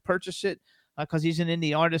stream it or purchase it, because he's an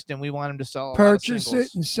indie artist and we want him to sell a lot of Purchase singles.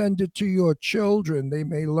 it and send it to your children. They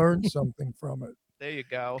may learn something from it. There you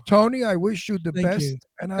go. Tony, I wish you the Thank best. you.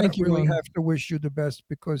 And I Thank don't you, really Ron. have to wish you the best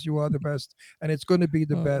because you are the best. And it's going to be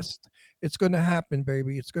the best. It's going to happen,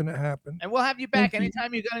 baby. It's going to happen. And we'll have you back Thank you.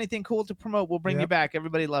 anytime you got anything cool to promote. We'll bring you Yep. back.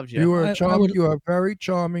 Everybody loves you. You are I a charming, would- you are a very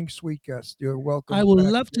charming, sweet guest. You're welcome. I will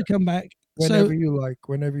back love to come back. whenever you like.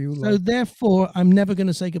 Whenever you So like. therefore, I'm never going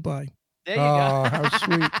to say goodbye. There you Oh, go. how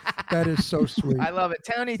sweet. That is so sweet. I love it.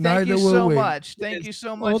 Tony, thank Neither you will so we. much. Thank you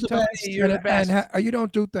so much, the Tony. best. You're the best. And you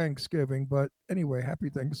don't do Thanksgiving, but anyway, happy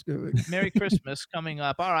Thanksgiving. Merry Christmas coming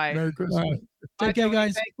up. All right. Merry Christmas. All right. Bye, Take care, Tony.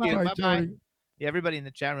 guys. Thank Bye. you. Bye, Bye-bye. Tony. Yeah, everybody in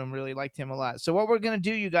the chat room really liked him a lot. So what we're going to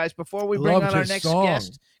do, you guys, before we bring Loved on our his next song.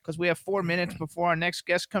 guest, because we have 4 minutes before our next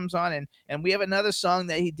guest comes on, and we have another song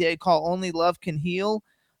that he did called Only Love Can Heal.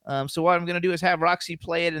 So what I'm going to do is have Roxy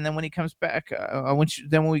play it, and then when he comes back,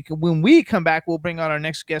 when we come back, we'll bring on our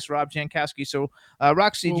next guest, Rob Jankowski. So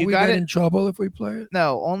Roxy, Will you we got get it? in trouble if we play it?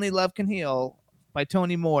 No, Only Love Can Heal by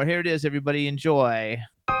Tony Moore. Here it is, everybody. Enjoy.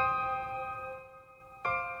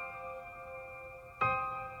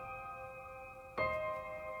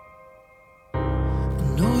 I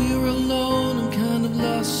know you're alone and kind of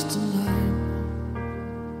lost tonight,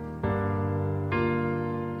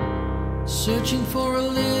 searching for a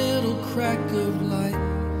little crack of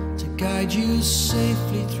light to guide you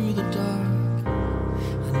safely through the dark.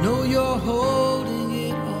 I know you're holding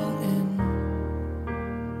it all in,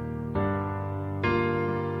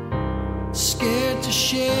 scared to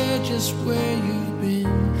share just where you've been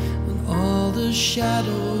and all the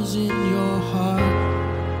shadows in your heart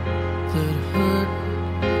that hurt,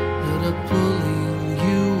 that are pulling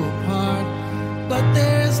you apart. But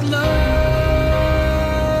there's love,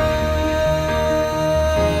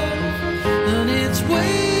 and it's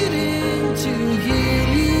waiting to heal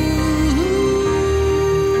you.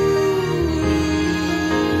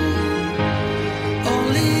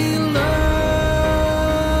 Only love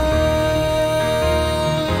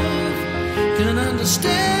can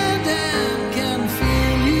understand and can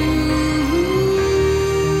feel you.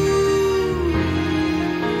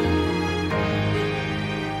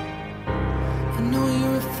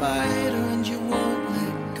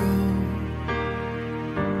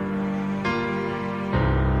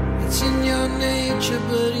 nature,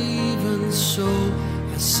 but even so,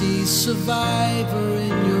 I see survivor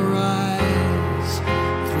in your eyes.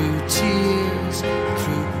 Through tears,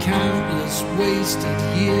 through countless wasted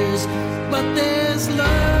years, but there's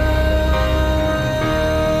love.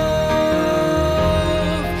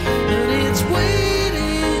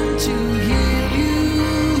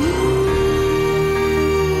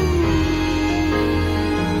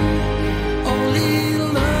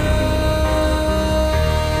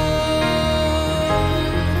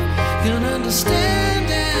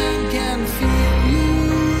 Stand and can feel you,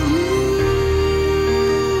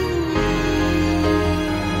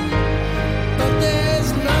 but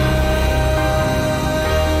there's love,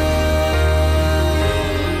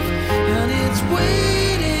 and it's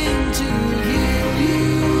waiting to heal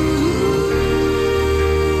you.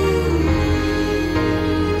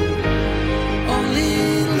 Only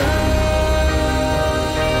love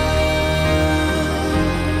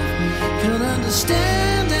can understand.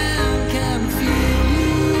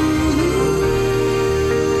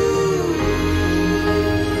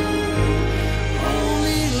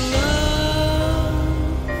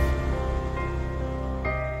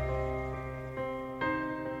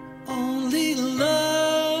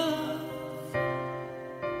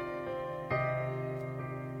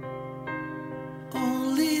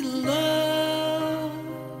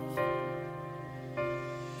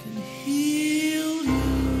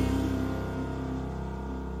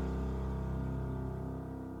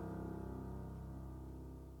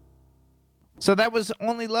 So that was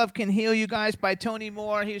Only Love Can Heal You Guys by Tony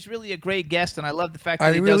Moore. He was really a great guest, and I love the fact that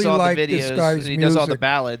I he really does all like the this videos. guy's He does all the music.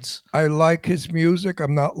 ballads. I like his music.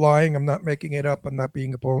 I'm not lying. I'm not making it up. I'm not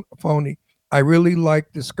being a phony. I really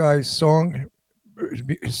like this guy's song,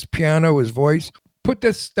 his piano, his voice. Put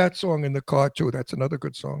that song in the car too. That's another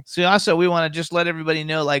good song. So also, we want to just let everybody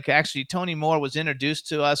know, like, actually, Tony Moore was introduced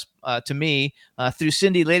to us, to me, through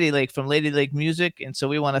Cindy Lady Lake from Lady Lake Music, and so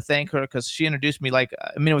we want to thank her because she introduced me. Like,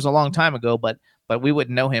 I mean, it was a long time ago, but we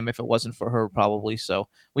wouldn't know him if it wasn't for her, probably. So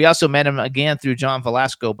we also met him again through John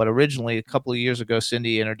Velasco, but originally a couple of years ago,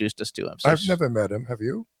 Cindy introduced us to him. So I've never met him. Have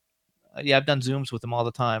you? Yeah, I've done Zooms with him all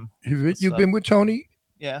the time. You've been with Tony?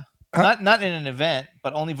 Yeah, Huh? not in an event,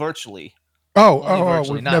 but only virtually.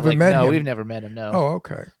 We've never met him. No, we've never met him. No. Oh,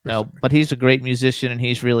 okay. No, but he's a great musician and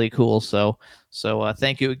he's really cool. So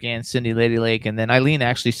thank you again, Cindy Lady Lake. And then Eileen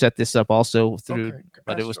actually set this up also through,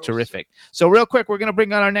 but it was terrific. So real quick, we're going to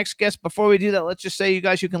bring on our next guest. Before we do that, let's just say, you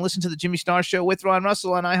guys, you can listen to the Jimmy Star Show with Ron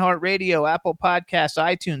Russell on iHeartRadio, Apple Podcasts,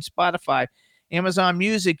 iTunes, Spotify, Amazon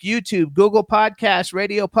Music, YouTube, Google Podcasts,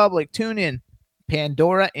 Radio Public, TuneIn,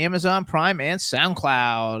 Pandora, Amazon Prime, and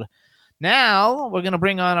SoundCloud. Now we're going to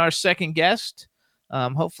bring on our second guest.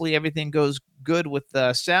 Hopefully everything goes good with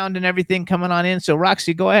the sound and everything coming on in. So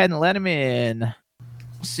Roxy, go ahead and let him in.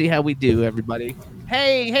 See how we do, everybody.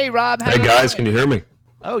 Hey, Rob. Hey guys, can you hear me?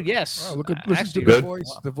 Oh yes. Wow, listen to good.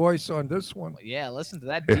 the voice on this one. Yeah, listen to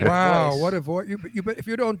that deep Wow, voice. what a voice! If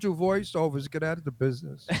you don't do voiceovers, get out of the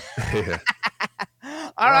business. Yeah.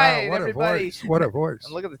 All right, what everybody. a voice! What a voice!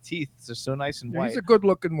 And look at the teeth; they're so nice and Yeah, white. he's a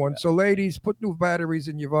good-looking one. So, ladies, put new batteries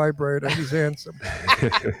in your vibrator. He's handsome.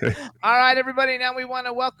 All right, everybody. Now we want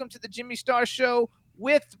to welcome to the Jimmy Star Show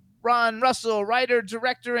with Ron Russell, writer,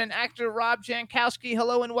 director, and actor Rob Jankowski.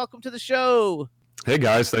 Hello and welcome to the show. Hey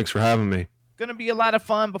guys, thanks for having me. Going to be a lot of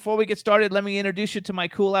fun. Before we get started, let me introduce you to my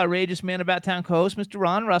cool, outrageous man about town co-host, Mr.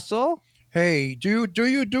 Ron Russell. Hey, do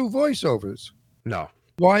you do voiceovers? No.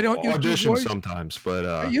 Why don't you audition do voice? sometimes, but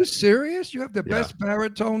Are you serious? You have the yeah. best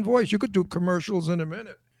baritone voice. You could do commercials in a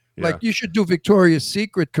minute. Yeah. Like you should do Victoria's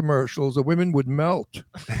Secret commercials. The women would melt.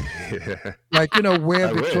 Yeah. Like, wear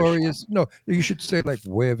I wish. Victoria's. No, you should say like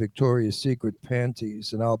wear Victoria's Secret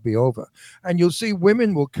panties and I'll be over. And you'll see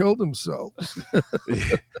women will kill themselves.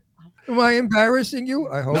 Am I embarrassing you?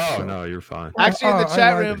 I hope so. No, you're fine. Actually, in the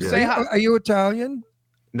chat room, it. say hi. Are you Italian?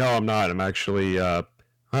 No, I'm not. I'm actually I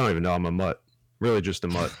don't even know. I'm a mutt. Really just a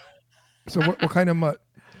mutt. So what kind of mutt?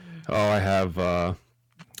 Oh, I have I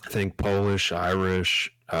think Polish,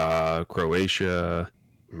 Irish, Croatia,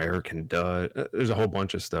 American Dutch. There's a whole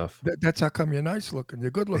bunch of stuff. That's how come you're nice looking. You're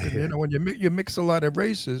good looking. When you mix a lot of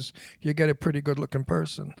races, you get a pretty good looking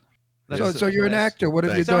person. So you're an actor. What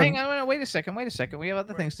have you So done? hang on, wait a second. We have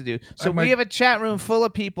other things to do. So we have a chat room full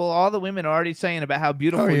of people. All the women are already saying about how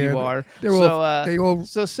beautiful you are.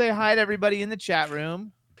 So say hi to everybody in the chat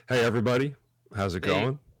room. Hey everybody, how's it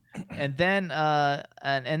going? And then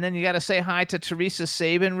and then you got to say hi to Teresa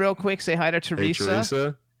Sabin real quick. Say hi to Teresa. Hey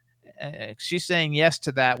Teresa. she's saying yes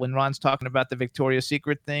to that when Ron's talking about the Victoria's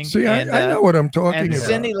Secret thing. See, I know what I'm talking and about.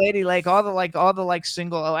 Cindy Lady Lake, all the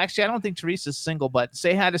single. Oh, actually, I don't think Teresa's single, but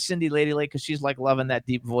say hi to Cindy Lady Lake because she's like loving that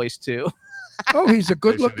deep voice too. Oh, he's a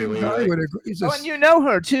good-looking guy. And you know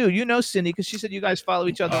her too. You know Cindy because she said you guys follow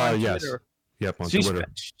each other on Twitter. Yep, on Twitter.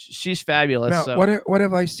 She's fabulous. Now, so. what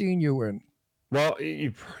have I seen you in? Well,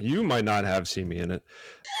 you might not have seen me in it,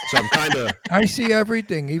 so I'm kind of. I see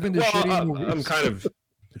everything, even the shitty movies. I'm kind of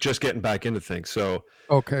just getting back into things. So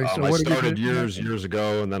okay, so I what started years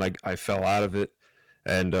ago, and then I fell out of it,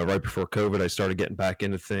 and right before COVID, I started getting back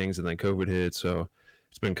into things, and then COVID hit, so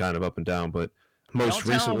it's been kind of up and down. But most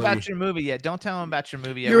recently, don't tell him about your movie yet. Don't tell him about your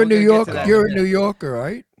movie yet. You're a New Yorker. You're a New Yorker,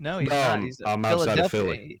 right? No, he's not. He's I'm outside of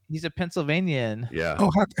Philly. He's a Pennsylvanian. Yeah. Oh,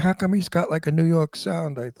 how come he's got like a New York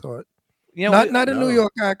sound? I thought. You know, not a New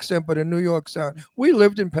York accent, but a New York sound. We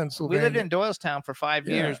lived in Pennsylvania. We lived in Doylestown for 5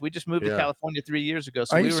 years. We just moved to California 3 years ago.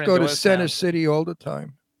 So I used to go to Center City all the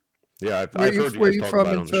time. Yeah, Where you from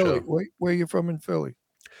in Philly? Where you from in Philly?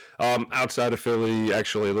 Outside of Philly,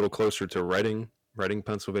 actually a little closer to Reading,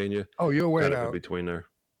 Pennsylvania. Oh, you're way kind out. of in between there.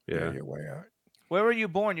 Yeah, you're way out. Where were you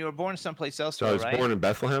born? You were born someplace else, so I was born in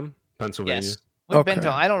Bethlehem, Pennsylvania. Yes. We've been to.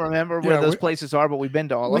 I don't remember where those places are, but we've been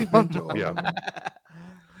to all of them. Yeah.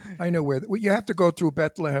 I know where you have to go through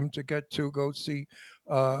Bethlehem to go see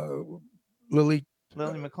Lily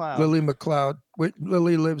McLeod. Lily McLeod.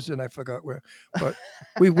 Lily lives in I forgot where, but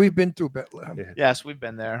we've been through Bethlehem. Yeah. Yes, we've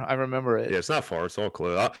been there. I remember it. Yeah, it's not far. It's all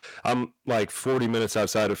close. I'm like 40 minutes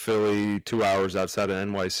outside of Philly, 2 hours outside of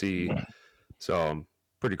NYC, so I'm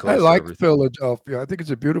pretty close. I like Philadelphia. I think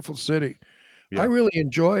it's a beautiful city. Yeah. I really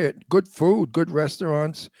enjoy it. Good food, good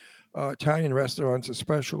restaurants, Italian restaurants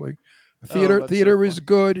especially. Theater is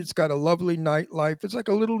good. It's got a lovely nightlife. It's like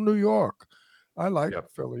a little New York. I like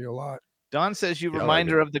Philly a lot. Don says you remind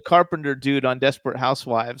her of the Carpenter dude on Desperate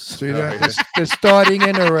Housewives. See that? They're starting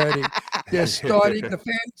in already. They're starting.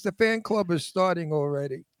 The fan club is starting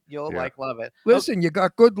already. You'll love it. Listen, you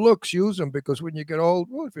got good looks. Use them because when you get old,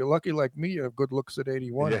 well, if you're lucky like me, you have good looks at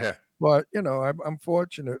 81. Yeah. But I'm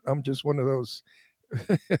fortunate. I'm just one of those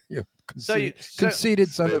conceited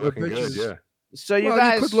son of a bitches. Good, yeah. So you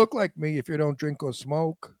guys could look like me if you don't drink or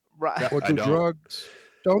smoke, right? Or do drugs.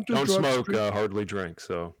 Don't drugs, smoke. Hardly drink.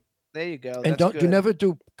 So there you go. And you never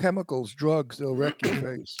do chemicals, drugs. They'll wreck your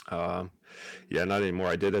face. Yeah, not anymore.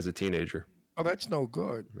 I did as a teenager. Oh, that's no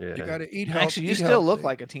good. Yeah. You got to eat healthy. Actually, you still look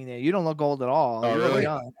like a teenager. You don't look old at all. Oh, really?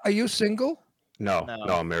 Are you single? No,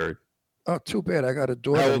 I'm married. Oh, too bad. I got a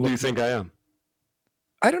daughter. How old do you think I am?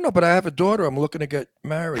 I don't know, but I have a daughter. I'm looking to get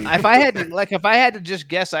married. If I had to just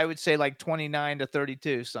guess, I would say like 29 to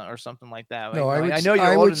 32 or something like that. No, I know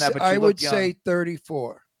you're older than that, but I would young. say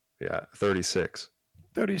 34. Yeah, 36.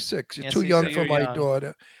 36. You're too young for my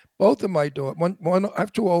daughter. Both of my daughters. One. I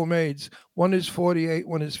have two old maids. One is 48.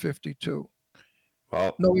 One is 52.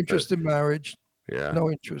 Well, no interest in marriage. Yeah.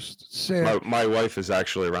 No interest. Sad. My wife is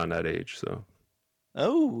actually around that age, so.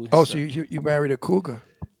 Oh, so you married a cougar?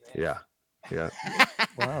 Yeah. Yeah.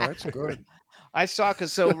 Wow, that's good. I saw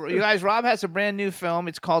you guys, Rob has a brand new film.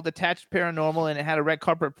 It's called Attached Paranormal, and it had a red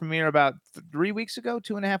carpet premiere about 3 weeks ago,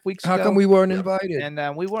 2.5 weeks ago. How come we weren't invited?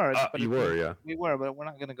 And we were. You were, yeah. We were, but we're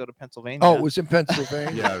not going to go to Pennsylvania. Oh, it was in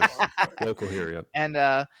Pennsylvania. Yeah, it was local here, yeah. And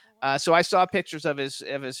so I saw pictures of his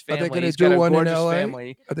family. Are they going to He's do got a one in gorgeous LA?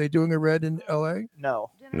 family. Are they doing a red in LA?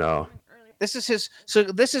 No. This is his. So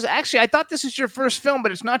this is actually. I thought this is your first film,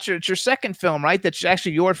 but it's not your. It's your second film, right? That's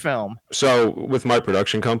actually your film. So with my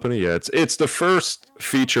production company, yeah, it's the first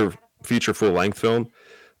feature full length film.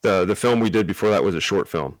 The film we did before that was a short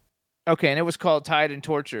film. Okay, and it was called Tied and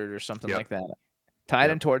Tortured or something like that. Tied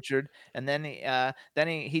and Tortured, and then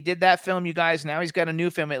he did that film, you guys. Now he's got a new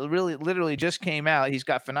film. It literally just came out. He's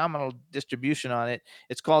got phenomenal distribution on it.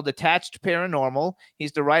 It's called Attached Paranormal.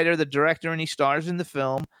 He's the writer, the director, and he stars in the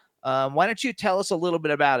film. Why don't you tell us a little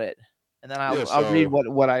bit about it, and then I'll read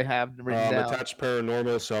what I have written down. Attached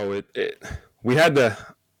Paranormal. So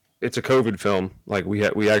it's a COVID film. Like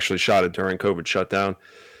we actually shot it during COVID shutdown.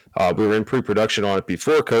 We were in pre-production on it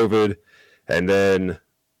before COVID, and then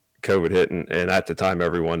COVID hit, and at the time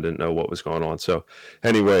everyone didn't know what was going on. So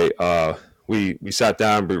anyway, we sat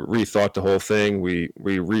down, we rethought the whole thing, we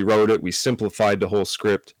rewrote it, we simplified the whole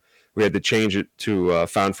script. We had to change it to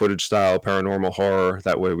found footage style paranormal horror.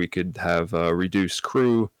 That way we could have a reduced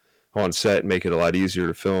crew on set and make it a lot easier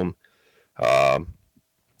to film.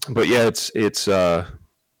 But yeah, it's a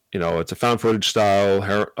found footage style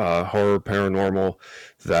horror paranormal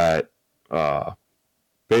that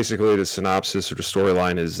basically the synopsis or the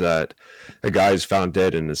storyline is that a guy is found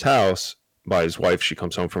dead in his house by his wife. She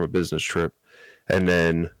comes home from a business trip, and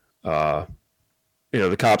then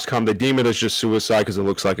the cops come, they deem it as just suicide because it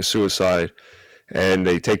looks like a suicide. And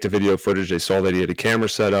they take the video footage. They saw that he had a camera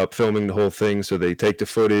set up filming the whole thing. So they take the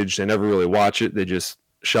footage. They never really watch it. They just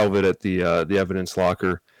shelve it at the evidence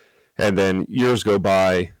locker. And then years go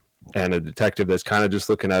by, and a detective that's kind of just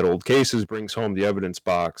looking at old cases brings home the evidence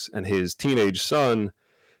box, and his teenage son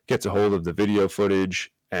gets a hold of the video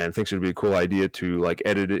footage and thinks it would be a cool idea to like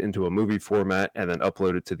edit it into a movie format and then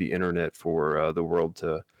upload it to the internet for the world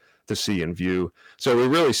to see and view. So we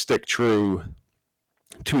really stick true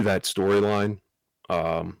to that storyline.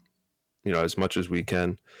 As much as we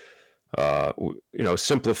can,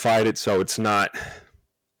 simplified it so it's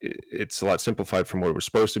a lot simplified from what it was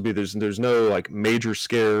supposed to be. There's no like major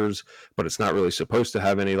scares, but it's not really supposed to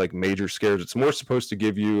have any like major scares. It's more supposed to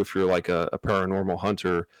give you, if you're like a paranormal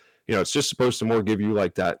hunter, it's just supposed to more give you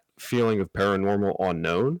like that feeling of paranormal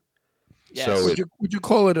unknown. Yes. So would you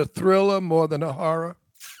call it a thriller more than a horror?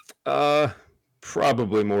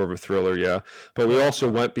 Probably more of a thriller, yeah. But we also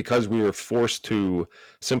went, because we were forced to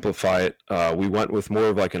simplify it, we went with more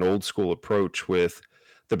of like an old school approach with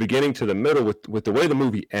the beginning to the middle, with the way the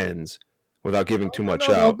movie ends, without giving too much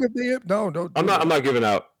out. I'm not giving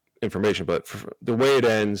out information, but for the way it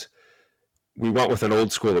ends, we went with an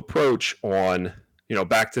old school approach on,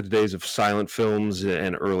 back to the days of silent films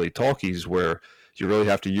and early talkies, where you really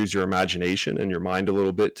have to use your imagination and your mind a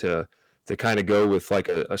little bit to kind of go with like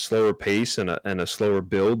a slower pace and a slower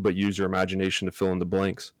build, but use your imagination to fill in the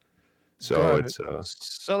blanks. So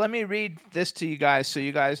so let me read this to you guys. So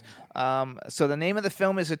you guys, so the name of the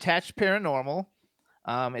film is Attached Paranormal.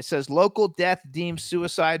 It says local death deemed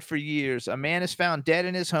suicide for years. A man is found dead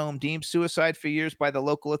in his home, deemed suicide for years by the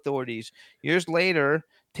local authorities. Years later,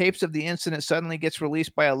 tapes of the incident suddenly gets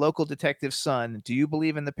released by a local detective's son. Do you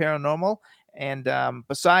believe in the paranormal? And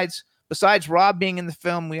Besides Rob being in the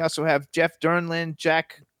film, we also have Jeff Dernlin,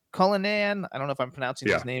 Jack Cullinan. I don't know if I'm pronouncing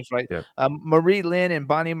these names right. Yeah. Marie Lynn and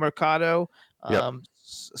Bonnie Mercado.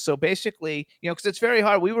 So basically, because it's very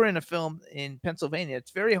hard. We were in a film in Pennsylvania.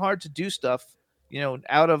 It's very hard to do stuff,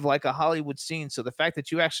 out of like a Hollywood scene. So the fact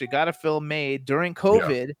that you actually got a film made during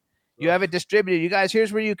COVID, you have it distributed. You guys,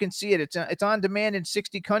 here's where you can see it. It's on demand in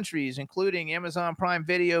 60 countries, including Amazon Prime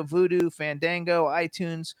Video, Vudu, Fandango,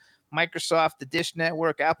 iTunes, Microsoft, the Dish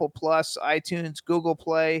Network, Apple Plus, iTunes, Google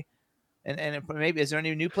Play, and maybe, is there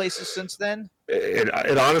any new places since then?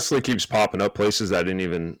 It honestly keeps popping up places I didn't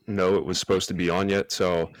even know it was supposed to be on yet.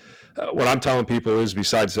 So what I'm telling people is,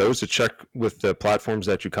 besides those, to check with the platforms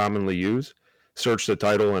that you commonly use, search the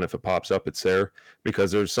title, and if it pops up, it's there. Because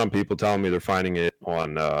there's some people telling me they're finding it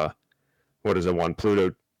on on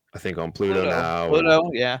Pluto. I think on Pluto now.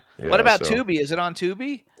 Pluto, yeah. What about Tubi? Is it on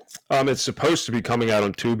Tubi? It's supposed to be coming out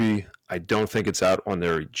on Tubi. I don't think it's out on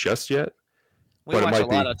there just yet. We watch a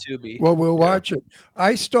lot on Tubi. Well, we'll watch it.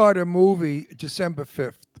 I start a movie December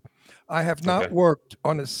 5th. I have not worked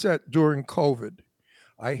on a set during COVID.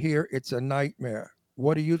 I hear it's a nightmare.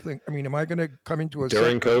 What do you think? I mean, am I going to come into a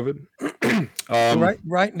during set? COVID?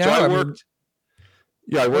 Right now. So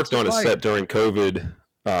I worked on a set during COVID.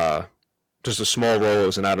 Just a small role. It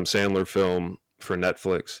was an Adam Sandler film for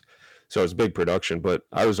Netflix. So it's a big production, but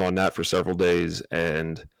I was on that for several days,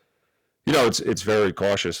 and it's very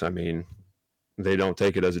cautious. I mean, they don't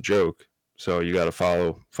take it as a joke, so you got to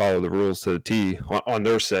follow the rules to the T on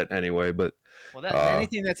their set anyway. But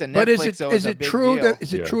anything that's a Netflix, but is it true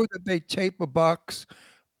deal. True that they tape a box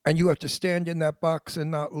and you have to stand in that box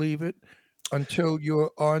and not leave it until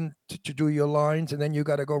you're on to do your lines, and then you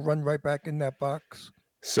got to go run right back in that box?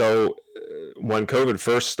 So when COVID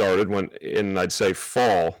first started, in I'd say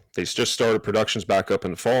fall, they just started productions back up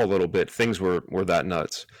in the fall a little bit. Things were that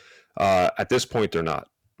nuts. At this point, they're not.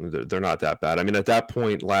 They're not that bad. I mean, at that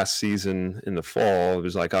point last season in the fall, it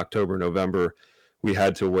was like October, November, we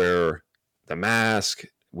had to wear the mask.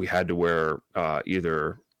 We had to wear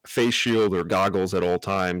either face shield or goggles at all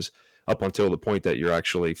times up until the point that you're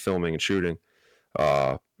actually filming and shooting.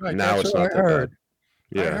 Now it's not that bad.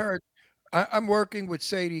 Yeah. I heard. I'm working with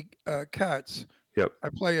Sadie Katz. Yep. I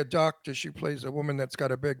play a doctor. She plays a woman that's got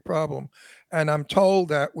a big problem. And I'm told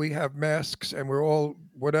that we have masks and we're all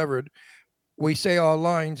whatever. We say our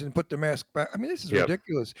lines and put the mask back. I mean, this is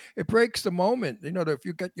ridiculous. It breaks the moment. If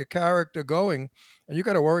you get your character going and you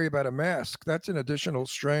got to worry about a mask, that's an additional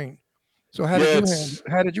strain. So how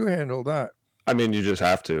did you handle that? I mean, you just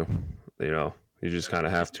have to, you just kind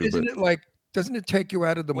of have to. Doesn't it take you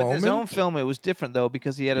out of the moment? With his own film, it was different though,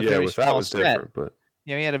 because he had a very small set. Different, but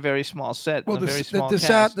he had a very small set. Well,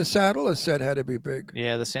 the Sattler set had to be big.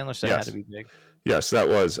 Yeah, the Sandler set had to be big. Yes, that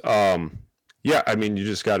was. I mean, you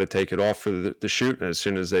just got to take it off for the shoot, and as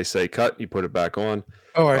soon as they say cut, you put it back on.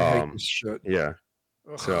 Oh, I hate this shit. Yeah,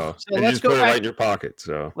 So, So and you let's just go put it back. right in your pocket.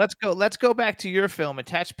 So Let's go back to your film,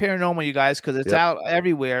 Attached Paranormal, you guys, because it's Yep. out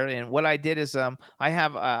everywhere. And what I did is I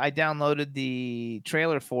downloaded the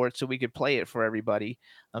trailer for it so we could play it for everybody.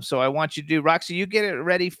 So I want you to do, Roxy, you get it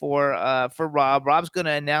ready for Rob. Rob's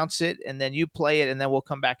gonna announce it, and then you play it, and then we'll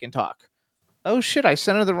come back and talk. Oh shit, I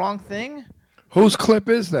sent her the wrong thing. Whose clip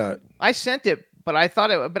is that? I sent it, but I thought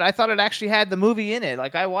it actually had the movie in it.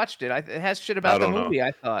 Like I watched it. It has shit about the don't know. movie.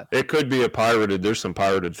 I thought it could be a pirated. There's some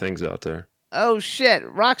pirated things out there. Oh shit,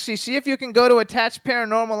 Roxy, see if you can go to Attached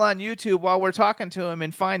Paranormal on YouTube while we're talking to him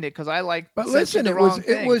and find it, because I But sent listen, you the it was wrong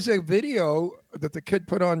thing. it was a video that the kid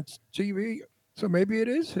put on TV, so maybe it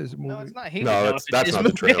is his movie. No, it's not. He No, would know that's if it's his not the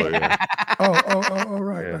movie. trailer. Yeah. Oh,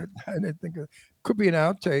 right. Yeah. I didn't think could be an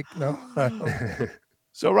outtake. No, I don't.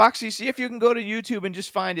 So Roxy, see if you can go to YouTube and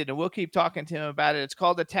just find it, and we'll keep talking to him about it. It's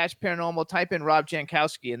called Attached Paranormal. Type in Rob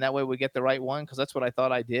Jankowski, and that way we get the right one, because that's what I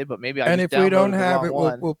thought I did. But maybe I And just if we don't downloaded the have wrong it,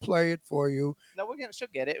 one. we'll play it for you. No, she'll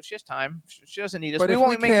get it. It's just time. She doesn't need us. But We if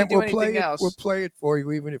won't we make can't, you do we'll play anything it. else. We'll play it for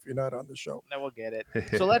you, even if you're not on the show. No, we'll get it.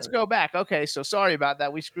 So let's go back. Okay, so sorry about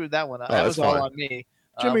that. We screwed that one up. Oh, That that's was all fine. on me.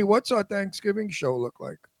 Jimmy, what's our Thanksgiving show look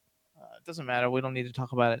like? It doesn't matter. We don't need to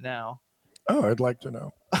talk about it now. Oh, I'd like to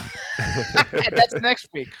know. That's next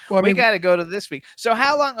week. Well, I We mean, got to go to this week. So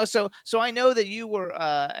how long? So I know that you were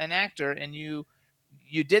an actor, and you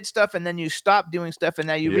did stuff, and then you stopped doing stuff, and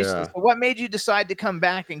now you recently. Yeah. So what made you decide to come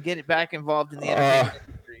back and get it back involved in the entertainment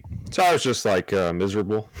industry? So I was just like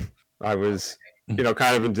miserable. I was,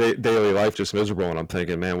 kind of in daily life, just miserable, and I'm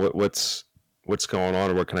thinking, man, what's going on,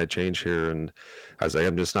 or what can I change here? And I was like,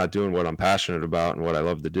 I'm just not doing what I'm passionate about and what I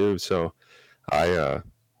love to do. So I,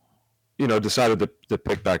 decided to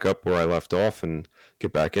pick back up where I left off and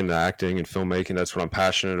get back into acting and filmmaking. That's what I'm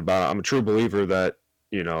passionate about. I'm a true believer that,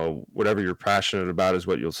 whatever you're passionate about is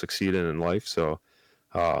what you'll succeed in life. So,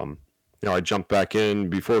 I jumped back in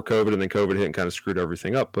before COVID, and then COVID hit and kind of screwed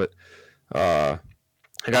everything up. But I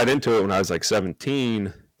got into it when I was like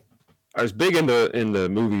 17. I was big into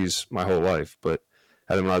movies my whole life, but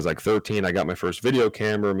and then when I was like 13, I got my first video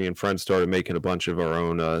camera. Me and friends started making a bunch of our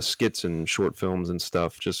own skits and short films and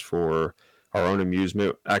stuff just for our own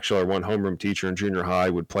amusement. Actually, our one homeroom teacher in junior high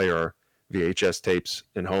would play our VHS tapes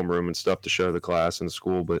in homeroom and stuff to show the class in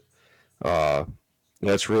school. But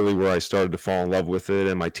that's really where I started to fall in love with it.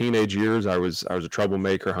 In my teenage years, I was a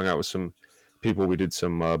troublemaker, hung out with some people. We did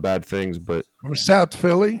some bad things, but From South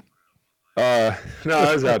Philly, no,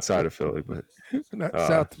 I was outside of Philly, but not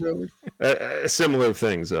South Philly. similar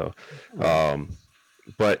things though.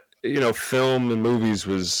 But film and movies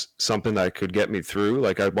was something that could get me through.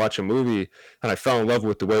 Like I'd watch a movie and I fell in love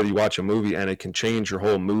with the way that you watch a movie, and it can change your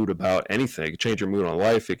whole mood about anything. It could change your mood on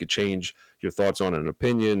life. It could change your thoughts on an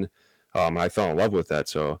opinion. I fell in love with that.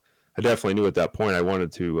 So I definitely knew at that point I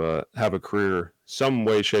wanted to have a career some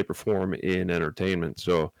way, shape, or form in entertainment.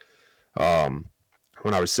 So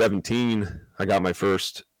when I was 17, I got my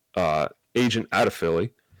first agent out of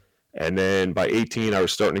Philly. And then by 18, I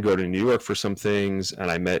was starting to go to New York for some things. And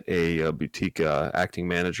I met a boutique acting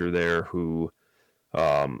manager there who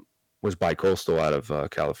was bi-coastal out of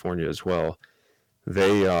California as well.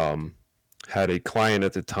 They had a client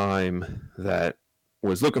at the time that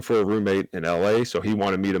was looking for a roommate in LA. So he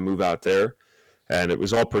wanted me to move out there. And it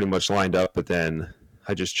was all pretty much lined up. But then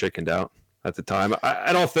I just chickened out at the time.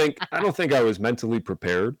 I don't think I was mentally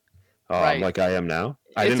prepared like I am now.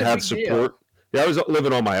 I didn't have support. Yeah, I was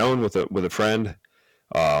living on my own with a friend,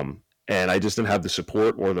 and I just didn't have the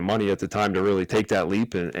support or the money at the time to really take that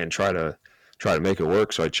leap and try to make it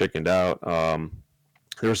work. So I chickened out.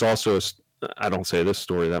 There's also I don't say this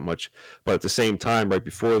story that much, but at the same time, right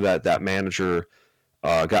before that, that manager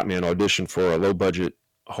got me an audition for a low budget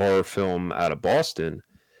horror film out of Boston.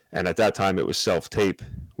 And at that time, it was self-tape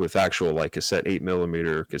with actual like cassette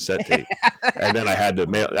 8mm cassette tape, and then I had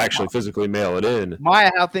to physically mail it in.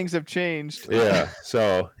 My, how things have changed. Yeah,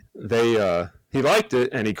 so he liked it,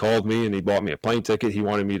 and he called me and he bought me a plane ticket. He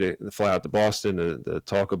wanted me to fly out to Boston to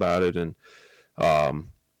talk about it, and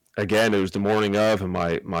again, it was the morning of, and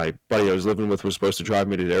my buddy I was living with was supposed to drive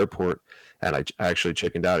me to the airport, and I actually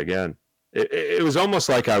chickened out again. It was almost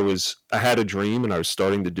like I had a dream and I was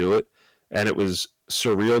starting to do it, and it was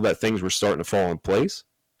surreal that things were starting to fall in place,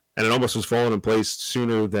 and it almost was falling in place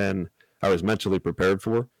sooner than I was mentally prepared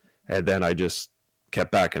for, and then I just kept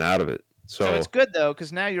backing out of it. So it's good though,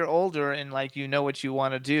 because now you're older and like you know what you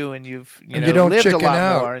want to do, and you don't lived a chicken lot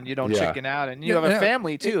out. more, and you don't chicken out, and you Yeah, have a yeah.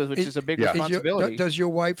 family too, which is a big responsibility. Does your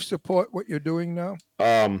wife support what you're doing now?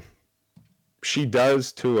 She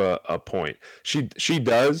does to a point. She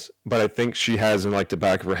does, but I think she has in like the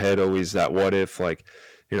back of her head always that what if, like,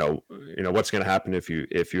 what's going to happen if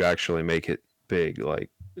you actually make it big. Like,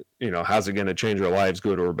 how's it going to change our lives,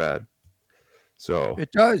 good or bad? So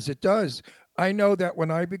it does. It does. I know that when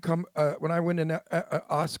I win an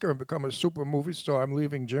Oscar and become a super movie star, I'm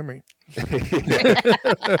leaving Jimmy.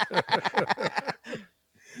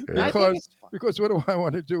 Because what do I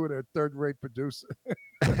want to do with a third-rate producer?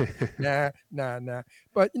 Nah.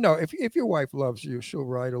 But if your wife loves you, she'll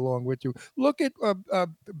ride along with you. Look at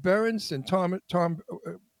Berenson, Tom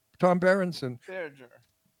Berenson. Berenger.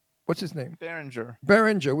 What's his name?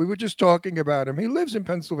 Berenger. We were just talking about him. He lives in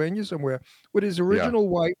Pennsylvania somewhere with his original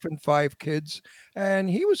wife and 5 kids, and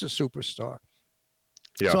he was a superstar.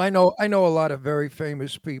 Yeah. So I know a lot of very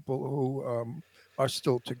famous people who are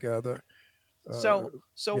still together. So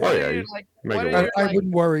what are you like? I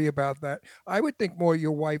wouldn't worry about that. I would think more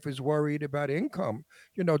your wife is worried about income.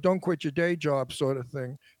 Don't quit your day job, sort of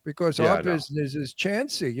thing. Because our business is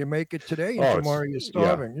chancy. You make it today, and tomorrow you're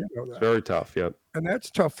starving. You know that. It's very tough. Yep. And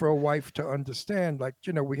that's tough for a wife to understand. Like,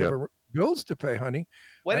 we have bills to pay, honey.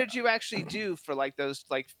 What did you actually do for like those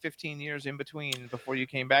 15 years in between before you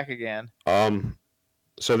came back again?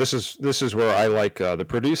 So this is where I like the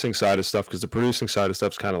producing side of stuff, because the producing side of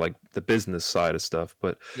stuff is kind of like the business side of stuff.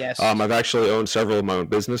 But yes, I've actually owned several of my own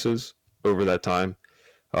businesses over that time.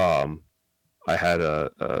 I had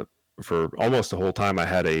for almost the whole time I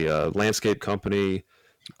had a landscape company.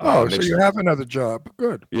 So you have another job.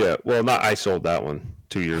 Good. Yeah. Well, I sold that one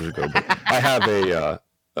 2 years ago, but I have a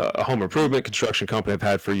home improvement construction company I've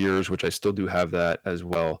had for years, which I still do have that as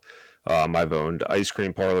well. I've owned ice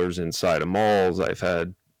cream parlors inside of malls. I've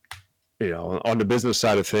had, on the business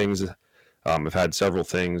side of things, I've had several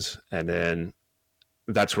things. And then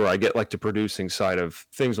that's where I get like the producing side of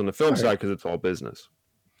things on the film side, because it's all business.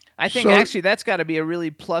 I think actually that's got to be a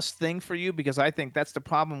really plus thing for you, because I think that's the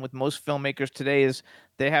problem with most filmmakers today is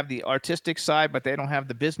they have the artistic side, but they don't have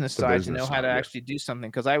the business side to know how to actually do something.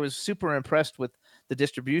 Because I was super impressed with the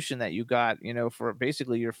distribution that you got, for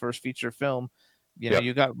basically your first feature film.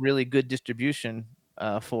 You got really good distribution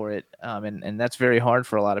for it, and that's very hard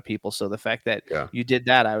for a lot of people. So the fact that you did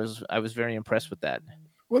that, I was very impressed with that.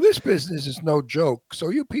 Well, this business is no joke. So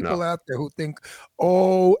you people out there who think,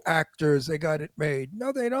 actors, they got it made.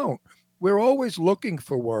 No, they don't. We're always looking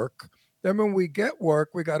for work. Then when we get work,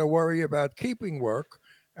 we got to worry about keeping work.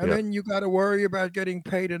 And then you got to worry about getting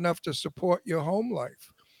paid enough to support your home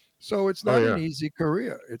life. So it's not an easy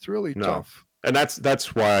career. It's really tough. And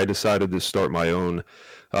that's why I decided to start my own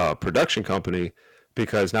production company,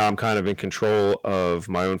 because now I'm kind of in control of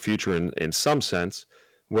my own future in some sense,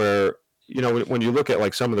 where, when you look at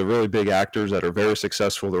like some of the really big actors that are very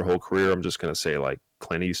successful their whole career, I'm just going to say like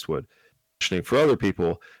Clint Eastwood. For other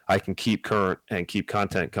people, I can keep current and keep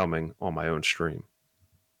content coming on my own stream.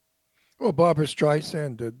 Well, Barbra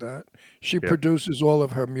Streisand did that. She produces all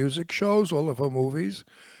of her music shows, all of her movies,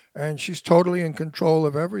 and she's totally in control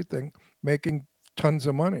of everything, making tons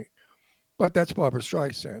of money. But that's Barbra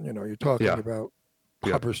Streisand. You're talking about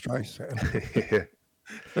Barbra Streisand.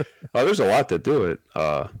 There's a lot that do it.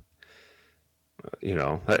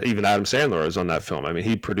 Even Adam Sandler is on that film. I mean,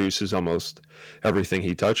 he produces almost everything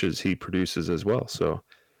he touches. He produces as well. So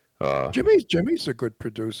Jimmy's a good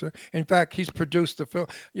producer. In fact, he's produced the film.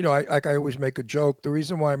 I always make a joke. The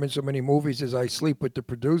reason why I'm in so many movies is I sleep with the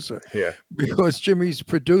producer. Yeah. Because Jimmy's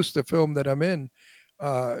produced the film that I'm in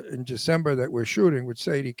December that we're shooting with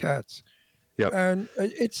Sadie Katz. Yep. And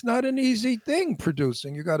it's not an easy thing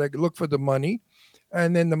producing. You got to look for the money.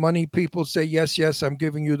 And then the money people say, yes, I'm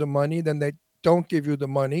giving you the money. Then they don't give you the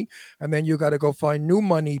money. And then you got to go find new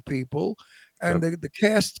money people. And the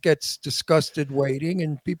cast gets disgusted waiting,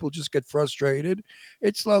 and people just get frustrated.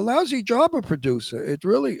 It's a lousy job, a producer. It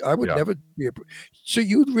really, I would never be so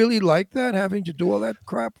you'd really like that, having to do all that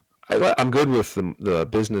crap? I'm good with the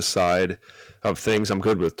business side of things. I'm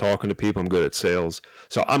good with talking to people. I'm good at sales.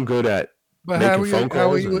 So I'm good at making phone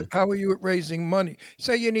calls. How are you at raising money?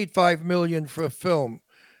 Say you need $5 million for a film.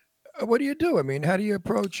 What do you do? I mean, how do you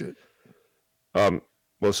approach it?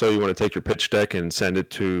 Well, so you want to take your pitch deck and send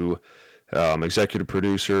it to executive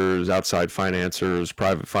producers, outside financiers,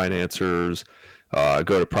 private financiers, go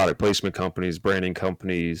to product placement companies, branding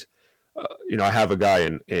companies. I have a guy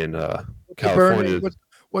in California.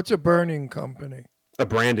 What's a burning company? A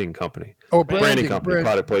branding company. Oh, branding company,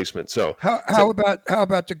 product placement. So how about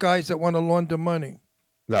the guys that want to launder money?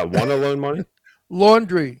 That want to loan money?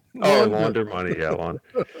 Laundry. Launder money. Yeah, launder.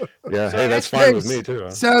 Yeah, so hey, that's fine with me too.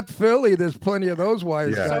 Huh? South Philly, there's plenty of those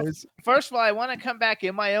wise guys. So, first of all, I want to come back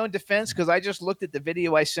in my own defense, because I just looked at the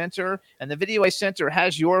video I sent her, and the video I sent her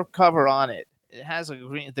has your cover on it. it has a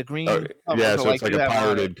the green Oh, cover, yeah, so it's like you a have on it.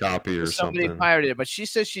 pirated copy or Somebody something. pirated it, but she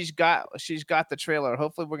says she's got the trailer.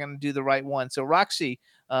 Hopefully we're gonna do the right one. So Roxy,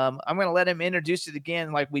 I'm gonna let him introduce it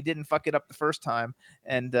again, like we didn't fuck it up the first time,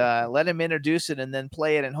 and let him introduce it and then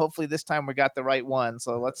play it, and hopefully this time we got the right one.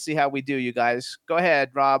 So let's see how we do, you guys. Go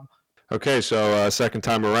ahead, Rob. Okay, so second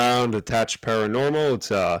time around, Attached Paranormal.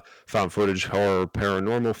 It's a found footage horror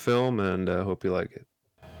paranormal film, and hope you like it.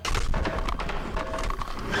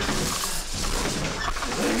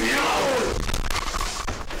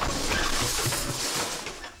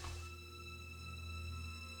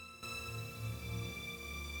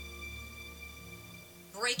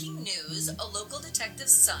 Breaking news, a local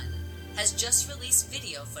detective's son has just released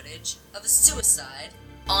video footage of a suicide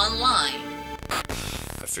online.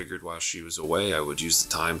 I figured while she was away, I would use the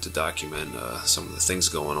time to document some of the things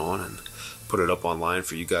going on and put it up online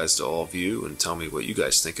for you guys to all view and tell me what you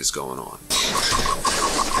guys think is going on.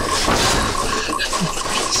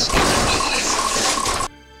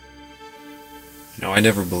 You know, I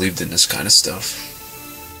never believed in this kind of stuff.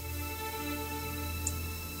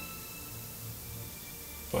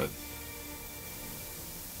 But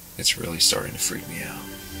it's really starting to freak me out.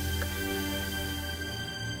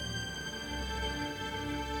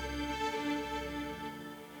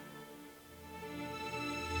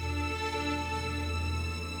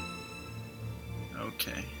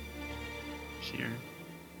 Okay, here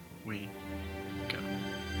we go.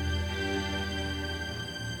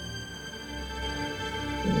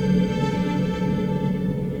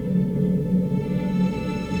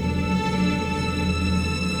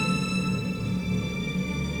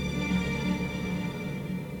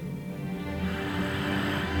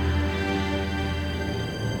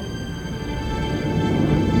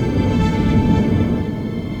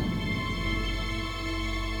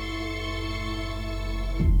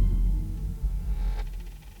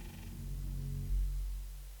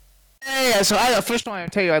 Yeah, so I first want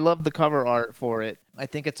to tell you I love the cover art for it. I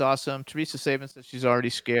think it's awesome. Teresa Saban says she's already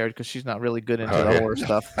scared because she's not really good into the horror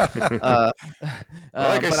stuff. Well,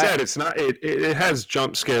 like I said, it's not. It has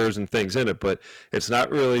jump scares and things in it, but it's not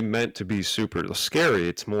really meant to be super scary.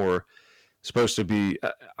 It's more supposed to be.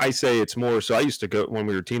 I say it's more. So I used to go when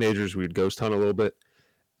we were teenagers. We'd ghost hunt a little bit,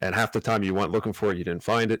 and half the time you went looking for it, you didn't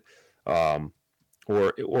find it,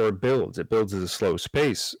 or it builds. It builds at a slow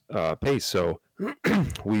pace. So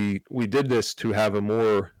we did this to have a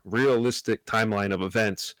more realistic timeline of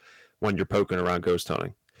events when you're poking around ghost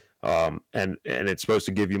hunting, and it's supposed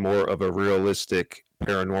to give you more of a realistic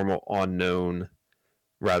paranormal unknown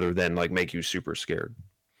rather than like make you super scared.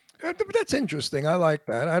 But that's interesting. I like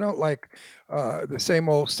that. I don't like the same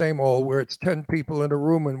old where it's 10 people in a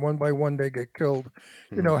room and one by one they get killed.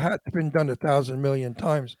 You know, it's been done 1,000 million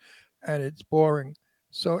times and it's boring.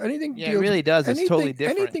 So anything it really does. It's totally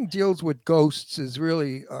different. Anything deals with ghosts is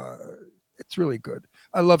really it's really good.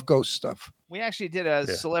 I love ghost stuff. We actually did a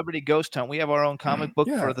celebrity ghost hunt. We have our own comic book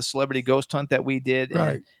for the celebrity ghost hunt that we did.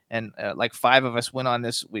 Right. And like 5 of us went on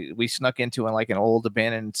this. We snuck into like an old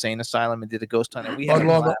abandoned insane asylum and did a ghost hunt. And we had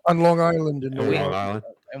on Long Island in New York.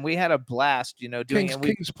 And we had a blast, doing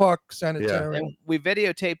Kings Park Sanitarium. And we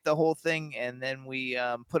videotaped the whole thing, and then we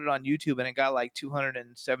put it on YouTube, and it got like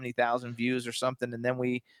 270,000 views or something. And then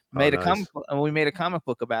we made a comic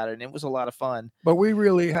book about it, and it was a lot of fun. But we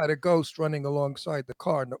really had a ghost running alongside the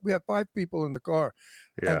car. We had 5 people in the car,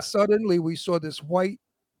 and suddenly we saw this white,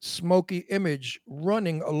 smoky image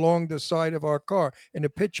running along the side of our car in a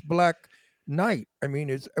pitch black night. I mean,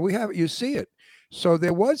 you see it. So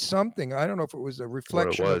there was something. I don't know if it was a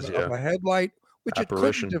reflection of a headlight, which it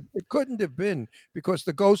couldn't have been because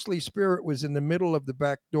the ghostly spirit was in the middle of the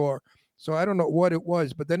back door. So I don't know what it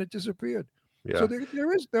was, but then it disappeared. Yeah. So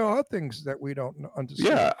there are things that we don't understand.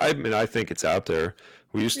 Yeah, I mean, I think it's out there.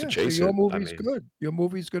 We used to chase your movie's good. Your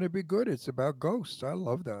movie's going to be good. It's about ghosts. I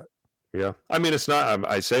love that. Yeah, I mean, it's not.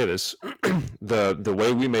 I say this, the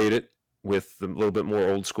way we made it with the little bit more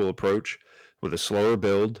old school approach, with a slower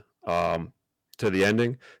build. To the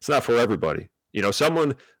ending, it's not for everybody.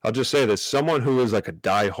 I'll just say this, someone who is like a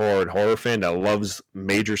die-hard horror fan that loves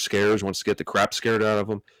major scares, wants to get the crap scared out of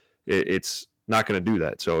them, it's not going to do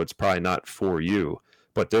that. So it's probably not for you.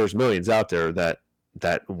 But there's millions out there that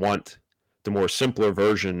want the more simpler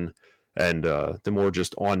version and the more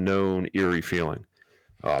just unknown, eerie feeling.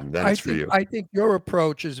 That's for you. I think your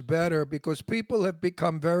approach is better because people have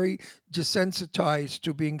become very desensitized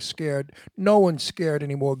to being scared. No one's scared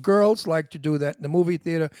anymore. Girls like to do that in the movie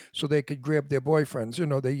theater so they could grab their boyfriends.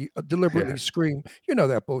 They deliberately scream.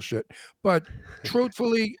 That bullshit. But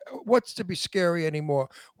truthfully, what's to be scary anymore?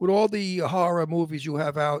 With all the horror movies you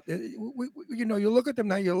have out, you look at them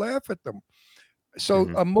now, you laugh at them. So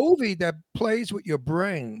Mhm. a movie that plays with your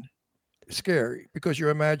brain scary because your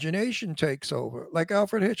imagination takes over. Like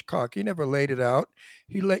Alfred Hitchcock, he never laid it out.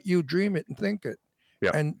 He let you dream it and think it.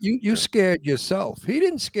 Yeah. And you scared yourself. He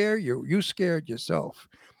didn't scare you. You scared yourself.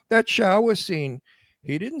 That shower scene,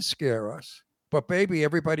 he didn't scare us. But baby,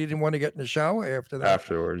 everybody didn't want to get in the shower after that.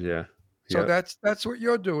 Afterwards, yeah. So Yeah. that's what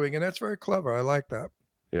you're doing, and that's very clever. I like that.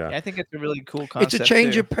 Yeah. I think it's a really cool It's concept. a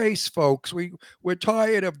change too. of pace, folks. We're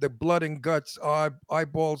tired of the blood and guts,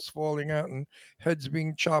 eyeballs falling out, and heads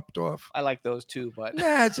being chopped off. I like those too, but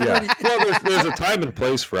Nah, it's Yeah. already Well, there's a time and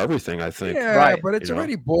place for everything, I think. yeah, Right. but it's You know?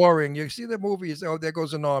 already boring. You see the movies, oh, there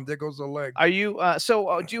goes an arm, there goes a leg. are you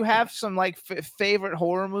do you have some like favorite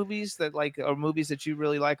horror movies that like or movies that you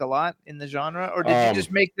really like a lot in the genre, or did you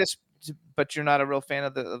just make this but you're not a real fan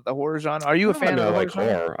of the horror genre? Are you a fan No, of the I like horror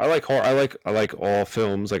genre? horror. I like horror. I like all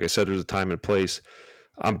films. Like I said, there's a time and place.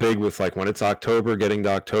 I'm big with like when it's October, getting to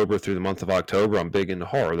October through the month of October. I'm big into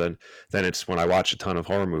horror. Then it's when I watch a ton of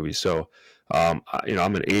horror movies. So, I'm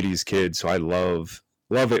an '80s kid, so I love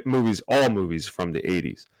it. Movies, all movies from the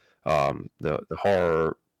 '80s. The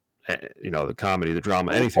horror, the comedy, the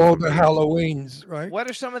drama, anything. All from the the 80s. Halloweens, right? What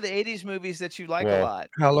are some of the 80s movies that you like a Well, lot?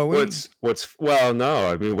 Halloween. No,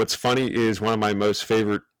 I mean, what's funny is one of my most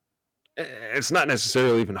favorite. It's not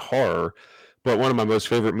necessarily even horror, but one of my most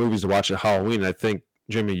favorite movies to watch at Halloween. I think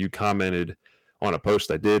Jimmy, you commented on a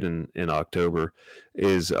post I did in October,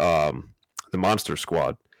 is the Monster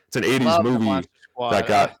Squad. It's an '80s Love the movie Monster Squad. that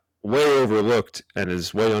got way overlooked and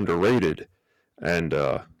is way underrated, and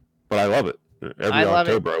but I love it. Every I love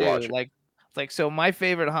October it I watch too. it. Like so my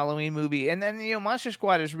favorite Halloween movie, and then Monster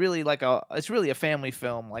Squad is really like it's really a family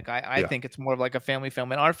film. Like I Yeah. think it's more of like a family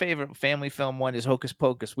film. And our favorite family film one is Hocus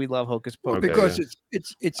Pocus. We love Hocus Well, Pocus. because yeah.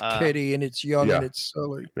 it's Uh, kiddie and it's young Yeah. and it's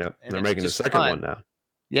silly. Yeah, and they're it's making the just second fun. one now.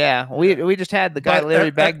 Yeah, we just had the guy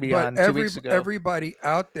Larry Bagby but on 2 weeks ago. everybody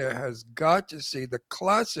out there has got to see the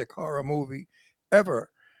classic horror movie ever,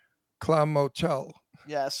 Clown Motel.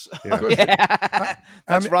 Yes. Yeah. Yeah.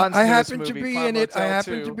 That's Ron's I newest happen to movie, be Clown in it. I Motel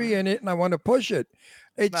happen 2. to be in it, and I want to push it.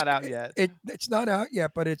 It's not out yet. It's not out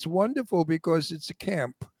yet, but it's wonderful because it's a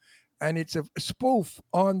camp, and it's a spoof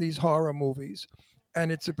on these horror movies,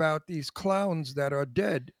 and it's about these clowns that are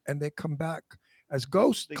dead and they come back as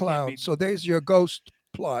ghost They can't be- clowns. So there's your ghost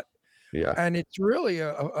plot. Yeah. And it's really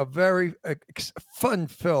a very fun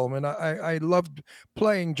film. And I loved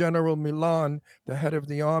playing General Milan, the head of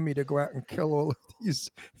the army, to go out and kill all of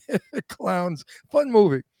these clowns. Fun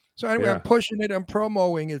movie. So anyway, Yeah. I'm pushing it. I'm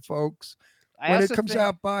promoting it, folks. I When it also comes think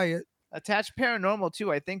out, buy it. Attached Paranormal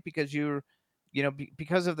too. I think because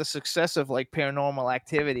because of the success of like Paranormal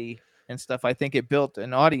Activity and stuff, I think it built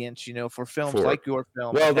an audience, for films For- like your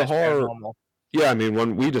film. Well, the Attached horror- Paranormal. Yeah, I mean,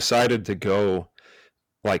 when we decided to go,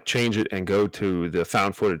 like, change it and go to the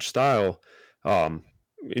found footage style,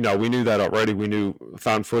 we knew that already. We knew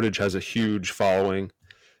found footage has a huge following,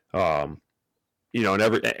 and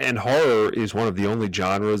horror is one of the only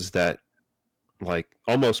genres that, like,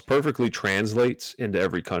 almost perfectly translates into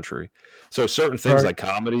every country. So certain things Right. like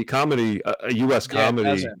comedy, a U.S. Yeah, it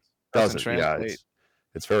comedy doesn't Yeah, translate.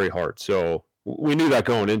 it's very hard. So we knew that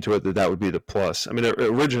going into it that would be the plus. I mean, it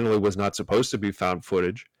originally was not supposed to be found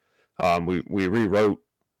footage. We rewrote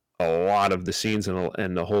a lot of the scenes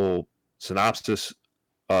and the whole synopsis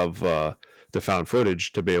of the found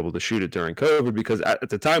footage to be able to shoot it during COVID, because at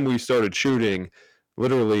the time we started shooting,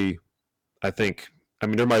 literally,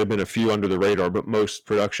 there might have been a few under the radar, but most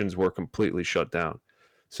productions were completely shut down.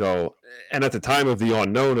 So, and at the time of the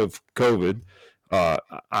unknown of COVID,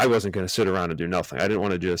 I wasn't going to sit around and do nothing. I didn't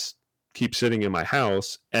want to just keep sitting in my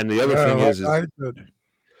house. And the other thing is I did.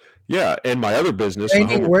 yeah, and my other business, the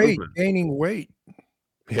home improvement. Gaining weight.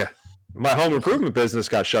 Yeah. My home improvement business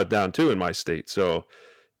got shut down too in my state. So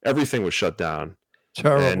everything was shut down.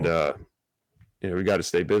 Terrible. And we got to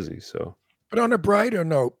stay busy. So But on a brighter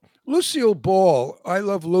note, Lucille Ball, I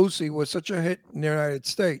Love Lucy, was such a hit in the United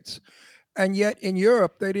States. And yet in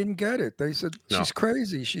Europe, they didn't get it. They said, No. she's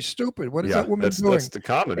crazy. She's stupid. What is yeah, that woman that's doing? the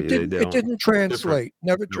comedy. It didn't translate.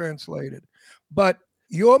 Never Nope. translated. But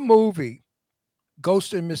your movie,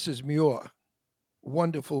 Ghost and Mrs. Muir,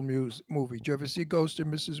 wonderful movie. Did you ever see Ghost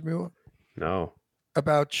and Mrs. Muir? No.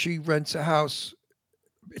 About she rents a house.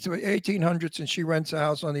 It's the 1800s, and she rents a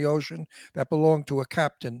house on the ocean that belonged to a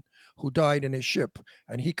captain who died in his ship,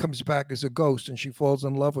 and he comes back as a ghost, and she falls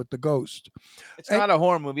in love with the ghost. It's not a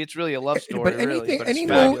horror movie. It's really a love story. But really, anything, but it's any a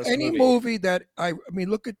fabulous movie that I mean,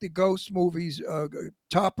 look at the ghost movies.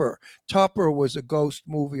 Topper was a ghost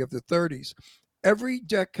movie of the 30s. Every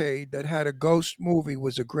decade that had a ghost movie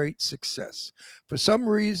was a great success. For some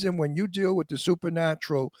reason, when you deal with the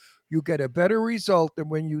supernatural, you get a better result than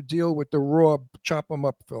when you deal with the raw chop 'em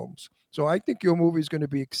up films. So I think your movie is going to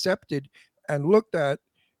be accepted and looked at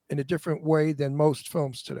in a different way than most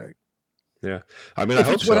films today. Yeah, I mean, I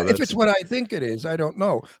hope so. If it's what I think it is, I don't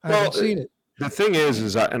know. I haven't seen it. The thing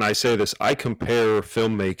is, and I say this, I compare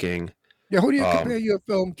filmmaking. Yeah, who do you compare your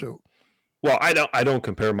film to? Well, I don't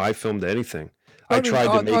compare my film to anything. I mean,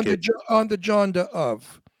 tried to make it on the genre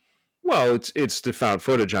of. Well, it's the found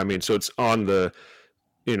footage. I mean, so it's on the,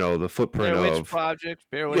 the footprint Blair Witch of Project,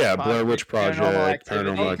 Blair Witch Project,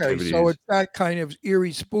 Paranormal Activities. So it's that kind of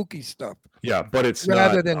eerie, spooky stuff. Yeah, but it's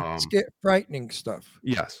rather not, than frightening stuff.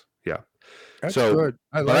 Yes, yeah. That's good.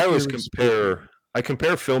 I always compare. I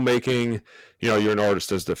compare filmmaking. You're an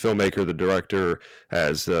artist as the filmmaker, the director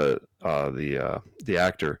as the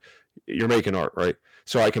actor. You're making art, right?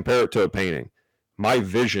 So I compare it to a painting. My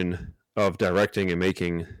vision of directing and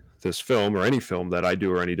making this film, or any film that I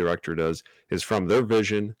do or any director does, is from their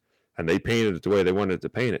vision, and they painted it the way they wanted to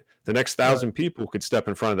paint it. The next 1,000 people could step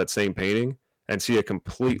in front of that same painting and see a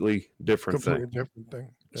completely different thing. Yeah.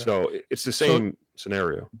 So it's the same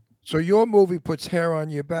scenario. So your movie puts hair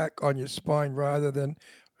on your back, on your spine, rather than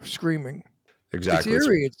screaming. Exactly. It's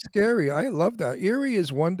eerie. It's scary. I love that. Eerie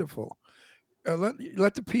is wonderful.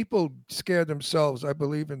 Let the people scare themselves. I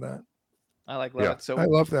believe in that. I like that. Yeah. So I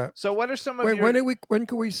love that. So what are some of your... When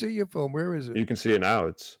can we see your film? Where is it? You can see it now.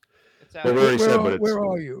 It's out. Well, we already said, but where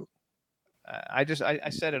are you? I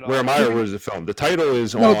said it. Where am I, or where is the film? The title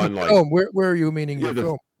is on the film. Where are you meaning your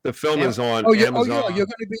film? The film is on Amazon. Oh, yeah, you're going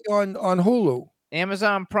to be on Hulu.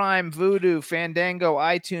 Amazon Prime, Vudu, Fandango,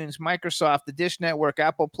 iTunes, Microsoft, the Dish Network,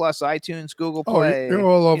 Apple Plus, iTunes, Google Play. You're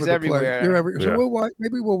all over He's the everywhere. place. You're everywhere. So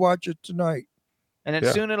maybe we'll watch it tonight. And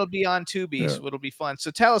then soon it'll be on Tubi, so it'll be fun.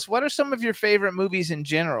 So tell us, what are some of your favorite movies in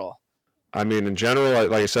general? I mean, in general,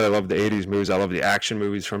 like I said, I love the 80s movies. I love the action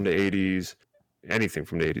movies from the 80s. Anything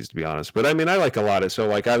from the 80s, to be honest. But I mean, I like a lot of, so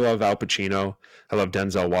like I love Al Pacino. I love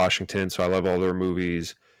Denzel Washington, so I love all their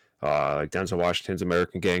movies. Like Denzel Washington's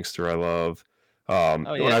American Gangster, I love.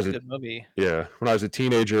 That's a good movie. Yeah. When I was a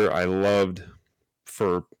teenager, I loved,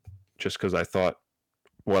 just because I thought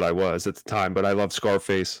what I was at the time, but I loved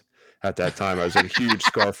Scarface. At that time, I was a huge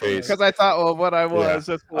Scarface. Because I thought, what I was.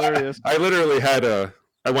 Yeah. That's hilarious. I literally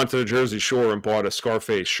I went to the Jersey Shore and bought a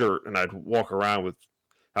Scarface shirt, and I'd walk around with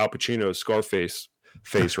Al Pacino's Scarface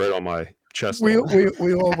face right on my chest. We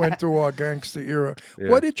all went through our gangster era. Yeah.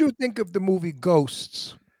 What did you think of the movie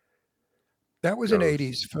Ghosts? That was an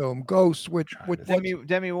 80s film. Ghosts with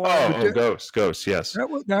Demi Moore. Oh, Ghosts, yes.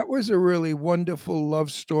 That was a really wonderful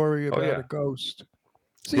love story about a ghost.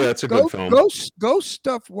 See, yeah, it's a good film. Ghost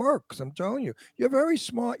stuff works. I'm telling you. You're very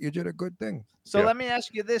smart. You did a good thing. So let me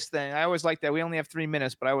ask you this thing. I always like that. We only have 3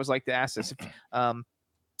 minutes, but I always like to ask this.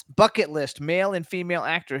 Bucket list, male and female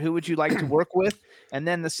actor, who would you like to work with? And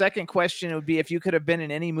then the second question would be, if you could have been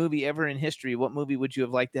in any movie ever in history, what movie would you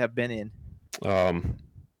have liked to have been in?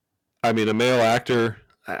 I mean, a male actor,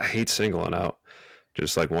 I hate singling out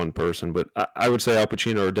just like one person, but I would say Al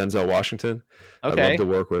Pacino or Denzel Washington. Okay. I'd love to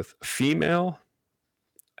work with. Female,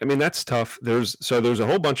 I mean, that's tough. There's a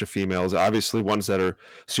whole bunch of females, obviously ones that are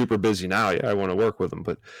super busy now. Yeah, I want to work with them.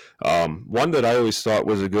 But one that I always thought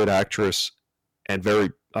was a good actress and very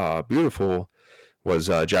beautiful was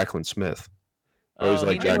Jacqueline Smith. I always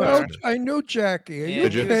like Jacqueline Smith. I know Jackie.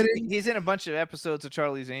 Yeah, he's in a bunch of episodes of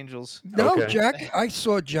Charlie's Angels. No, okay. Jackie. I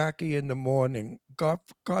saw Jackie in the morning. God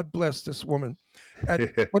bless this woman. At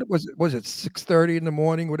what was it? Was it 6:30 in the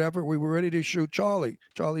morning? Whatever. We were ready to shoot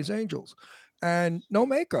Charlie's Angels. And no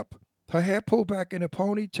makeup. Her hair pulled back in a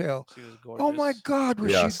ponytail. She was gorgeous. Oh my God,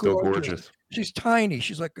 was she gorgeous? She's tiny.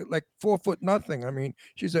 She's like 4 foot nothing. I mean,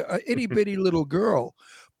 she's a itty bitty little girl,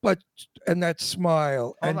 and that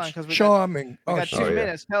smile and charming. We got 2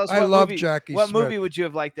 minutes. Tell us, I love Jackie. What Smith. movie would you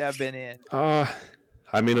have liked to have been in?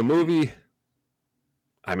 I mean, a movie.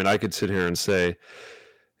 I mean, I could sit here and say,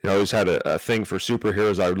 I always had a thing for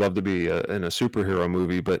superheroes. I would love to be in a superhero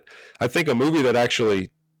movie, but I think a movie that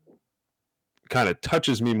actually kind of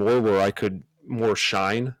touches me more, where I could more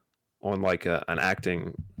shine on like an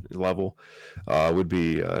acting level, would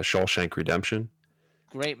be Shawshank Redemption.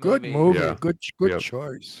 Great movie. Good movie. Yeah. Good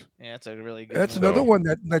choice. Yeah, it's a really good That's movie. Another one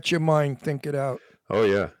that lets your mind think it out. Oh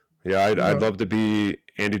yeah. I'd love to be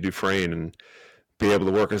Andy Dufresne and be able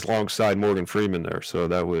to work alongside Morgan Freeman there. So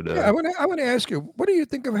that would. I want to ask you, what do you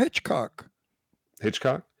think of Hitchcock?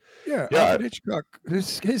 Hitchcock? Yeah, Alfred Hitchcock.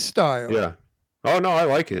 His style. Yeah. Oh no, I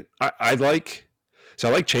like it. I like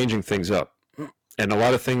changing things up, and a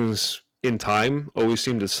lot of things in time always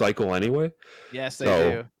seem to cycle anyway. Yes,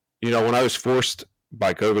 they do. When I was forced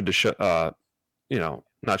by COVID to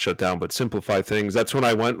not shut down, but simplify things. That's when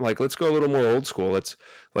I went like, let's go a little more old school.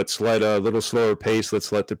 Let's let a little slower pace.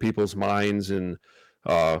 Let's let the people's minds and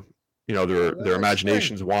their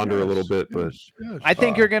imaginations wander a little bit. But I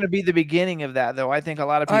think you're going to be the beginning of that, though. I think a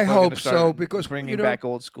lot of people. I are hope so, because bringing back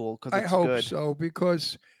old school. I hope so,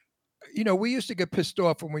 because we used to get pissed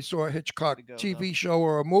off when we saw a Hitchcock TV show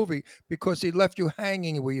or a movie because he left you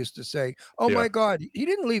hanging. We used to say, "Oh my God, he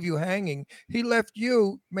didn't leave you hanging. He left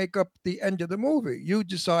you make up the end of the movie. You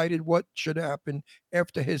decided what should happen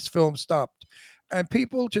after his film stopped." And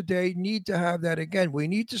people today need to have that again. We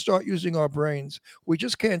need to start using our brains. We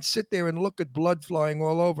just can't sit there and look at blood flying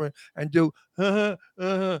all over and do like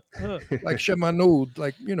Shemanud,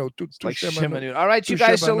 like Shemanud. All right, you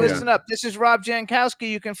guys. So listen up. This is Rob Jankowski.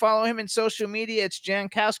 You can follow him in social media. It's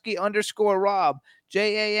Jankowski_Rob.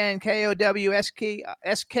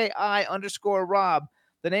 JANKOWSKI_Rob.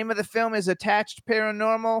 The name of the film is Attached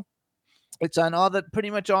Paranormal. It's on pretty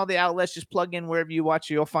much all the outlets. Just plug in wherever you watch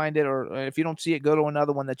it, you'll find it. Or if you don't see it, go to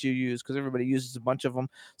another one that you use, because everybody uses a bunch of them.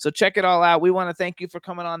 So check it all out. We want to thank you for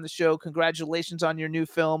coming on the show. Congratulations on your new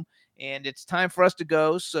film. And it's time for us to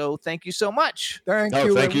go. So thank you so much. Thank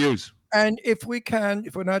you. And if we're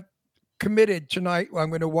not committed tonight, I'm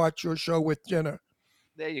going to watch your show with Jenna.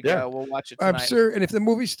 There you go. We'll watch it tonight. I'm serious. And if the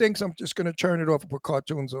movie stinks, I'm just going to turn it off and put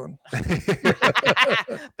cartoons on.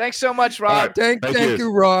 Thanks so much, Rob. Thank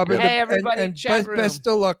you, Rob. Hey, everybody in the chat room. Best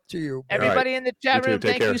of luck to you. Everybody in the chat room,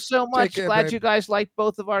 thank you so much. Glad you guys liked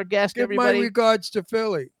both of our guests. Give everybody. my regards to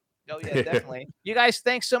Philly. Oh, yeah, definitely. You guys,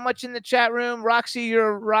 thanks so mumuch in the chat room. Roxy, you're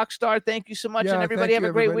a rock star. Thank you so much. And everybody have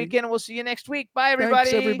a great weekend. And we'll see you next week. Bye,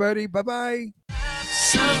 everybody. Thanks, everybody. Bye-bye.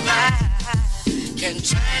 Can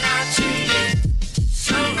try not to get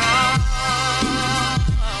so wrong.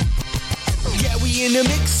 Yeah, we in the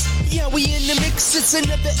mix. It's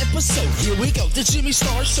another episode. Here we go. The Jimmy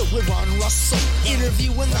Star Show with Ron Russell.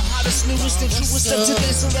 Interviewing the hottest, newest, and truest of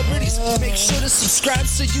today's celebrities. Make sure to subscribe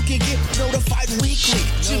so you can get notified weekly.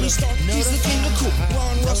 Jimmy Star, he's the king of cool.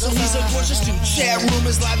 Ron Russell, he's a gorgeous dude. Chat room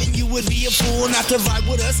is live and you would be a fool not to vibe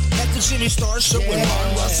with us at the Jimmy Star Show with Ron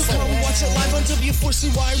Russell. So come watch it live on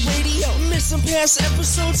W4CY Radio. Miss some past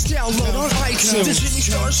episodes? Download on iTunes. The Jimmy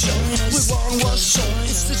Star Show with Ron Russell.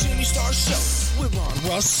 It's the Jimmy Star Show with Ron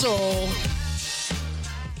Russell.